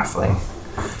not a halfling.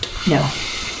 No,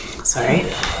 sorry.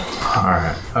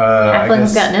 Alright.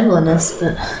 Halfling's got nimbleness,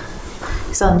 but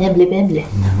it's all nibbly bimbly.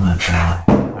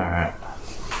 Alright.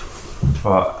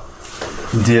 Well,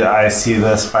 did I see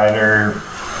the spider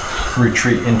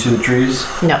retreat into the trees?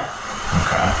 No.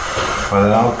 Okay. Well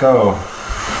then I'll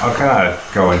kind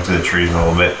of go into the trees a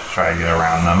little bit, try to get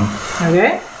around them.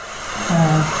 Okay. I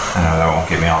know that won't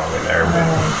get me all the way there, but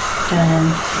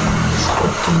 10,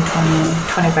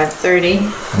 15, 20, 25, 30.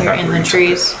 You're in the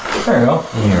trees. There you go.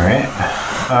 you're right.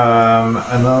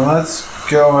 And then let's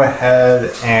go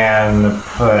ahead and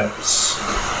put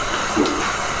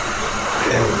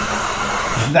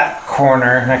in that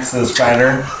corner next to the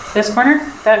spider. This corner?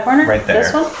 That corner? Right there.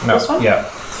 This one? No, This one? yeah.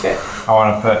 Okay. I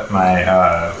want to put my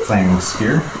flaming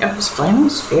spear. It was flaming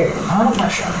spear, not a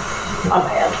mushroom. My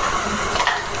bad.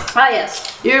 Ah,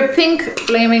 yes. Your pink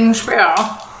flaming spear.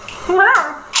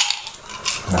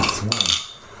 That's the one.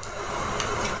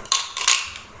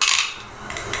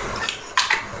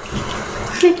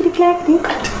 Clickety clackety.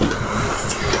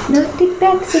 No tick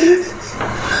back cities.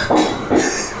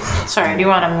 Sorry, do you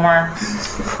want a more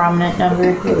prominent number?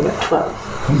 Here we go,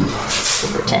 12. To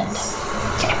pretend.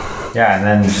 Yeah, and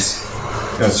then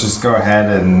let's just go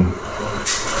ahead and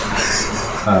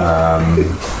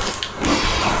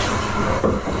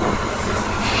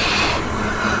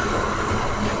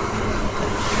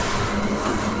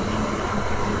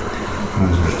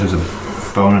there's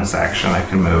a bonus action I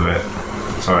can move it.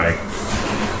 So I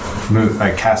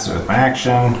cast it with my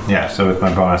action. Yeah, so with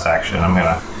my bonus action, I'm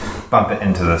gonna bump it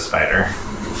into the spider.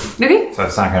 Okay. So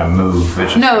it's not gonna move.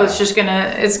 It's just No,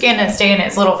 it's gonna stay in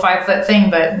its little 5-foot thing,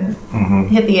 but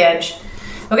hit the edge.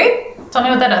 Okay, tell me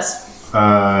what that does.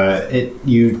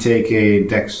 You take a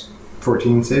Dex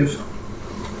 14 save.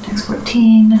 Dex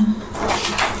 14.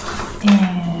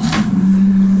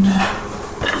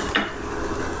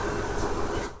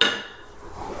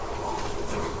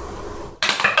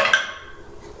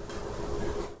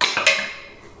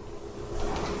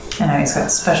 And I know he's got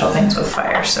special things with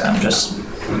fire, so I'm just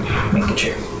making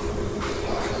sure.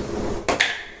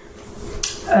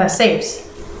 Saves.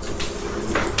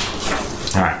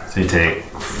 Alright, so you take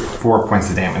 4 points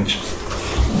of damage.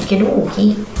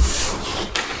 Okey-dokey.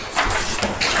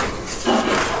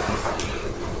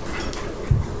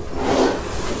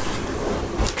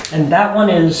 And that one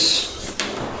is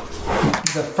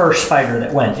the first spider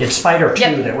that went. It's spider 2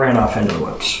 Yep. that ran off into the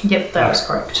woods. Yep, that was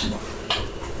correct.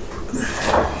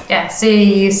 Yeah, so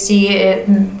you see it,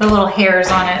 the little hairs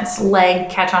on its leg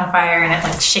catch on fire and it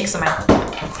like shakes them out.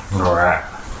 Alright.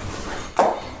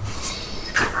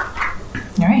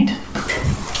 All right.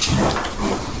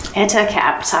 It's a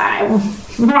cap time.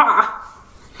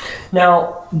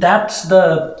 Now, that's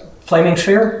the flaming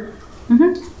sphere?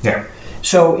 Yeah.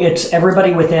 So it's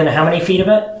everybody within how many feet of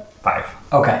it? 5.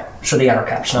 Okay, so the outer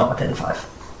cap's not within 5.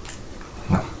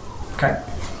 No. Okay.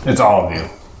 It's all of you.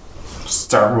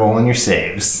 Start rolling your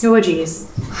saves. Oh, jeez.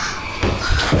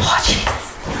 Oh, jeez.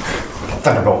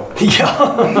 Thunderbolt.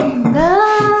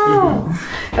 No!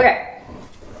 Okay.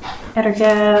 Outer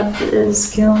cap is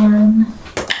killing.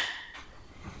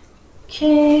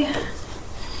 Okay.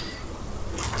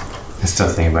 I still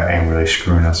think about angrily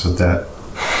screwing us with that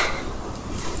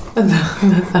The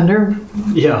thunder.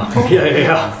 Yeah.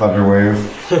 thunder wave.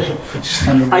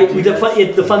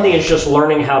 The fun thing is just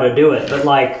learning how to do it. But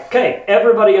like, okay,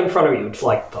 everybody in front of you, it's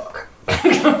like, fuck.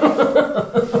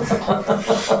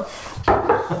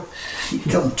 You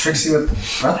killed Trixie with the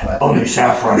breath weapon. Only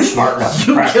Saffron's smart enough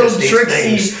to You practice killed these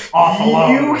Trixie. things off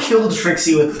alone. You killed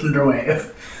Trixie with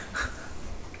Thunderwave.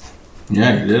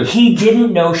 Yeah, you did. He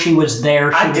didn't know she was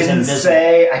there. She I was didn't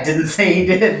invisible. say he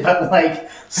did, but like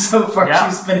so far Yeah.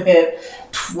 she's been hit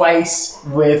twice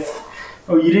with.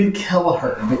 Oh, you didn't kill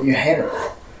her, but you hit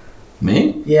her.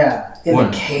 Me? Yeah, in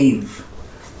When? the cave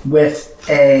with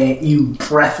you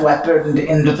breath weaponed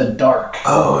into the dark.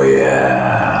 Oh,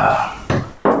 yeah.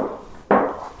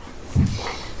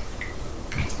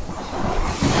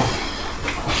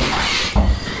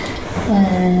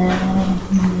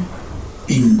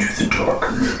 Into the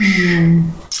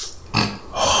darkness.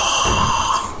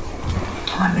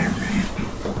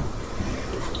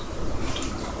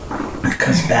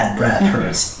 Because bad breath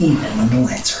hurts even when the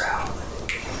lights are out.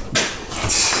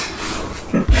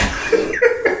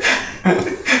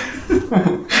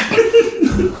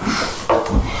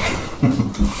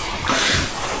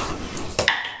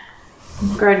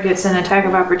 Guard gets an attack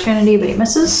of opportunity, but he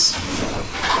misses.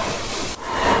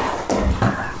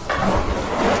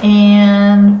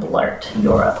 And Blart,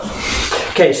 you're up.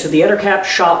 Okay, so the other cap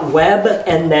shot web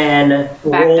and then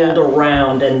rolled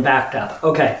around and backed up.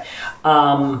 Okay.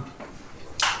 5,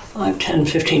 10,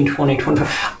 15, 20,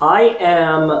 25. I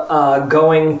am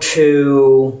going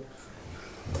to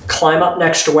climb up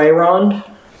next to Wayrond.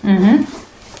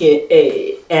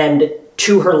 And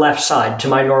to her left side, to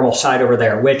my normal side over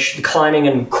there, which climbing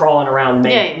and crawling around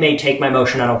may take my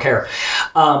motion, I don't care.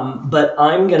 But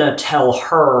I'm going to tell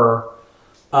her,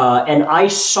 and I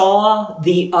saw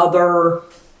Lady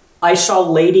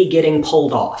getting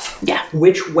pulled off. Yeah.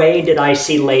 Which way did I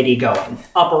see Lady going?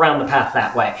 Up around the path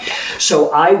that way.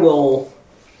 So I will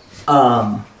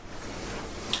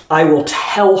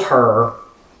tell her,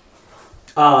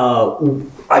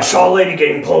 I saw a lady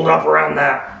getting pulled up around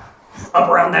that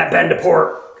bend of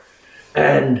port.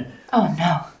 And Oh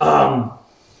no.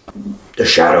 the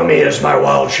Shadow Me is my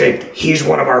wild shape. He's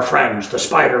one of our friends. The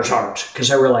spiders aren't. because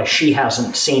I realize she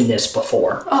hasn't seen this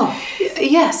before. Oh,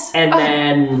 yes. And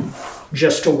then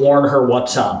just to warn her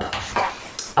what's up.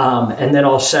 And then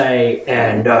I'll say,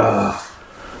 And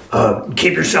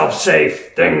keep yourself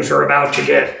safe. Things are about to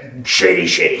get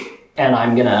shady. and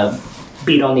I'm gonna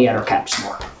beat on the outer cap some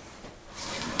more.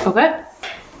 Okay.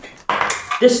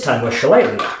 This time with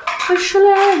Shillelagh.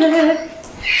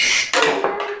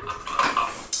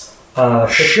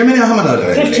 Shimmy the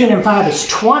Hamana. 15 and 5 is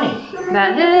 20.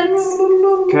 That hits.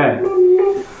 Okay.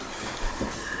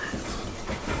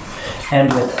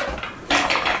 And with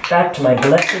back to my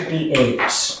blessed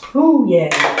D8s. Ooh, yeah.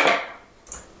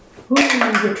 Ooh,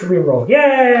 get to reroll.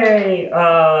 Yay!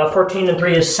 14 and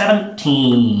 3 is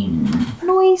 17.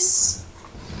 Nice.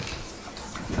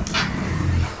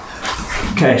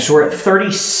 Okay, so we're at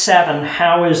 37.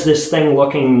 How is this thing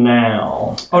looking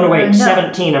now? Oh, no, wait, No.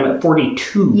 17. I'm at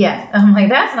 42. Yeah, I'm like,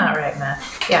 that's not right, Matt.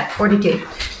 Yeah, 42.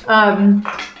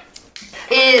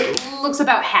 It looks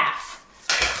about half.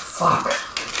 Fuck.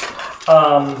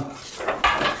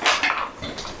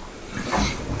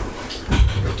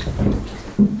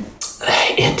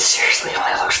 It seriously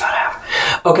only looks about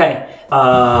half. Okay,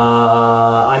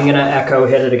 I'm gonna echo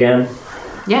hit it again.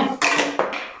 Yeah,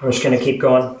 I'm just gonna keep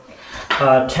going.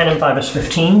 10 and 5 is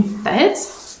 15. that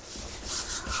hits.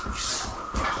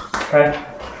 Okay.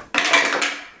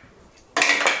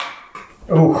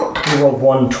 Ooh, we rolled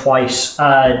 1 twice.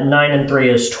 9 and 3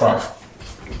 is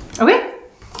 12. Okay.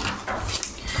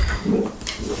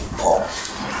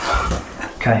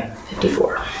 Okay.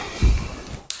 54.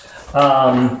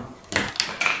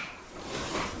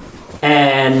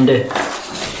 And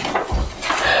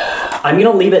I'm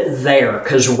gonna leave it there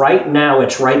because right now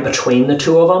it's right between the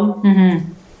two of them.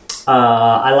 Mm-hmm.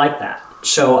 I like that,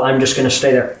 so I'm just gonna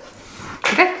stay there.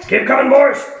 Okay. Keep coming,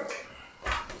 boys.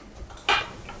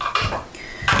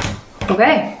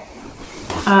 Okay.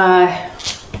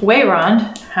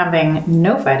 Wayrond, having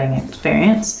no fighting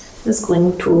experience, is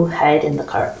going to hide in the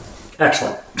cart.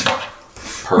 Excellent.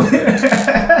 Perfect.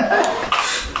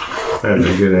 That's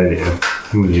a good idea.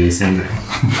 I'm gonna do the same thing.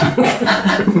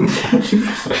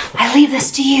 I leave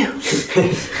this to you.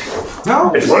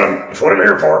 No, it's what I'm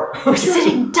here for. We're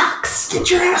sitting ducks. Get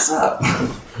your ass up.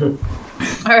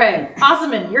 All right,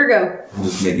 Osman, your go. I'm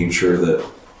just making sure that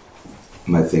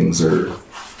my things are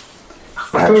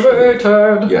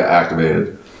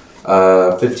activated.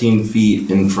 15 feet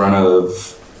in front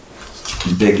of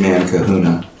Big Man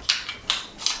Kahuna.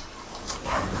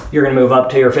 You're gonna move up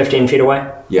to your 15 feet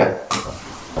away. Yeah.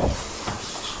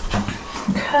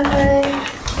 Okay.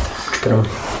 Put him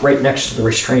right next to the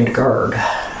restrained guard.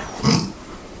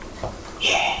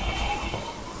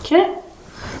 Okay.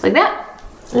 Like that.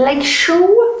 Like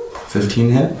so. 15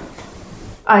 hit?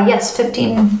 Yes,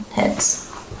 15 hits.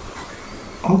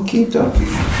 Okie dokie.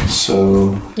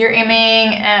 So, You're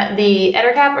aiming at the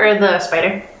Ettercap or the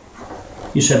spider?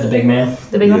 You said the big man.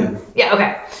 The big Yeah. one? Yeah,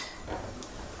 okay.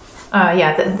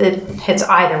 Yeah, that hits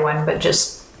either one, but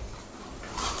just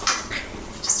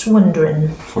wondering.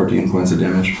 14 points of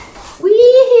damage.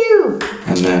 Wee-hoo!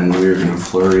 And then we're gonna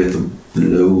flurry the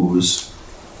blows.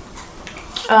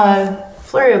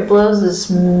 Flurry of blows is.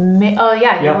 Oh,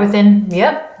 yeah, you're Yep. within.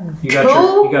 Yep. You got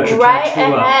your right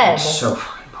tattoo ahead. up. It's so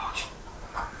fucking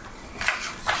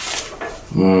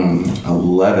awesome.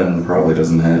 11 probably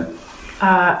doesn't hit.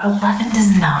 11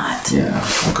 does not. Yeah.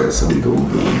 Okay, so we go.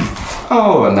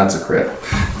 Oh, and that's a crit.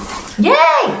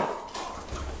 Yay!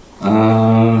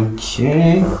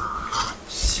 Okay.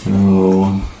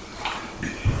 So.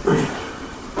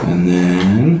 And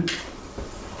then.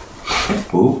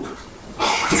 Oop.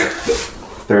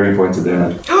 30 points of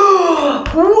damage.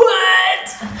 What?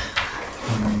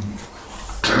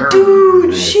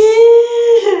 Dude,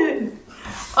 shit!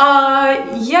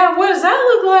 Yeah, what does that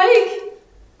look like?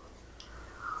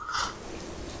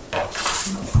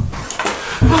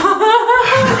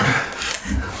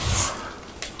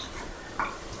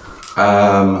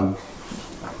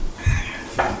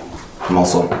 I'm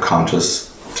also conscious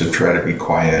to try to be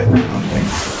quiet.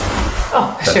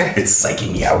 Oh, sure. It's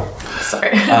psyching me out.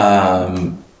 Sorry.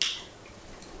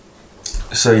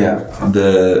 So yeah,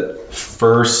 the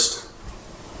first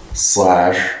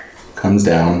slash comes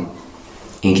down.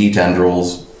 Inky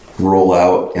tendrils roll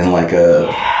out in like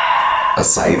a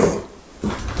scythe.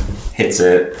 Hits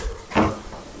it.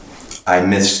 I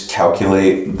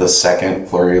miscalculate the second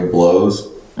flurry of blows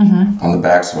on the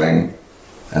backswing,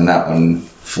 and that one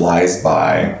flies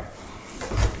by.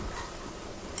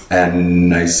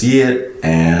 And I see it,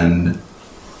 and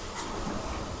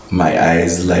my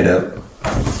eyes light up.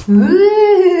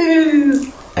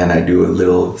 Ooh. And I do a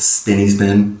little spinny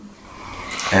spin,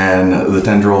 and the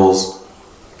tendrils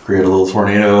create a little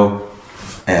tornado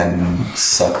and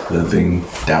suck the thing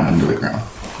down into the ground.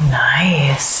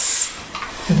 Nice.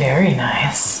 Very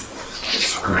nice.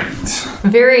 Great.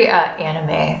 Very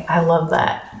anime. I love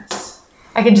that.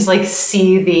 I can just like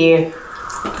see the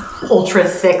ultra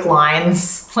thick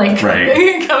lines like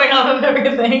Right. coming off of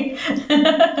everything.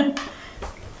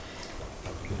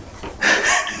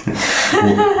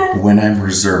 When I'm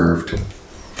reserved,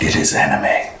 it is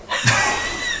anime.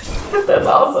 That's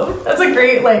awesome. That's a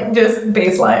great like just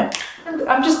baseline.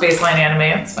 I'm just baseline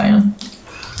anime. It's fine.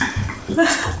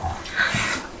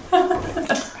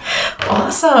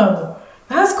 Awesome.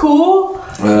 That's cool.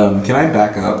 Can I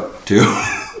back up too?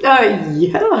 Yeah,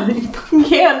 you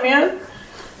can, man.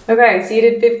 Okay, so you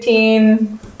did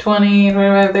 15, 20,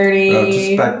 25, 30.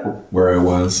 Just back where I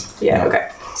was. Yeah, okay.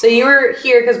 So you were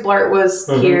here because Blart was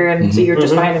here, and so you were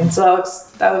just behind him. So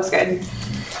that looks good.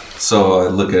 So I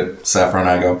look at Saffron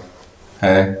and I go,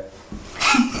 hey.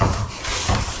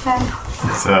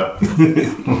 What's up?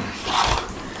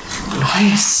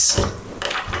 Nice.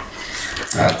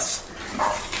 That's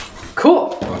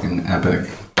Cool. fucking epic.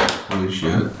 Holy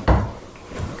shit.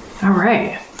 All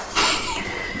right.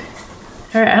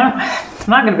 All right. I'm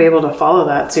not going to be able to follow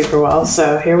that super well.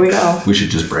 So here we go. We should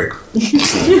just break.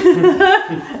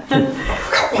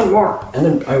 One more. And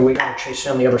then we gotta chase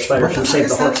down the other spiders and save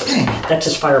the horses. That's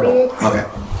his fireball. Okay.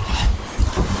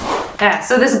 Yeah.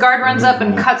 So this guard runs up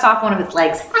and cuts off one of his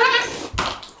legs.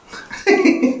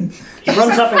 He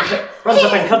runs up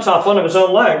and cuts off one of his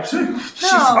own legs.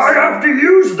 I have to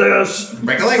use this.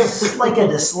 Break a leg. It's like a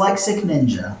dyslexic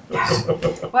ninja.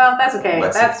 Well, that's okay.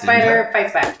 Let's That see. spider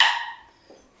fights back.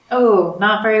 Oh,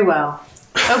 not very well.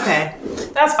 Okay,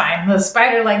 that's fine. The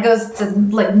spider goes to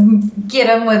get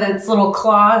him with its little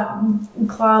claw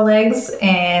legs,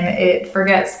 and it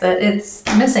forgets that it's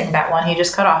missing that one he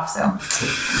just cut off. So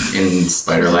In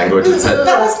spider language, it said,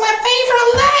 that was my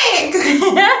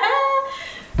favorite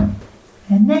leg.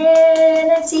 and then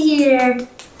let's see here.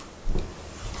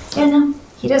 Yeah, no,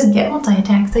 he doesn't get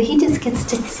multi-attack, so he just gets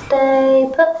to stay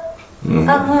put.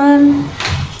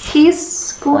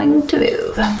 He's going to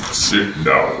move. Sit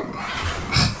down.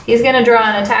 He's going to draw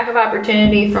an attack of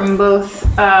opportunity from both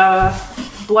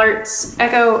Blart's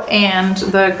Echo and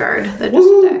the guard that just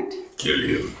attacked. Kill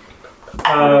him.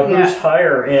 Who's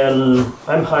higher in?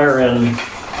 I'm higher in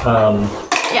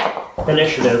Yeah.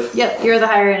 initiative. Yep, you're the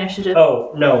higher initiative.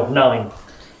 Oh, no, 9.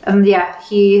 Yeah,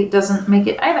 he doesn't make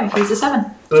it either. He's a 7.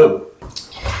 Boo.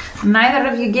 Neither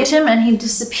of you get him, and he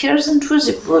disappears into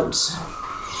the woods.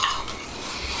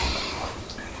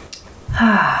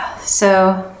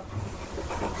 So,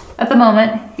 at the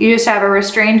moment, you just have a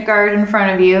restrained guard in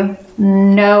front of you,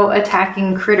 no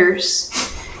attacking critters.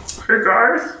 Hey,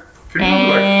 Garth.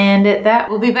 And that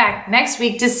we'll be back next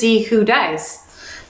week to see who dies.